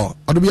revival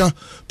adobia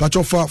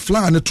pachofa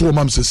fly and to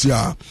mam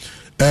sesia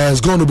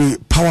it's going to be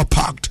power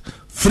packed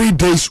 3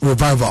 days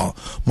revival.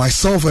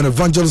 Myself and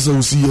evangelist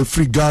will see a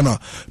free Ghana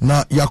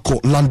na yako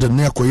London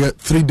na yako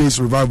 3 days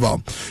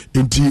revival.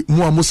 Inti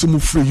mua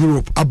musimu free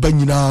Europe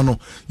abanyina no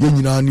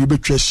yenyina ni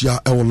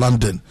betwehia e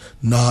London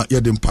na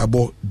yede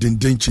mpabo den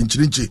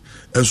chinchirinchi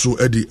enso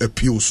edi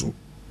appeals.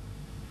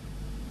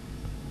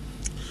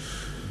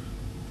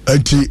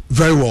 Enti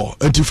very well.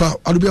 Enti fa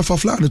adubia fa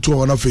fly ne to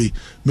wana fe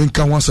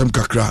menka wansam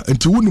kakra.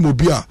 Enti wuni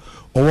mobia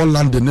owo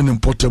London ne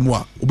important mu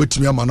a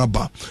obetimi amana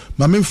ba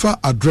ma memfa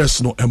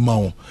address no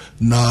emawo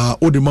na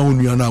ode ma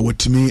onua na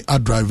watimi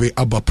adrive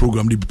aba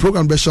program the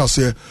program be shall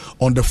say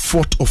on the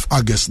 4th of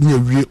August near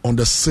we on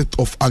the 6th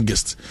of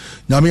August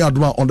nyame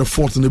aduma on the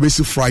 4th in the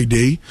basic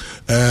Friday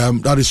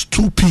that is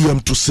 2 p.m.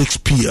 to 6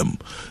 p.m.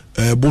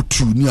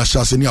 Botu ni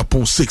ashase ni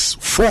upon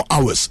 4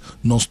 hours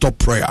non-stop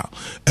prayer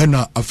and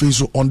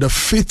so on the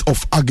 5th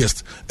of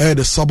August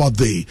the Sabbath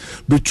day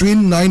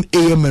between 9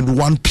 a.m. and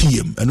 1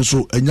 p.m. and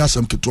so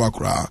enyasem ketwa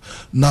kra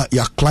na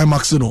ya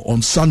climax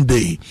on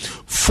Sunday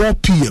 4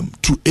 p.m.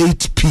 to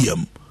 8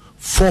 p.m.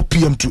 4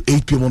 p.m. to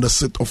 8 p.m. on the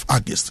 6th of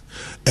August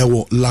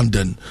ewo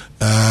London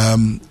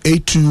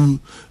A2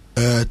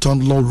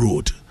 Tondlow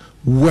Road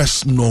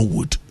West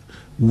Norwood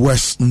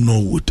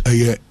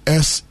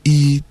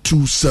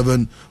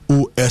SE27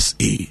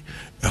 OSA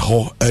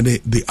and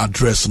the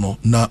address no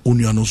na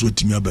unia no so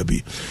timia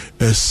baby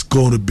it's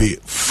going to be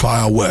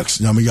fireworks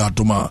nyame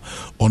yadoma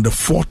on the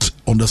 4th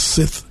on the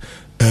 6th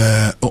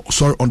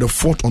on the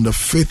 4th on the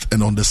 5th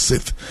and on the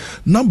 6th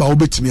number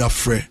obetimi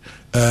afre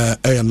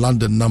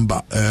London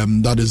number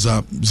that is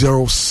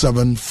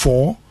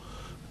 074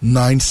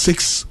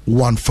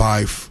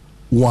 9615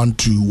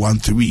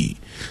 1213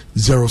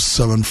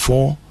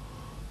 074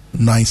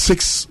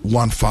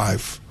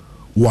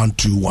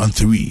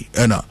 96151213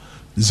 and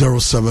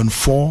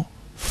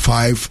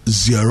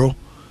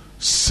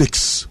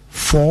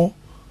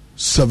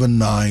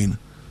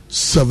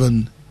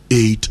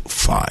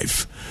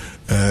 07450647985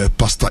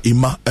 Pastor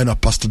Ima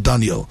and Pastor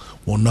Daniel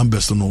one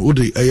numbers no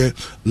ode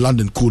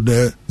London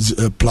code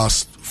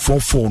plus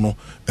 44 no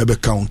ebe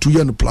count 2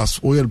 yen plus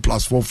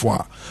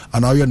 44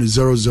 and now yen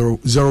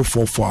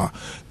 00044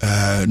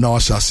 now I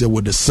shall say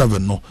with the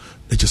 7 no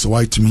it is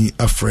white to me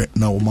afraid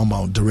now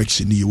mama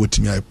direction you with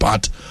me a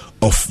part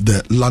of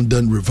the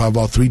London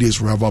Revival 3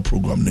 days revival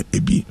program ne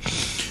ebi.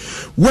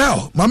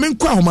 Well, my main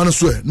kwa homano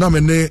swe na me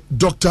ne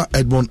Dr.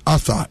 Edmond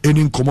Arthur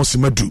eni nkomo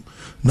simadu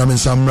na me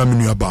nsamra me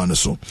nua ba ne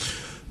so.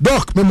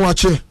 Doc, me mo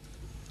ache.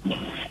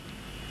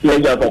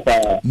 Yeah,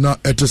 papa. Na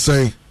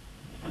etesei.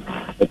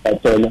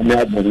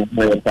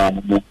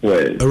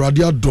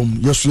 Radio Dom,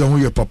 yes,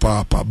 you are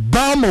papa.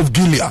 Balm of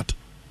Gilead.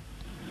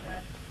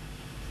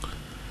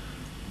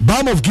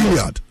 Balm of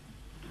Gilead.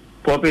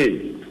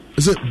 Poppy.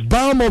 Is it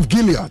Balm of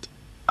Gilead?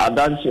 I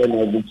don't see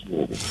any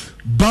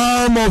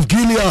Balm of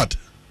Gilead.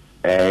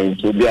 And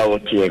to be our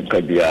tea and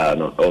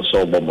Cabiano,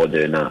 also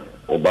Bomodena,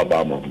 or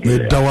Balm of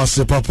Gilead.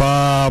 Dawase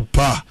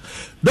papa.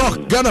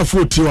 Doc, Ghana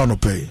food you want to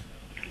pay.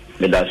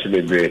 That's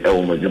the great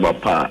Elma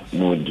Pa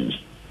Moody.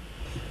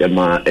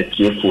 Emma a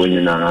tearful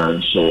in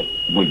so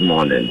good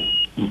morning.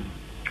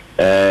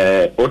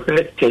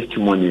 Okay,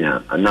 testimony,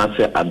 and I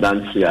say a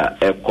dance here,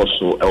 a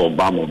coso,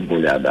 Obama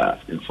Bulada.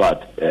 In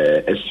fact,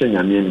 a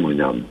senior name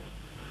Munam.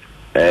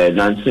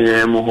 Dancing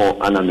Moho,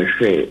 and I'm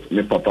afraid,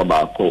 me Papa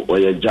Bako, or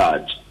a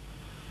judge.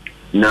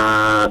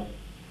 Na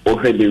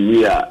already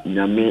we are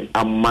Nami,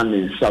 a man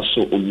in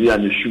Sasso, Obia,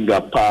 the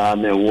sugar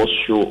palm, and wash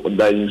show, or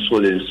dying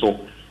soul and so.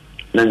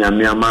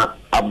 Nanyama,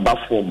 a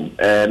baffum,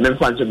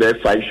 Memphis,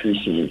 5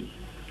 shooting.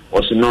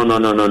 Also,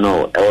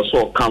 no. I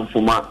also come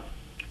from my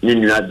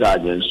Nina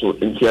Judge, so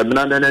in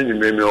Kiabana, and you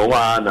may know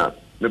one,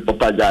 the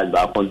Papa Judge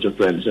back on your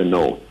friends and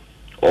no,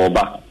 or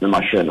back the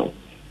machine.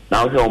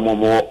 Now, here,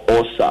 more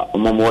ulcer,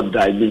 more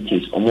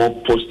diabetes, or more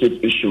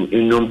prostate issue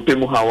in no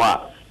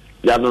Pimuhawa.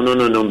 Ya no,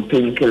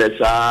 painkillers,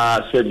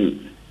 said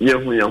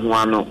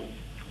Yahuano,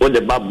 or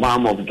the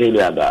Balm of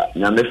Gilead,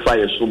 Name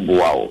fire so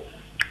bow.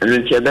 And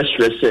then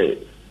Kiabestre say,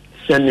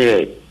 send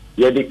ye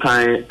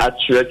kind at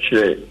church.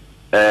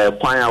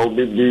 Kwanya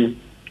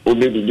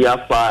obedi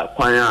afa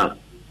kwanya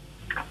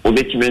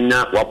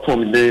obetimenya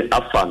wapom de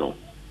afa no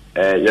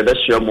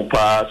yebehye mo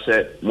pa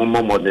se mo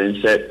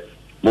moden se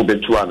mo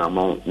betu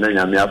anamo na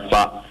nyame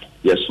afa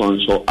ye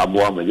sonso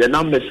aboa mo ye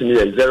number ni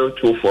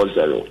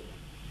 0240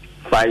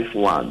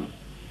 51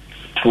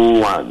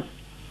 21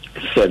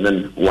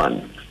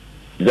 71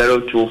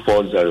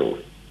 0240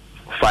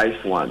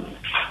 51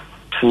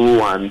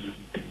 21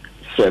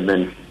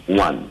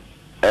 71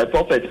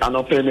 prophet and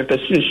open a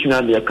position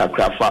and the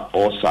kakrafa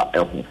osa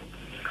ehu.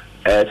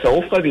 So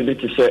offer the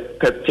to say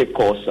peptic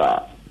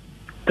ulcer.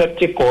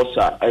 Peptic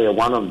ulcer is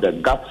one of the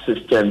gut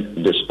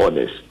system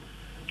disorders.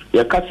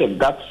 You catch a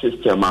gut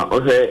system now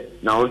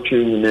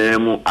training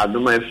name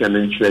aduma if you're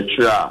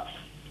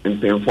in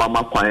painful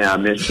kwanya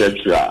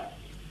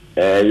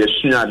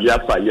yesua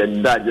diafa ye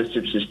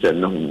digestive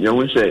system no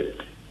you say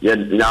ye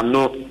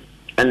no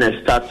and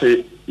start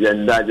ye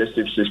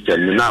digestive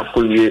system na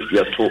akụlie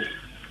ye to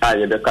a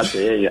ye beka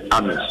say ye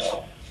anus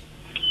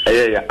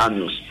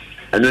anus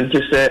and then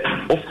say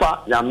ofa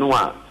ya no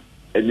a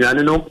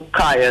aduane no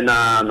kae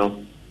na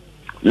no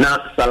na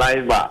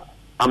saliva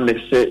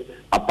amexe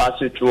a pass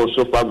through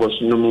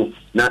esophagus no mu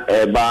na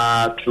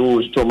eba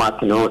through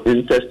stomach no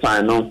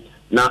intestine no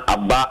na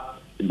aba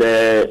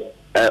the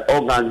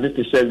organs that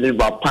is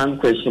liver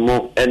pancreas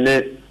mo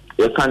ene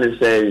you can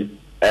say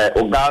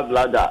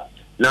gallbladder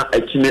na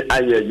etime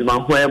aye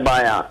djuma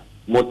whereby a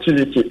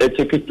motility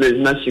take place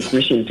na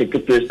secretion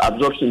take place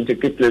absorption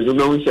take place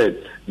we say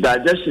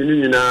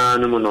digestion ni na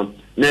no no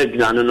na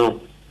aduane no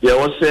ye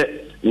wo se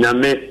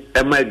nyame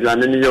ema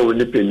aduane ni ye wo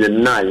ni pende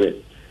na ye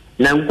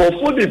na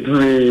nkofo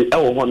bebre e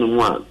wo hono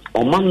mu a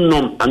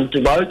omannom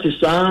antibiotics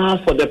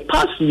for the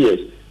past years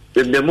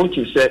if the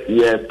motive say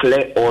ye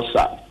clear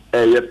ulcer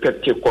ye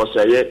peptic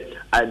ulcer ye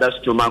either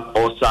stomach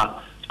ulcer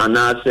and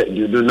say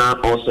duodenal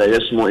ulcer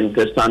ye small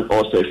intestine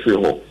ulcer free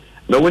ho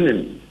but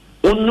when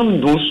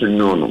onum do so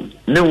no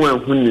ne wan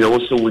hu ne wo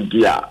so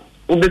wudi a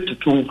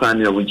obetutu nkwan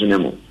ne wo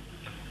ginemo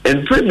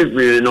entre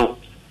bebre no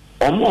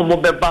omo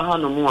beba ha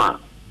no mu a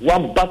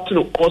one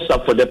battle ulcer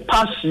for the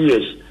past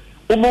years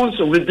almost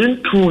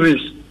within 2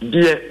 weeks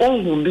the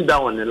only be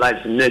down on the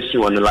life next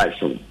year on the life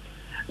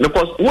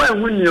because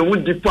when you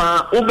would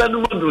depart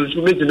obenu do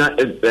so medina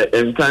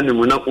enkan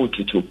mu na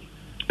otutu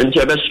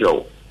nche be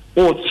show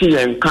o ti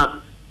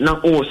enka na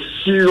o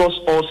serious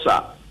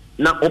ulcer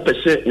na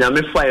opese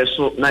nyame faye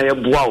so na ye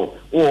boa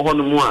o ho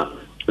no mu a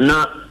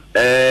na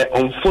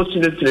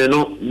unfortunately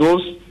no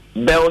those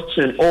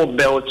belching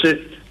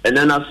and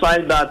then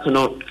aside that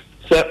no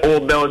say o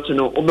belching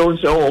no o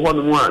say o ho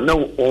no mu a na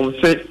on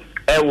fit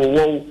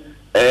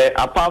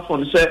apart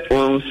from say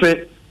on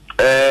fit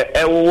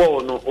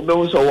no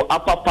obehu so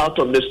upper part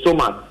of the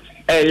stomach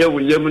ye wo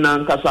yemu na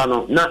nkasa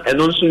no na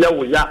eno nso ye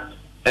wo ya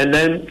and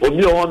then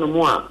obi o no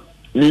mu a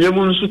ne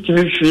yemu nso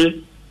timi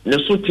hwe ne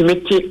so timi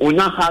ti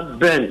onya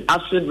heartburn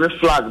acid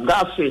reflux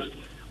gases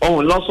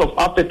loss of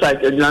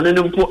appetite aduane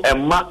no mpo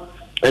emma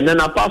and then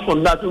apart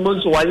from that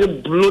we so why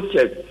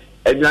bloated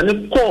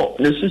aduane ko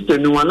ne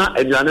system no na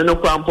aduane no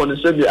kwa mpo no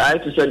so bi I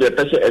to say the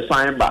person a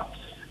sign ba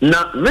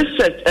na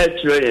research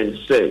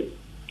actually say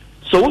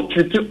so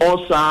treat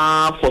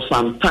ulcer for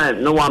some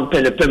time no one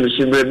pen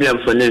permission be am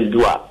for nem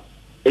do a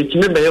it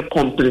may be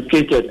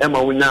complicated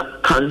ema we na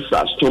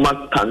cancer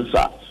stomach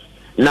cancer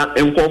na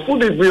enkofu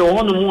be be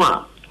ho no mu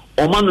a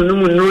o ma no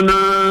mu no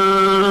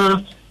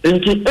na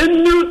into a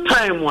new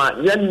time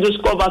one then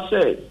discover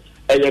say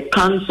a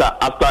cancer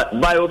after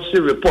biopsy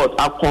report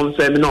are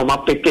confirmed no ma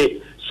pick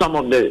some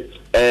of the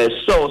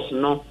cells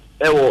no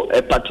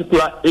a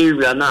particular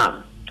area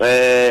na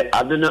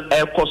adeno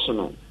air course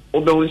no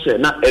obewu say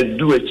na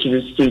edu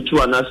achiri stage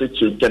 2 and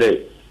stage 3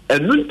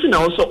 enunti na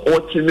also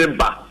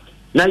otimeba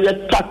na ye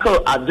tackle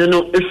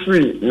adeno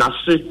efree na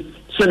se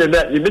ne be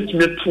ye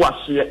betime to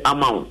ase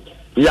amount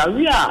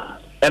yare a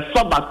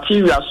efa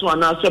bacteria so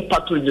ana se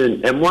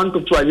pathogen emwan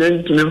to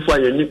ayentime fo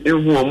ayeni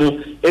ehu omo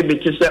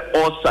ebeti se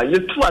ulcer ye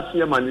to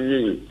ase ma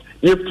ne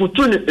ye put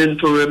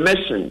into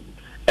remission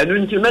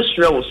enunti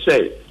mesre will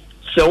say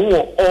se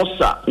wo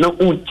ulcer na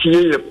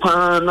utie ye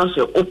pa na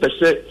se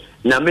opese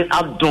na me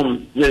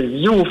abdom ye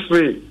you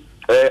free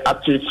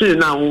atiti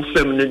na wo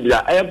fam ne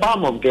dia e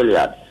balm of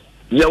Gilead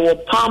ye wo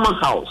Palmer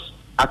House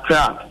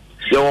Accra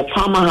ye wo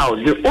Palmer House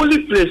the only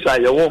place I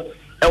ye wo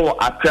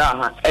Accra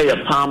ha e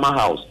Palmer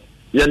House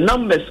your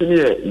number is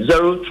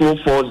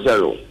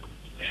 0240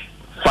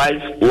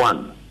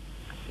 51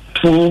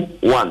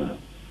 21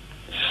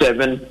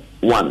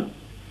 71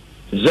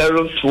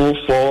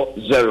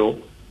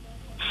 0240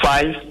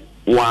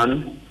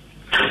 51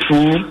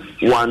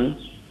 21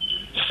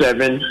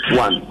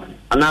 71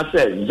 and I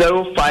said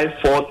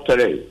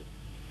 0543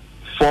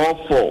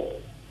 44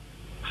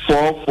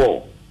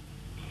 44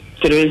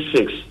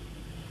 36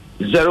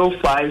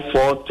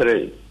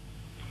 0543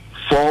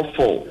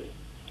 44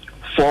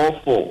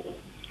 44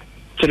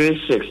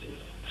 36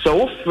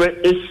 so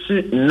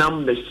if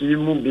number si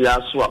mu bia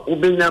so a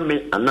obenya me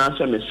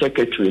anasa me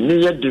secretary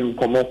ni ye dim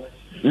komo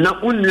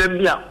na unwe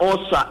bia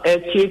osa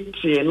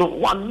etete no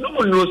wano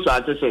no sa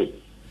te say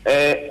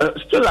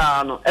still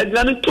no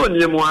edwane to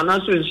ni mu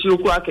anaso nsuo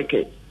ku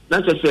akeke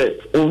na te say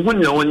ohun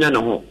ne wonya ne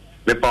ho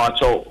me pa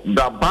cho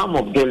the balm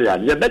of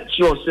Gilead ye bet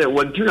you say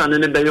wadura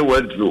ne be ye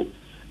waduro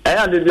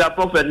eya de bia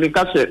prophet me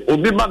ka say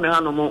obi ba me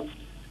hanu mo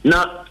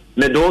na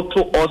me do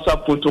to ulcer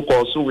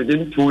protocol so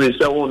within 2 weeks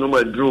say one no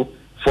waduro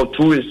for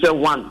 2 weeks say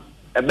one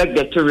e be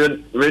get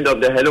rid of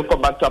the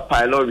Helicobacter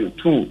pylori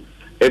 2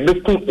 e be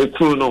ku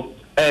ekuru no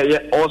ye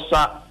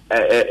ulcer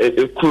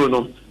ekuru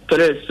no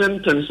 3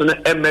 symptoms na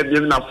maybe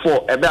na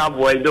 4 e be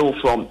avoid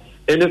from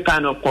any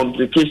kind of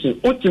complication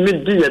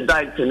ultimate di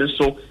diet ni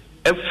so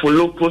e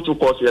follow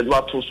protocols ye do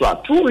ato so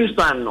 2 weeks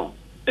time no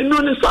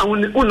eno ni sa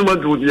woni unuma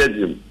do di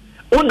adim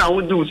una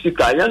wodi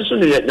usika yenso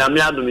ne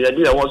nyame adom ye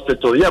de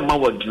hospital ye ma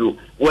waduro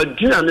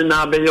wadura ne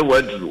na be ye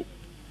waduro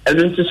and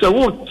then to say,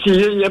 "Oh,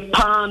 tie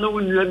pan no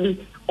nyabi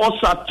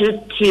osa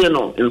tie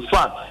no." In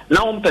fact,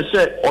 now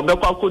pese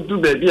obekwa ko do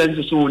baby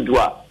and so do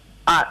a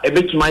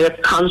bit my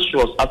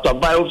conscious after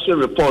biopsy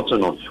report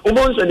no.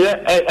 Obon say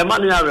e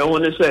man ya we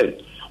won say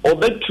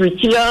obet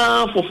treat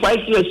for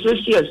 5 years,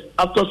 6 years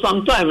after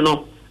some time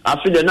no.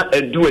 After they not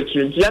do it,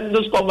 and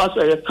discover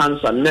say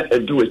cancer not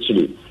do it.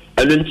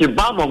 And then the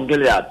Balm of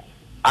Gilead,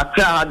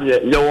 Accra had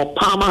your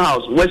Palmer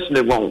House, West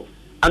Legon,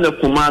 and the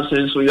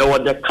Kumasi, so you were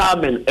the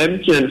carbon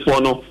empty and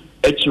phono,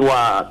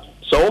 HUR.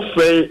 So,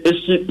 free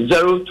is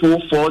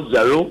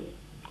 0240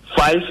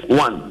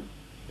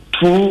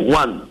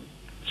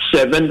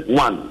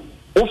 512171.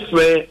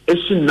 Offer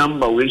is the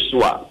number which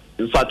you are.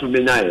 In fact, we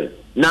know.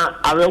 Now,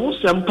 I will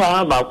send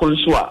power about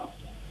Consua.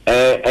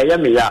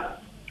 Ayamia.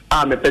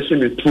 Me person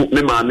me tu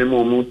me maame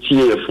mo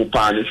tie fu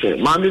pa ne se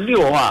maame bi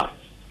o ha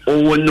o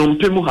wonom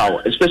pemu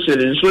ha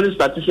especially insurance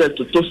statistics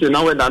to say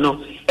now that no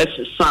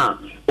san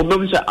o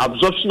say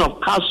absorption of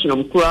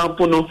calcium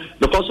krampo no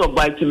because of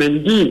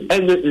vitamin D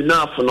and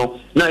enough no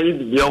na e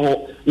bi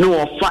ho no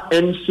offer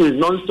NSAIDs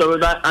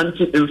non-steroidal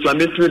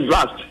anti-inflammatory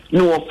drugs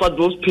no offer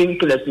those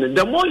painkillers.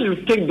 The more you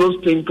take those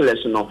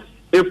painkillers no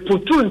it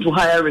put you into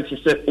higher risk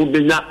say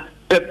obenya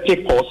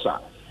peptic ulcer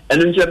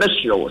and in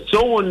jebesho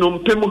so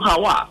wonom pemu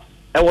ha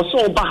I was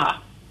so bad.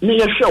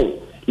 Near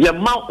show. Your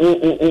mouth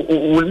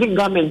or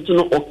ligament,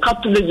 or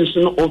cartilages,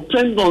 or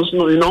tendons,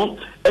 you know,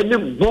 any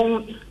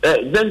bone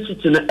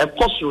density, a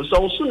posture.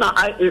 So soon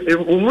I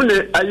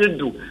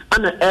do,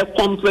 and a air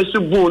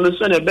compressive bone,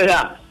 and a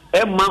bear,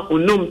 a man who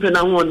know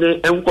Penamone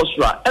and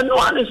Cosra. And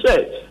one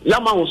say,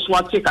 Yama will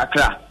swat take a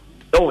crack.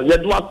 Oh, you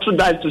do have to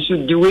die to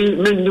see the way,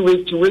 many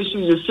way to raise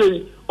you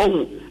say,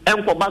 oh,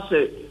 and for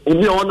Basse.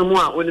 Obi on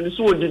mo when the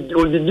so the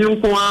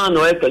din ko an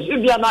no e ka if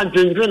you na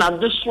dwendwen na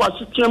this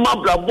was tema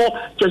brabo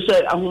ke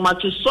say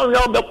ahomachi sorry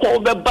obekọ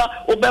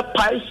obeba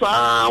paisa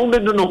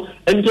obedu no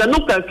enti no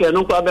keke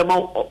no ko abema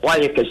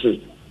waye kese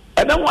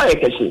ebe waye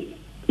kese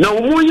na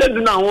omu ye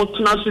du na wo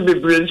tuna se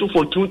bebre nso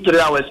for 2-3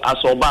 hours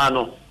asoba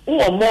no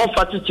or more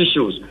fatty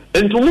tissues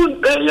and to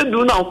you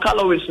do now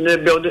calories in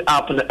build it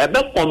up and a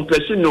bit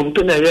compressing no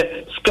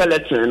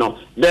skeleton no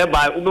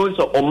thereby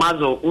also or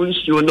muscle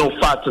unsure no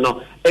fat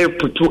no a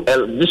put to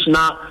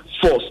additional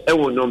force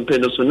no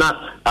so not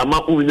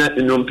ama una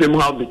in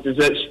how it is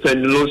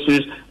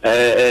spondylosis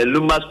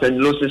lumbar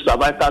spondylosis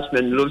cervical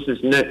spondylosis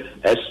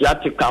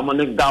sciatica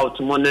money gout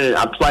money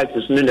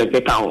arthritis ne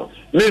ke kan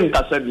me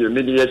nkasa bi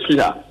media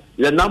here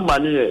your number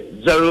is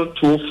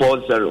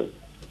 0240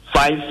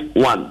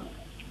 51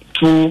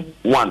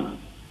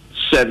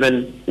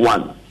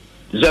 2171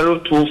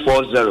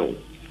 0240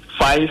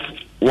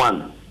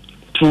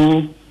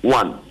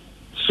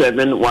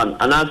 512171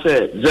 and I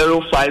say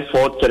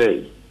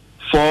 0543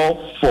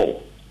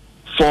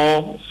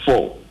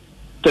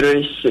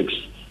 444436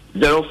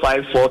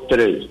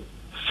 0543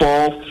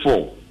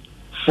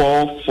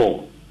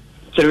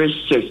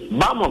 444436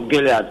 Balm of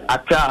Gilead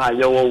Accra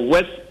your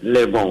West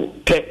Legon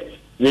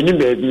yeni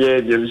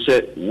baby them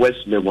say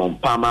West Legon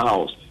Palmer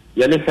House.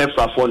 You need help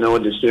for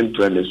the same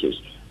premises.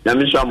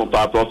 Namisha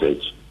Mopa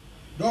Prophet.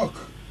 Doc,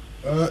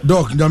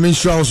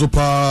 Namisha also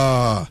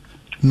pa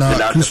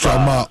na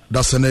Christama.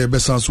 That's an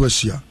Bessan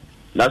Swesia.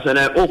 That's an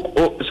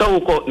so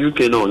called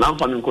UK no. Now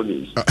coming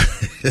coming.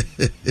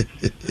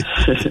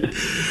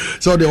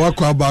 So they walk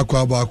wabre.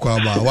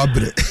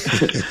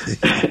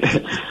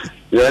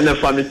 You're in the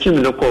family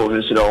team. No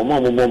call. You know,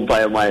 Mama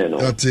Bompire Maya.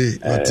 That's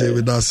it.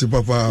 With us,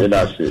 Papa.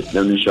 That's it.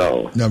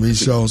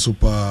 Namisha also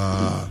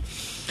pa.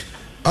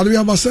 Adu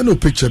ya maseno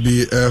picture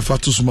bi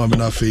Fatus mama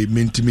na fe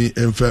mentimi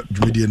emfa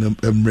dwumedi na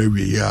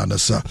emrewe ya na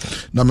sa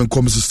na men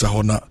come sister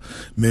hona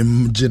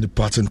men je the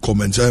pattern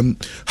comment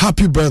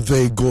happy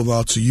birthday go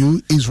out to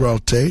you Israel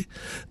Tay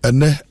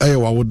ene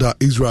ayewa woda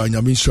Israel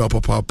nyame nshua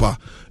papa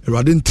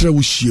erade ntre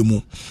wo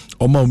hiemu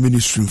oma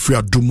ministry mfiri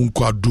adumu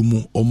nko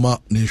adumu oma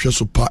ne hwe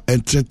so pa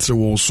entretre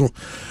wo so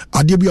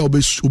ade bia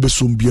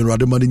obesom bi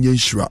erade ma ne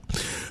nshira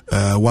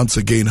once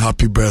again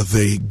happy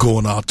birthday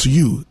going out to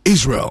you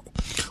Israel.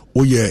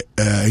 Oh yeah,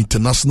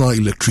 international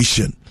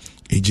electrician,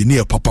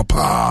 engineer,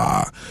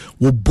 papa,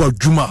 wo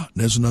bojuma.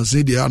 Nesu na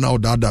say dia na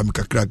odada mi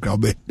kakra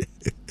grabe.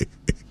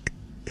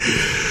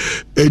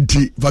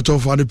 Enti, vato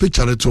for the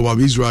picture to wa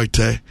Israel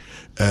te,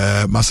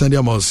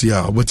 masendia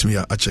mausia, wetimi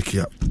a check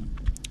here.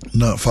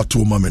 Na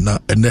fatu mame na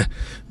ene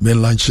men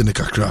lunch ne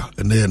kakra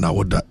ene na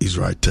woda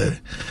Israel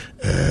te.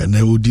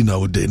 Ne odi na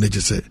wode ne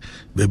jese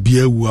bebi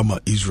ewu ama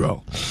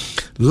Israel.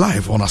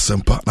 Live on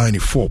Asempa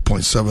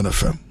 94.7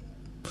 FM.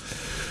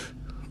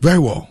 Very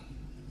well.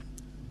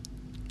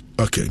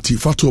 Okay,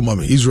 Tifatu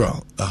Mami,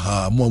 Israel.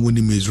 Mo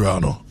winning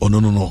Israel no. Oh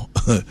no.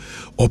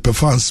 Ope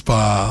fans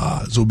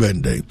pa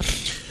zobende.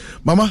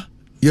 Mama,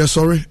 yeah,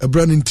 sorry, a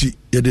brand inti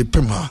yede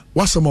pemha.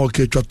 Wasama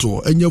okay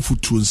chato enye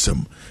futu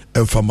nsem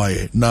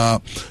emfamaye. Na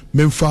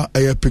memfa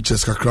air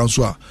pictures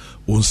kakranso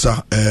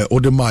unsa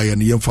odemaye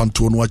ne yemfa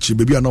nto no achi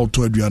bebi ana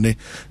oto aduane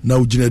na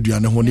ugina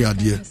aduane ho ne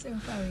ade.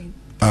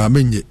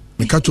 Menye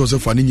me catch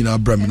yourself for nyina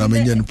abram na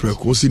menye no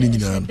preko o si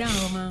nyina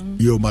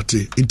yo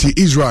mate into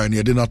Israel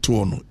ne de na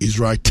to no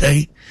Israel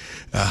 10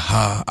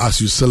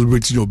 as you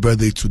celebrate your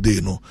birthday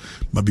today no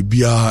ma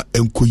bibia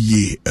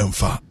enkoye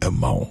emfa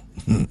emma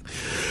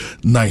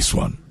nice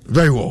one.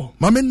 Very well.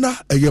 Mamena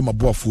eye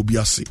maboafo bi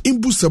ase.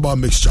 Imbuseba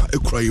mixture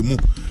ekura mu.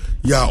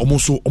 Ya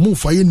omo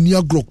fa ye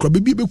nia glokra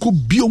bebi beko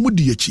bi omo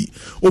di echi.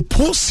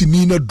 Opo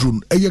sini na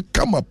drone eye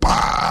kama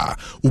pa.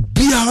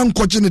 Obia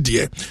nkoje ne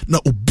de na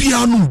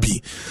obia no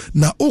bi.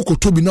 Na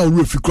okoto bi na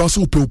ori fikra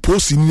so opo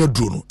sini na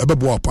drone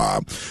ebebo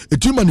pa.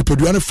 Etima ni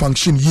pedua ne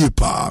function ye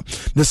pa.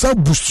 Na sa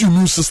boost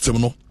immune system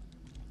no.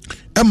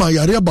 Ema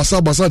yare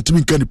basa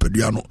ntimi nka ni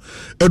pedua no.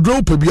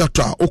 Edro pedua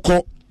ta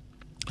okọ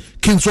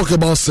King's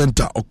Walkabout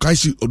Center,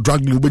 Okaisi or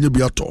Drug Lubenya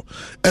Biato,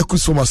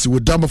 Equus Pharmacy,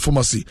 Wedama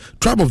Pharmacy,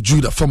 Tribe of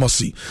Judah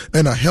Pharmacy,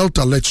 and a Health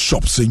Alert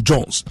Shop, St.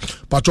 John's.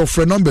 Patro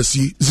friend number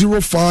C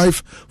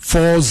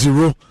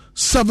 0540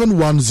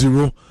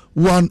 710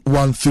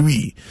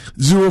 113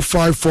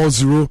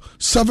 0540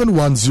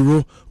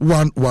 710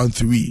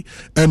 113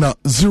 and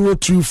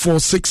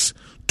 0246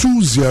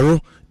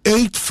 20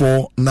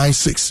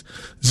 8496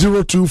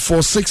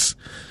 0246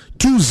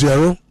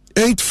 20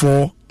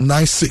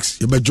 8496.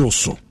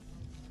 Yebejoso.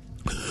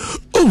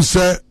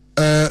 Say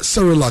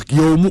Cerelac,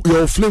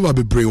 your flavor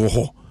be brave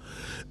ho.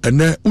 And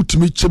then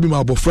utimi chebi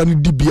ma bofrani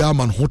dibia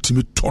man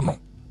hotimi tono.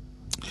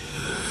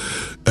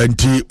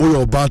 Enti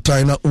oyo bata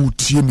ina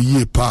utie mi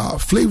ye pa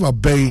flavor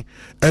bay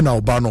and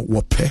albano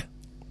wope.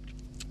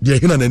 Dia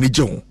hina na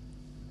nije.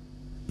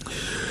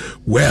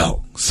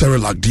 Well,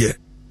 Cerelac dear,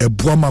 e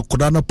boama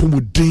kodana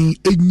pomu din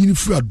enyini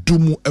fi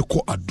adumu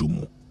eko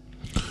adumu.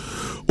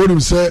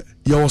 Onim say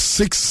your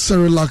 6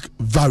 Cerelac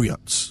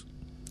variants.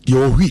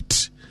 Your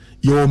wheat,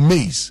 your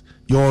maize,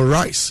 your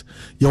rice,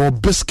 your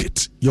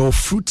biscuit, your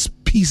fruit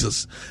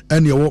pieces,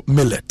 and your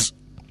millet.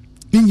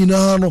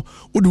 Ninyina no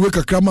odi we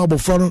kakra ma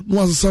abofra no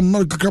no asesa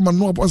no kakra ma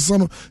no asesa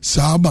no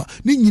saaba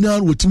ninyina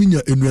no wetimi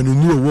nya enuanu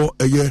ni wo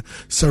eye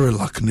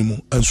Cerelac ni mu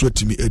enso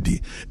etimi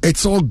edi.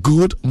 It's all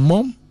good,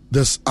 mom.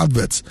 This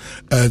advert,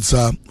 it's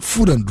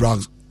Food and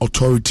Drugs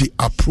Authority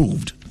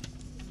approved.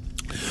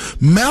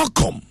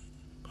 Malcolm,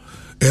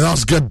 it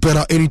does get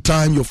better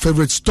anytime. Your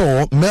favorite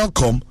store,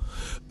 Malcolm.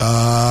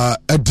 A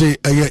day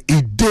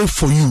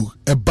for you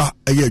eba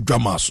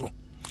drama so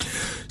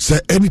say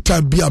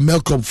anytime be a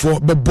Malcolm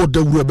for be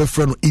border we be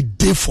friend a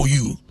day for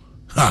you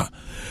ha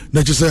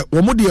na je say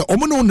omo de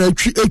omo no na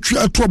atwi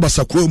ato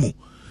basakwa mu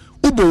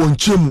ubo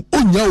wonchemu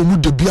onya omu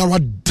de biara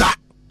da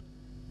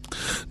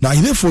na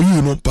ide for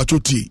you no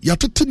patoti ya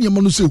tete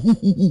niam no say hu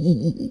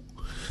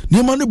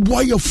niam no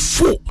boy ya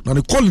fo na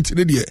the quality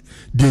de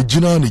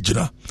gina na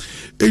gina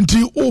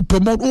enti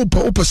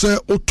open say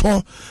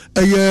oton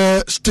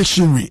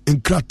stationery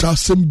nkrata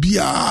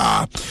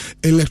sembia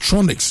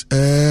electronics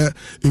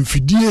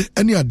infidie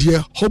any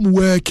ade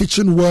homeware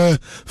kitchenware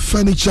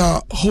furniture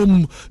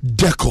home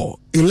decor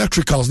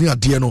electricals ni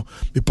ade no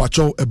me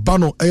pacho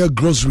ebano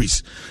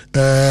groceries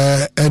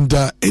and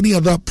any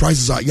other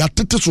prices are ya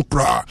tete so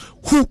kra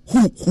hu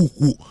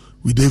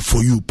we there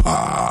for you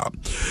pa.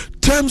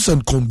 Terms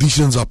and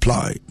conditions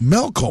apply.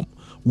 Malcolm,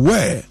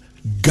 where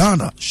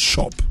Ghana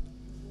shop.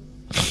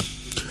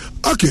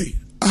 Okay.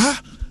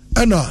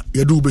 Anna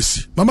yadu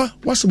besi. Mama,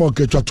 what's about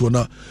get to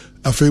na?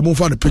 Afe mo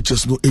fa the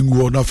pictures no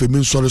enguo na afe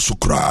min sorry so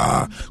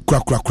kra.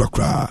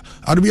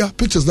 Adubia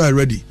pictures na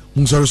ready.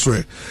 Mun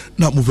sorry.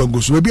 Na move go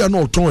so maybe na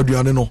oton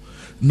aduane no.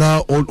 Na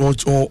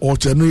or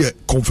tenu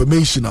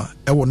confirmation a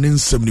e wo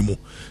nsem ni mu.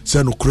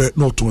 Say no kre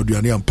na oton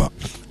aduane ampa.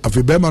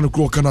 Afe be ma no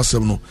kro kana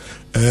sem no.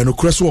 No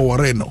kre so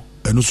wore no.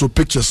 And so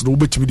pictures no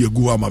betimi de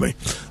gu ama me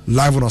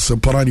live on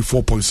Asempara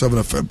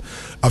 4.7 FM.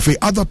 Afi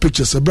other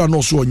pictures ebra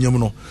no so onyem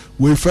no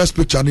we first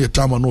picture na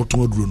time no to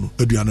aduru no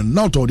aduane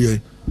now to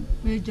dey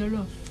we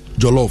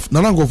jollof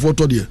na go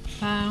photo dey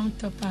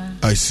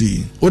I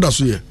see what that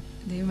so here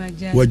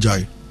we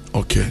jai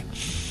okay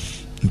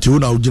until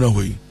now ugina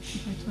hoyi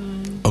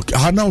okay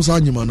ha now sa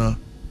anyima na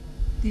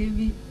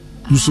David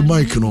Yusu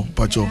Mike no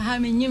pacho. Na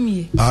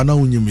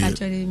unyimi.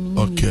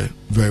 Okay,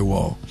 very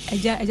well.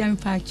 Aja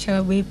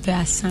pacho we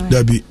person.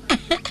 Debbie.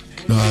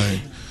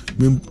 Aye.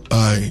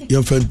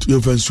 Your friend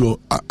so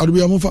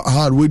adubi amofa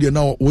hard we dey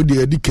now we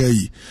dey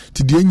edikai.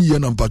 Ti dey nyi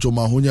na pacho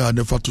ma honya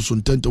na fa to so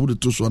ntenta we dey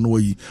to so no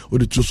yi. We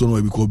dey to so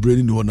no because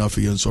brain ni ho na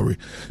fe sorry.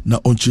 Na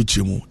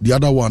onchichi mu. The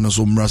other one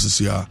so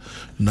mrasisia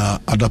na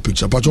other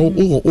picture. Pacho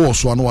o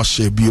so no wa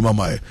share bi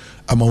mama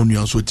ama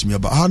onu so timi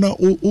aba ha na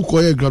o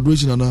koye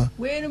graduation na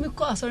we no me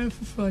call sorry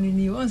for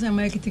ni once am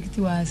make tikiti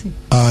wasi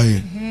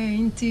ai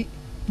inti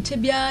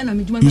chebia na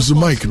me djuma use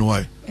mic no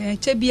why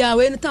chebia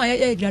we no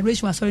time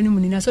graduation was sorry ni mu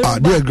ni na sorry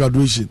their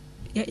graduation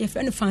your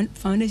friend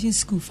foundation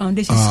school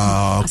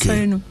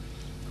sorry no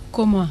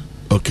come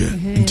okay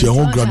inti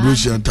ho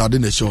graduation tade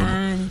na show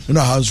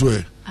na hanso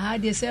e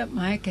they say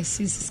my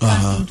cases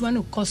can do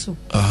no koso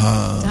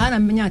na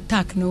menya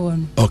attack no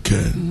one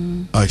okay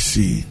I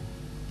see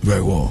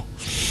very well.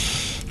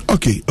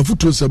 Okay, a foot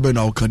to seven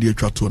now can you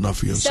try to enough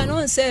here? So, no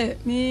one say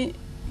me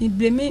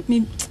blame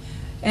me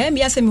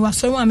me asem me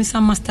wasoro am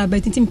some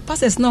masturbate tim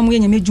passes na omo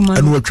yenya medjuma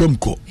and watwam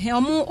ko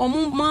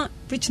omo ma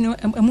preach no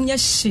amunya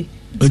hye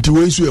enti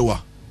we nso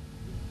ewa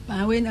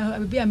we na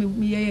be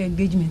me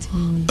engagement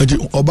enti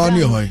oba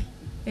ne hoy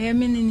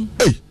me nini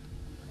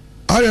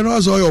I know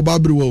so your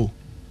babri wo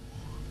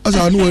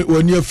asa anu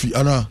wani afi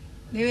ana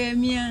le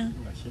mia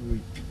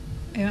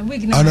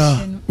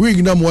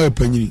wig na mo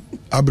yapanyini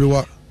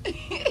abrewa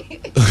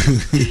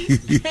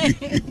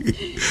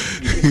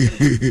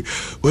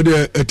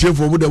wode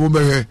etiefo mu de mo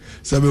behwe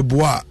se me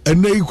boa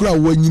ena ikura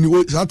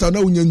wanyini sata na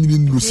wonya nyini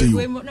nru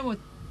seyo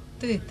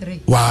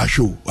wa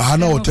show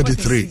ana o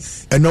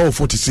 33 ena o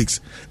 46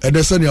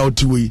 ena se ne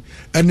awtiwe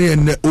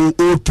ena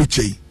old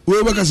picture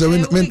we be ka se me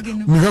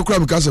hwekura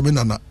me ka se me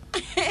nana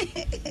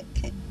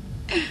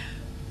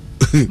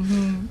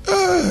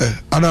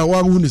ana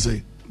wa hu ni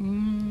say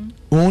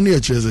only a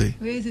chese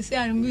we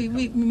say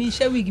me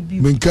share wig bi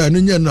men ka no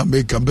nya na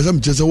make am be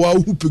chese wa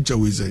hu picture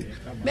we say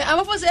me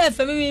am for say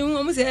FM me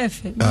hu say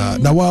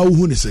FM na wa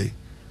hu ni say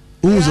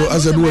hu so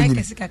asa do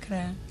anyi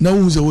na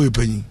hu so we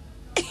panyi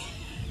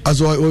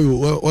aso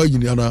o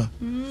yini ana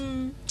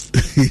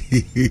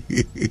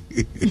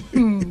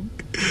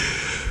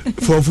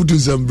for food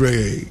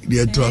zambre the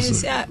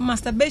atrocious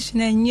masturbation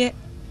enye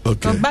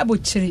okay Bible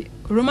chiri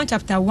Romans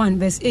chapter 1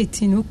 verse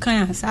 18 who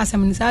can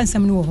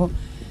asam ni wo ho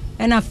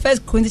and 1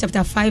 Corinthians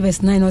chapter 5 verse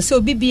 9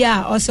 also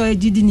bibia also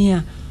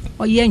ejidinia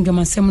o ye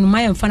ndwomasem no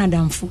mayemfa na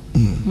damfo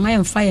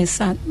mayemfa ye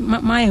sa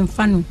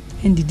mayemfa no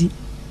endidi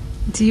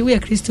nti we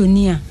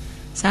kristonia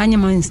sa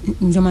anyama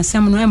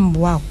ndwomasem no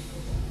emboa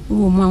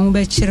wo mu ahu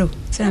be chiro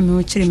sa me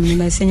wo chire me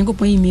ba se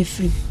nyakopon yi me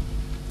free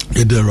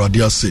ede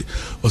radio say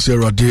o say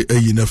radio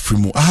eyi na free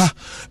mu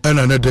and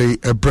another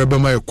brebe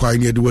my kwai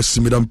ne de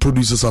wasimidam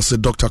producers as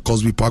Dr.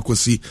 Cosby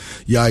Parkwasi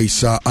ya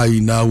isa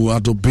aina wo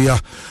adobia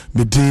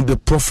medin the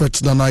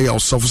prophet na ya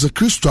osofo se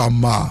Kristo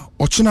ama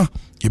ochina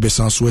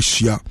yebesan so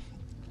ahia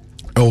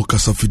El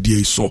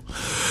Casafidie so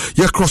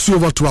ya cross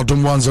over to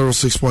Adam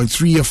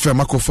 106.3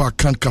 FM akofa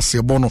kan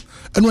kasebono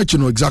and what you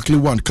know exactly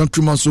one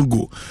countryman so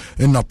go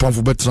in na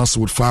pamfo betrans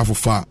with 5 for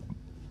 5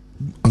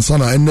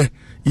 ansana enne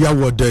ya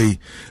wodai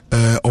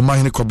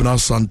omahine kobna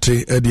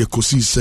sante e de kosi